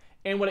call.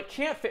 And when it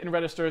can't fit in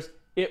registers,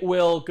 it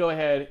will go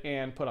ahead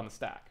and put on the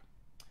stack.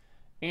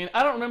 And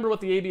I don't remember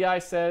what the ABI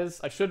says.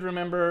 I should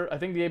remember. I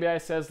think the ABI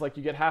says like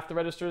you get half the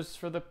registers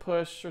for the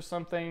push or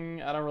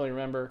something. I don't really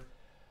remember.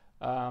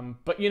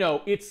 But you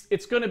know,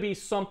 it's going to be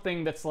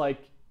something that's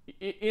like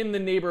in the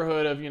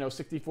neighborhood of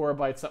 64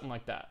 bytes, something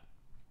like that,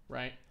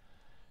 right?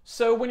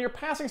 So when you're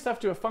passing stuff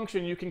to a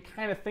function, you can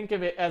kind of think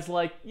of it as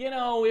like,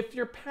 if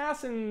you're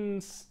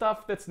passing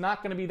stuff that's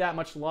not going to be that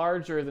much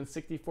larger than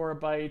 64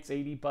 bytes,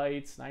 80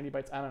 bytes, 90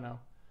 bytes, I don't know.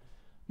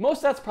 Most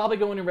of that's probably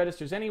going in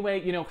registers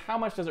anyway. How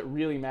much does it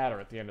really matter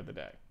at the end of the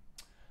day?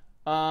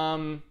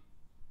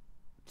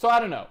 So I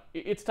don't know.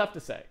 It's tough to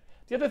say.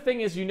 The other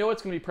thing is, it's going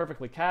to be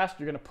perfectly cached.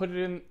 You're going to put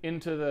it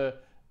into the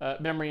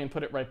memory and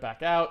put it right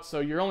back out. So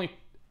you're only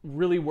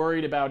really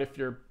worried about if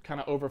you're kind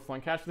of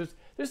overflowing cache.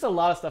 There's a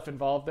lot of stuff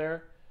involved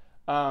there.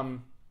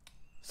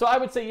 So I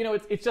would say,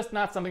 it's just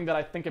not something that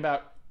I think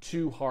about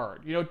too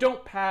hard.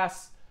 Don't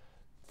pass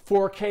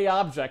 4K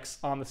objects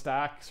on the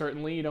stack,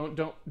 certainly.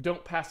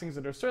 Don't pass things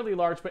that are certainly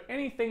large, but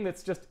anything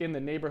that's just in the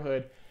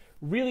neighborhood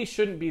really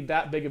shouldn't be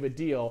that big of a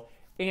deal.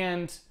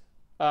 And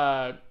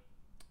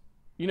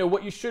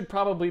what you should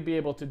probably be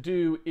able to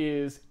do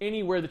is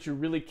anywhere that you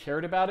really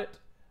cared about it,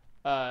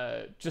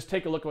 just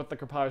take a look at what the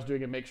compiler's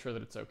doing and make sure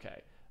that it's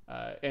okay.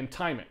 And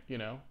time it,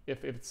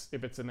 if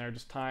it's in there,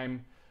 just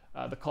time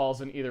the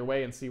calls in either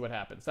way and see what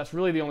happens. That's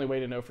really the only way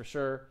to know for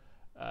sure.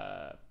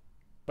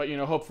 But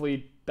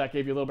hopefully that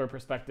gave you a little bit of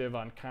perspective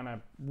on kind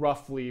of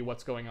roughly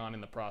what's going on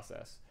in the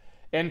process.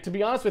 And to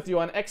be honest with you,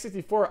 on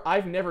x64,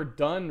 I've never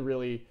done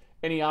really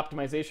any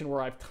optimization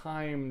where I've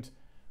timed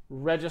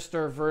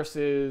register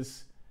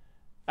versus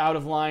out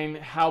of line,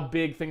 how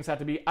big things have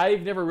to be.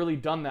 I've never really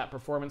done that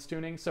performance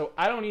tuning, so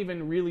I don't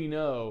even really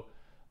know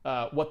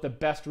what the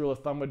best rule of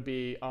thumb would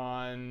be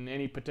on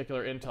any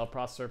particular Intel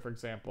processor, for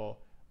example,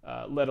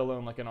 let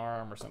alone like an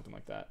ARM or something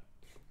like that.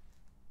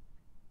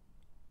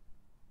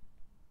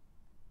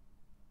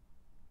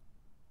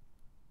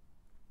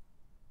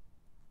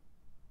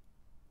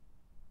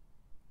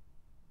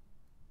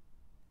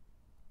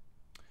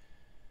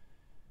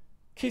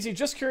 Casey,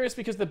 just curious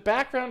because the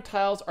background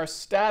tiles are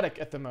static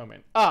at the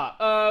moment.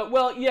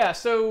 Well, yeah,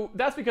 so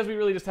that's because we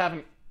really just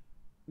haven't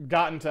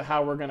gotten to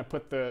how we're going to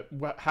put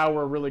how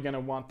we're really going to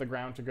want the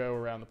ground to go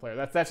around the player.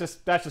 That's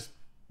just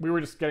we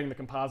were just getting the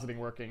compositing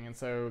working, and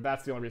so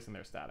that's the only reason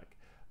they're static.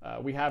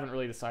 We haven't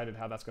really decided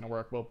how that's going to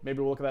work. Well, maybe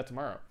we'll look at that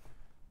tomorrow.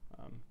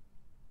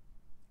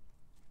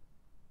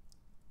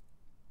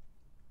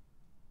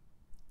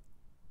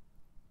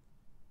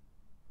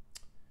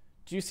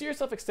 Do you see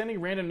yourself extending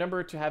random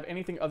number to have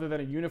anything other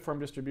than a uniform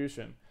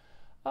distribution?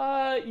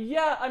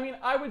 Yeah,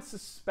 I would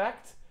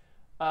suspect.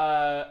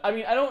 I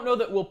don't know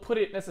that we'll put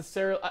it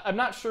necessarily. I'm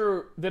not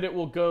sure that it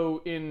will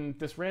go in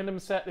this random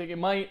set. It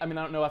might. I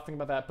don't know nothing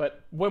about that.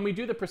 But when we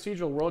do the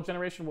procedural world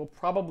generation, we'll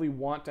probably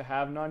want to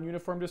have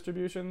non-uniform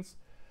distributions.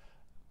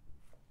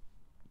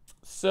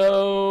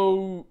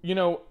 So,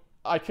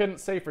 I couldn't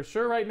say for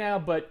sure right now,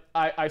 but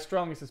I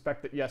strongly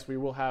suspect that, yes, we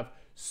will have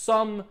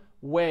some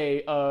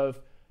way of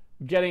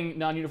getting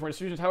non-uniform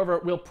distributions.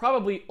 However, we'll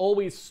probably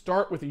always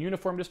start with a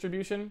uniform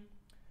distribution.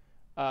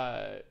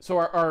 So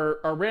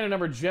our random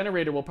number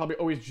generator will probably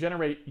always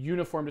generate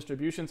uniform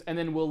distributions, and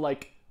then we'll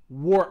like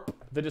warp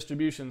the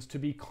distributions to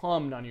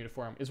become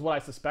non-uniform is what I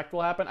suspect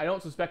will happen. I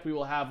don't suspect we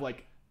will have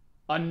like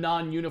a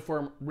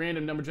non-uniform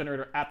random number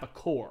generator at the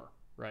core,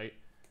 right?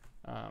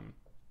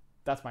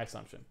 That's my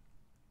assumption.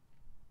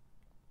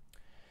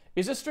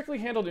 Is this strictly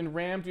handled in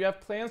RAM? Do you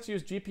have plans to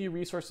use GPU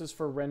resources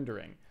for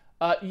rendering?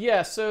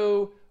 Yeah,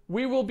 so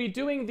we will be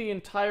doing the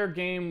entire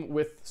game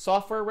with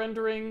software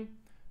rendering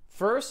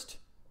first,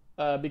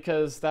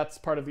 because that's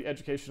part of the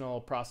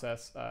educational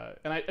process.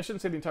 And I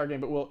shouldn't say the entire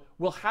game, but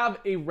we'll have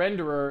a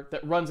renderer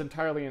that runs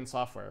entirely in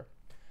software.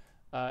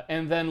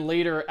 And then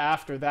later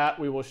after that,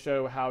 we will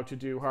show how to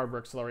do hardware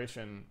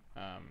acceleration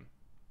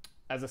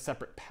as a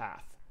separate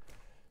path.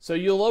 So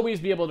you'll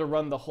always be able to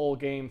run the whole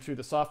game through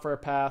the software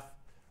path,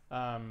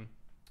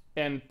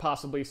 and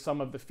possibly some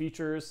of the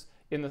features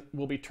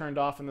will be turned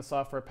off in the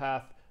software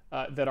path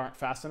that aren't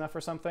fast enough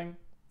or something.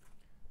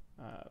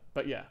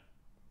 But yeah.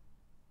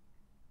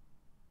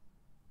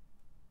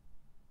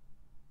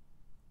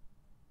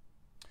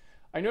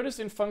 I noticed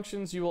in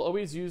functions you will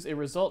always use a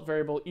result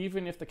variable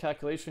even if the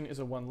calculation is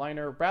a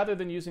one-liner, rather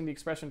than using the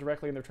expression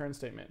directly in the return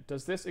statement.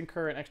 Does this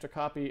incur an extra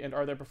copy, and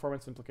are there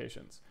performance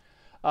implications?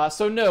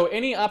 So no,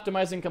 any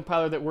optimizing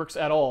compiler that works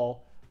at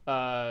all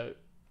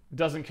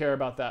doesn't care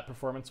about that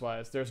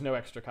performance-wise. There's no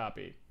extra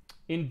copy.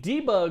 In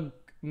debug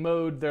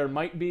mode, there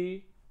might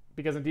be,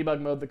 because in debug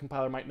mode, the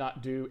compiler might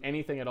not do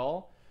anything at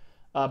all.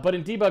 But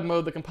in debug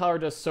mode, the compiler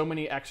does so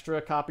many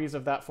extra copies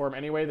of that form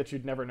anyway that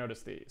you'd never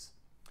notice these.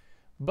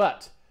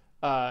 But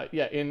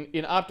yeah,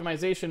 in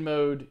optimization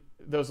mode,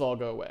 those all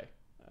go away.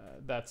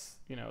 That's,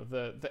 you know,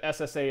 the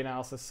SSA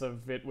analysis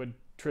of it would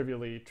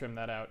trivially trim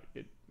that out.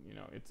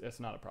 It's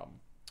not a problem.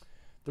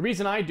 The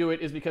reason I do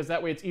it is because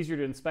that way it's easier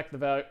to inspect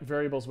the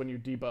variables when you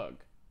debug.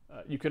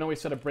 You can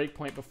always set a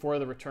breakpoint before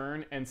the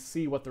return and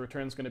see what the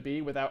return is going to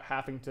be without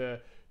having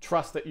to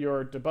trust that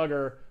your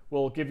debugger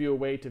will give you a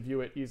way to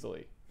view it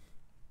easily.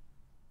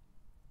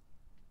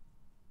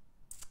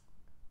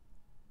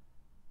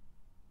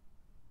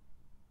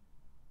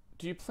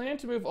 Do you plan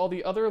to move all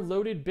the other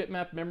loaded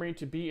bitmap memory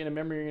to be in a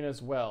memory arena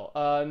as well?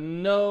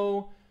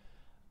 No.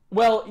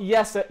 Well,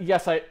 yes,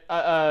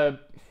 I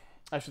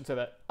should say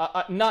that.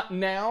 Not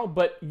now,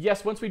 but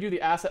yes, once we do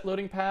the asset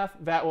loading path,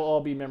 that will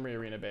all be memory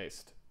arena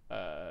based.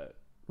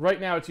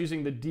 Right now, it's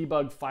using the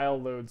debug file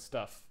load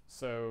stuff.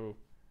 So,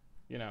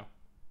 you know,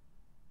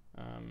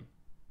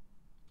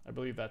 I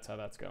believe that's how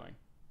that's going.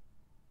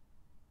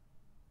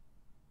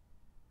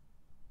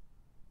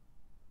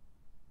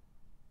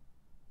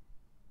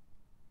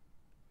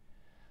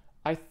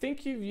 I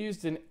think you've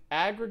used an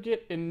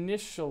aggregate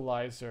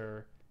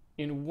initializer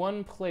in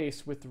one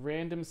place with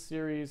random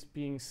series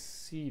being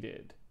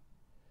seeded.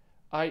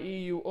 I.e.,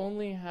 you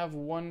only have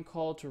one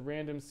call to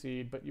random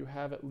seed, but you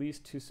have at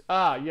least two.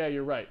 Ah, yeah,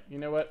 you're right. You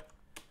know what?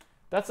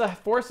 That's a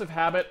force of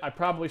habit. I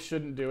probably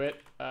shouldn't do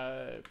it.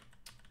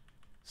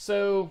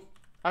 So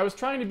I was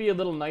trying to be a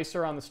little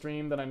nicer on the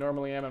stream than I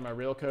normally am in my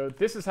real code.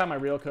 This is how my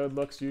real code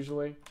looks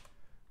usually.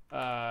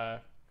 But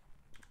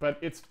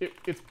it's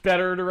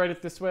better to write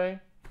it this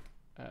way.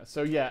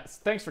 So yeah,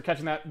 thanks for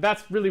catching that.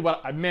 That's really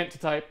what I meant to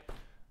type,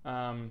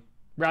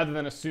 rather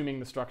than assuming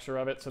the structure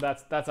of it. So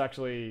that's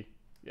actually,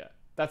 yeah,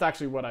 that's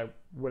actually what I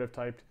would have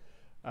typed.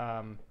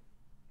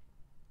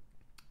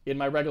 In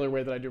my regular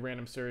way that I do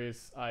random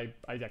series, I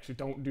actually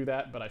don't do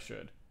that, but I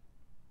should.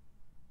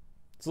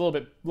 It's a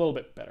little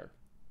bit better.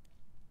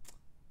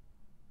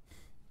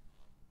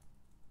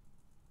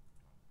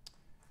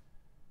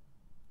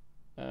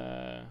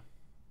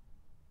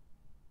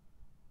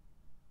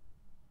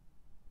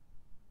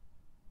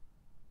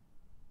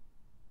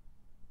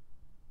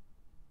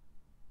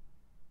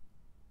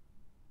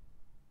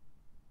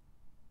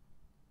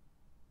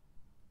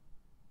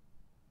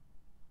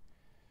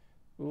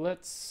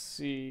 Let's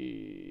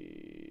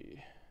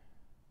see.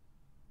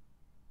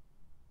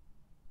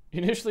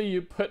 Initially,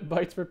 you put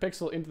bytes per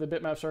pixel into the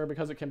bitmap shard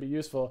because it can be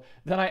useful.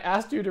 Then I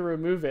asked you to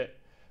remove it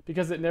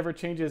because it never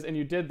changes, and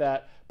you did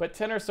that. But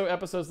 10 or so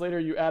episodes later,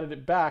 you added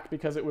it back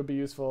because it would be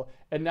useful,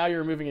 and now you're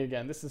removing it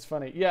again. This is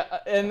funny. Yeah,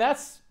 and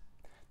that's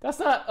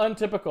not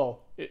untypical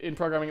in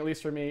programming, at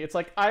least for me. It's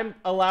like I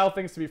allow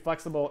things to be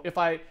flexible.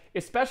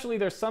 Especially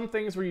there's some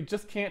things where you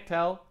just can't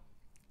tell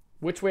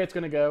which way it's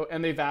going to go,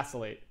 and they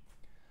vacillate.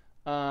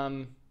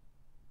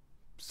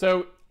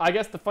 So I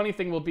guess the funny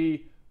thing will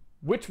be,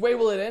 which way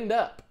will it end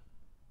up?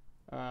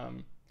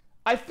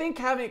 I think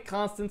having it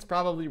constant's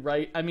probably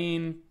right. I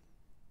mean,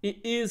 it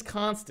is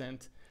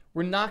constant.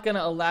 We're not going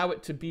to allow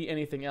it to be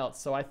anything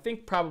else. So I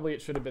think probably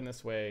it should have been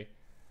this way.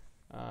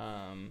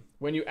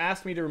 When you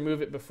asked me to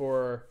remove it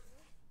before,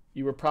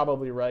 you were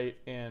probably right,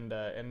 and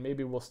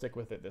maybe we'll stick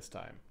with it this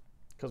time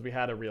because we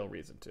had a real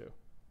reason to.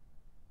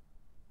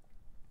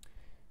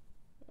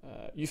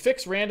 You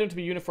fix random to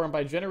be uniform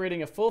by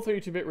generating a full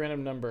 32-bit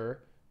random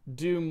number.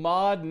 Do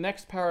mod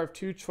next power of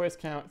 2 choice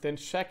count, then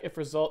check if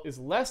result is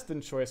less than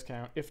choice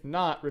count. If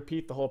not,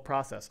 repeat the whole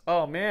process.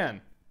 Oh,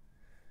 man.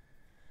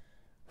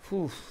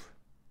 Whew.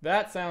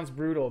 That sounds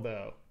brutal,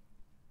 though.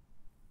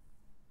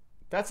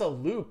 That's a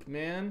loop,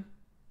 man.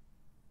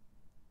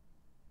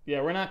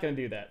 Yeah, we're not going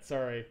to do that.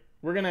 Sorry.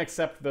 We're going to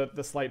accept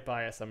the slight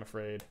bias, I'm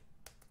afraid.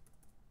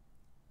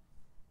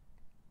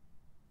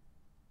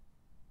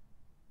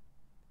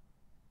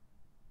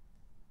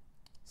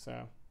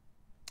 So,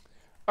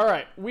 all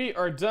right, we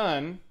are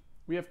done.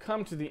 We have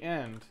come to the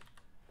end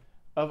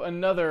of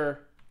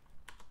another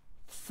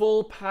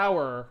full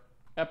power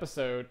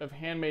episode of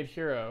Handmade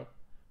Hero,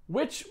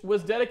 which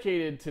was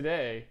dedicated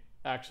today,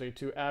 actually,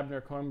 to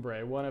Abner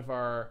Combre, one of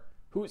our,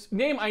 whose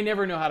name I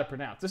never know how to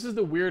pronounce. This is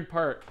the weird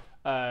part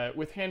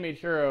with Handmade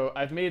Hero.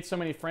 I've made so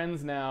many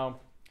friends now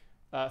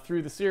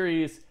through the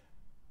series.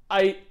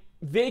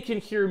 They can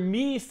hear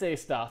me say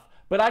stuff,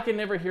 but I can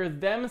never hear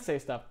them say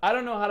stuff. I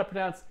don't know how to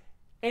pronounce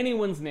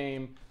anyone's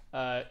name,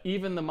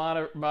 even the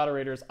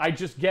moderators. I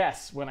just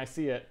guess when I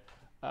see it.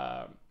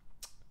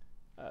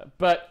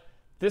 But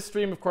this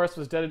stream, of course,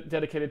 was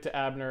dedicated to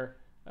Abner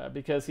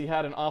because he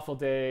had an awful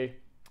day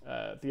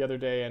the other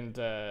day, and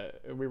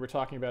we were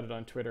talking about it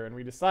on Twitter, and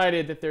we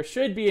decided that there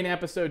should be an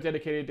episode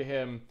dedicated to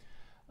him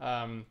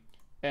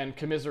and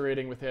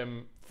commiserating with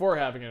him for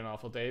having an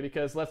awful day,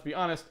 because let's be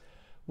honest,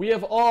 we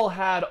have all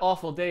had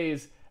awful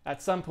days at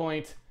some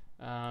point.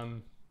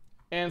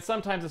 And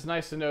sometimes it's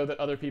nice to know that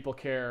other people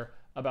care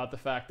about the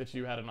fact that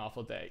you had an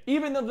awful day.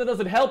 Even though that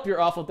doesn't help your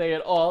awful day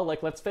at all,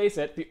 like, let's face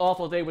it, the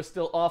awful day was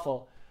still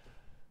awful.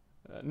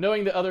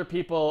 Knowing that other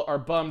people are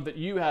bummed that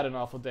you had an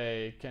awful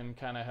day can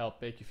kind of help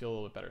make you feel a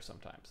little bit better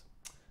sometimes.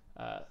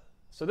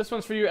 So this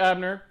one's for you,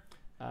 Abner.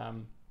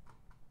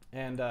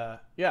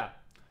 Yeah,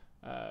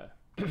 I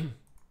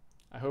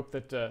hope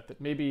that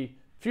maybe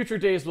future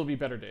days will be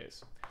better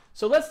days.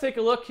 So let's take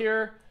a look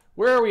here.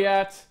 Where are we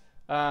at?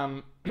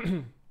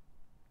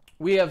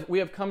 We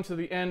have come to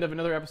the end of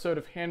another episode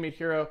of Handmade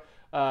Hero.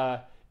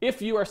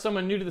 If you are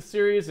someone new to the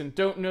series and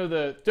don't know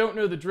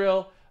the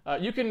drill,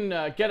 you can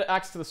get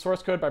access to the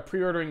source code by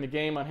pre-ordering the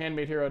game on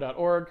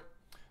handmadehero.org.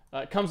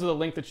 It comes with a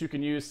link that you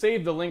can use.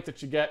 Save the link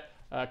that you get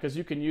because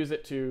you can use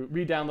it to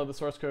re-download the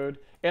source code.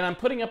 And I'm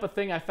putting up a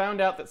thing. I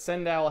found out that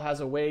Sendowl has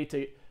a way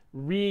to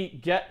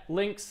re-get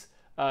links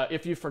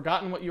if you've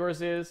forgotten what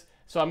yours is.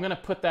 So I'm going to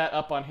put that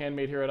up on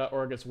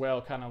handmadehero.org as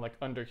well, kind of like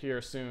under here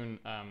soon.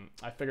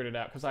 I figured it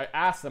out because I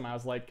asked them. I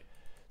was like,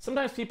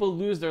 sometimes people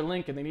lose their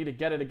link and they need to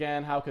get it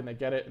again. How can they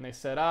get it? And they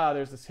said,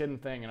 there's this hidden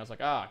thing. And I was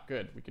like,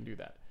 good, we can do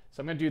that. So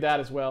I'm going to do that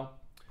as well.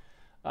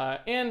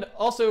 And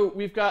also,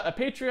 we've got a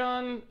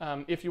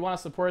Patreon. If you want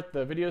to support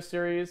the video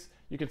series,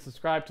 you can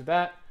subscribe to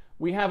that.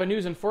 We have a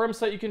news and forum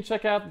site you can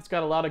check out. It's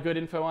got a lot of good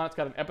info on it. It's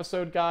got an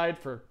episode guide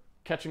for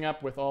catching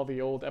up with all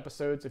the old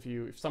episodes.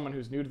 If someone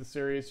who's new to the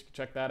series, you can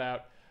check that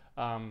out.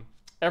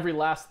 Every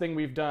last thing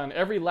we've done,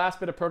 every last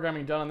bit of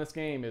programming done on this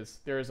game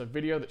there is a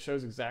video that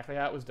shows exactly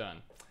how it was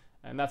done.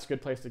 And that's a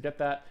good place to get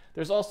that.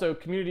 There's also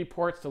community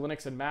ports to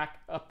Linux and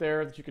Mac up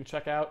there that you can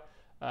check out.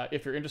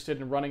 If you're interested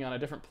in running on a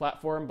different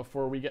platform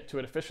before we get to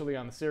it officially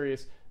on the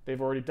series,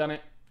 they've already done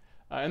it.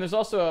 And there's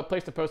also a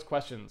place to post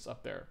questions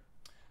up there.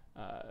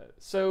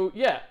 So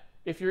yeah,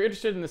 if you're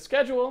interested in the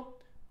schedule,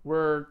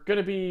 we're going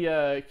to be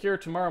here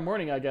tomorrow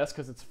morning, I guess,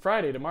 because it's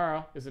Friday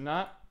tomorrow, is it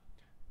not?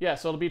 Yeah,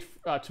 so it'll be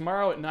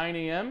tomorrow at 9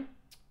 a.m.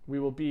 We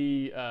will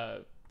be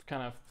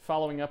kind of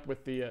following up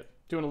with the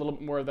doing a little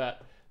bit more of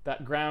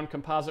that ground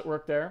composite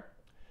work there.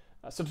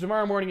 So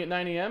tomorrow morning at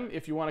 9 a.m.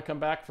 if you want to come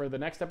back for the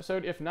next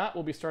episode. If not,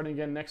 we'll be starting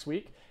again next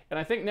week. And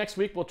I think next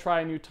week we'll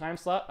try a new time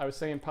slot. I was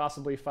saying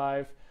possibly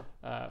 5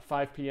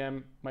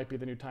 p.m. might be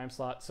the new time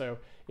slot. So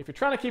if you're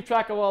trying to keep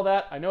track of all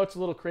that, I know it's a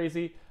little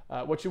crazy.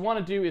 What you want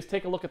to do is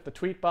take a look at the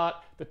tweetbot.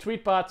 The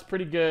tweetbot's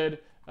pretty good.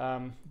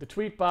 The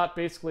tweetbot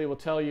basically will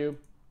tell you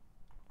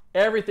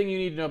everything you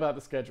need to know about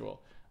the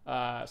schedule.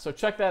 So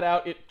check that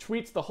out. It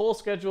tweets the whole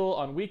schedule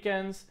on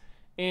weekends.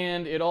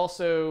 And it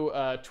also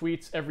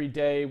tweets every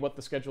day what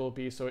the schedule will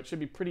be, so it should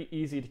be pretty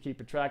easy to keep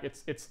a track.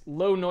 It's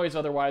low noise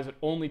otherwise. It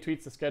only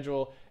tweets the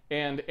schedule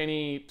and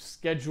any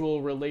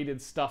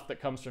schedule-related stuff that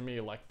comes from me,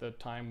 like the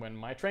time when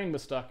my train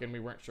was stuck and we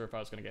weren't sure if I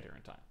was going to get here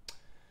in time.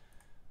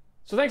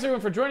 So thanks,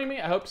 everyone, for joining me.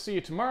 I hope to see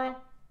you tomorrow,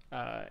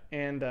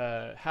 and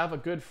have a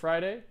good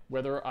Friday,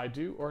 whether I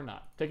do or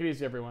not. Take it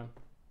easy, everyone.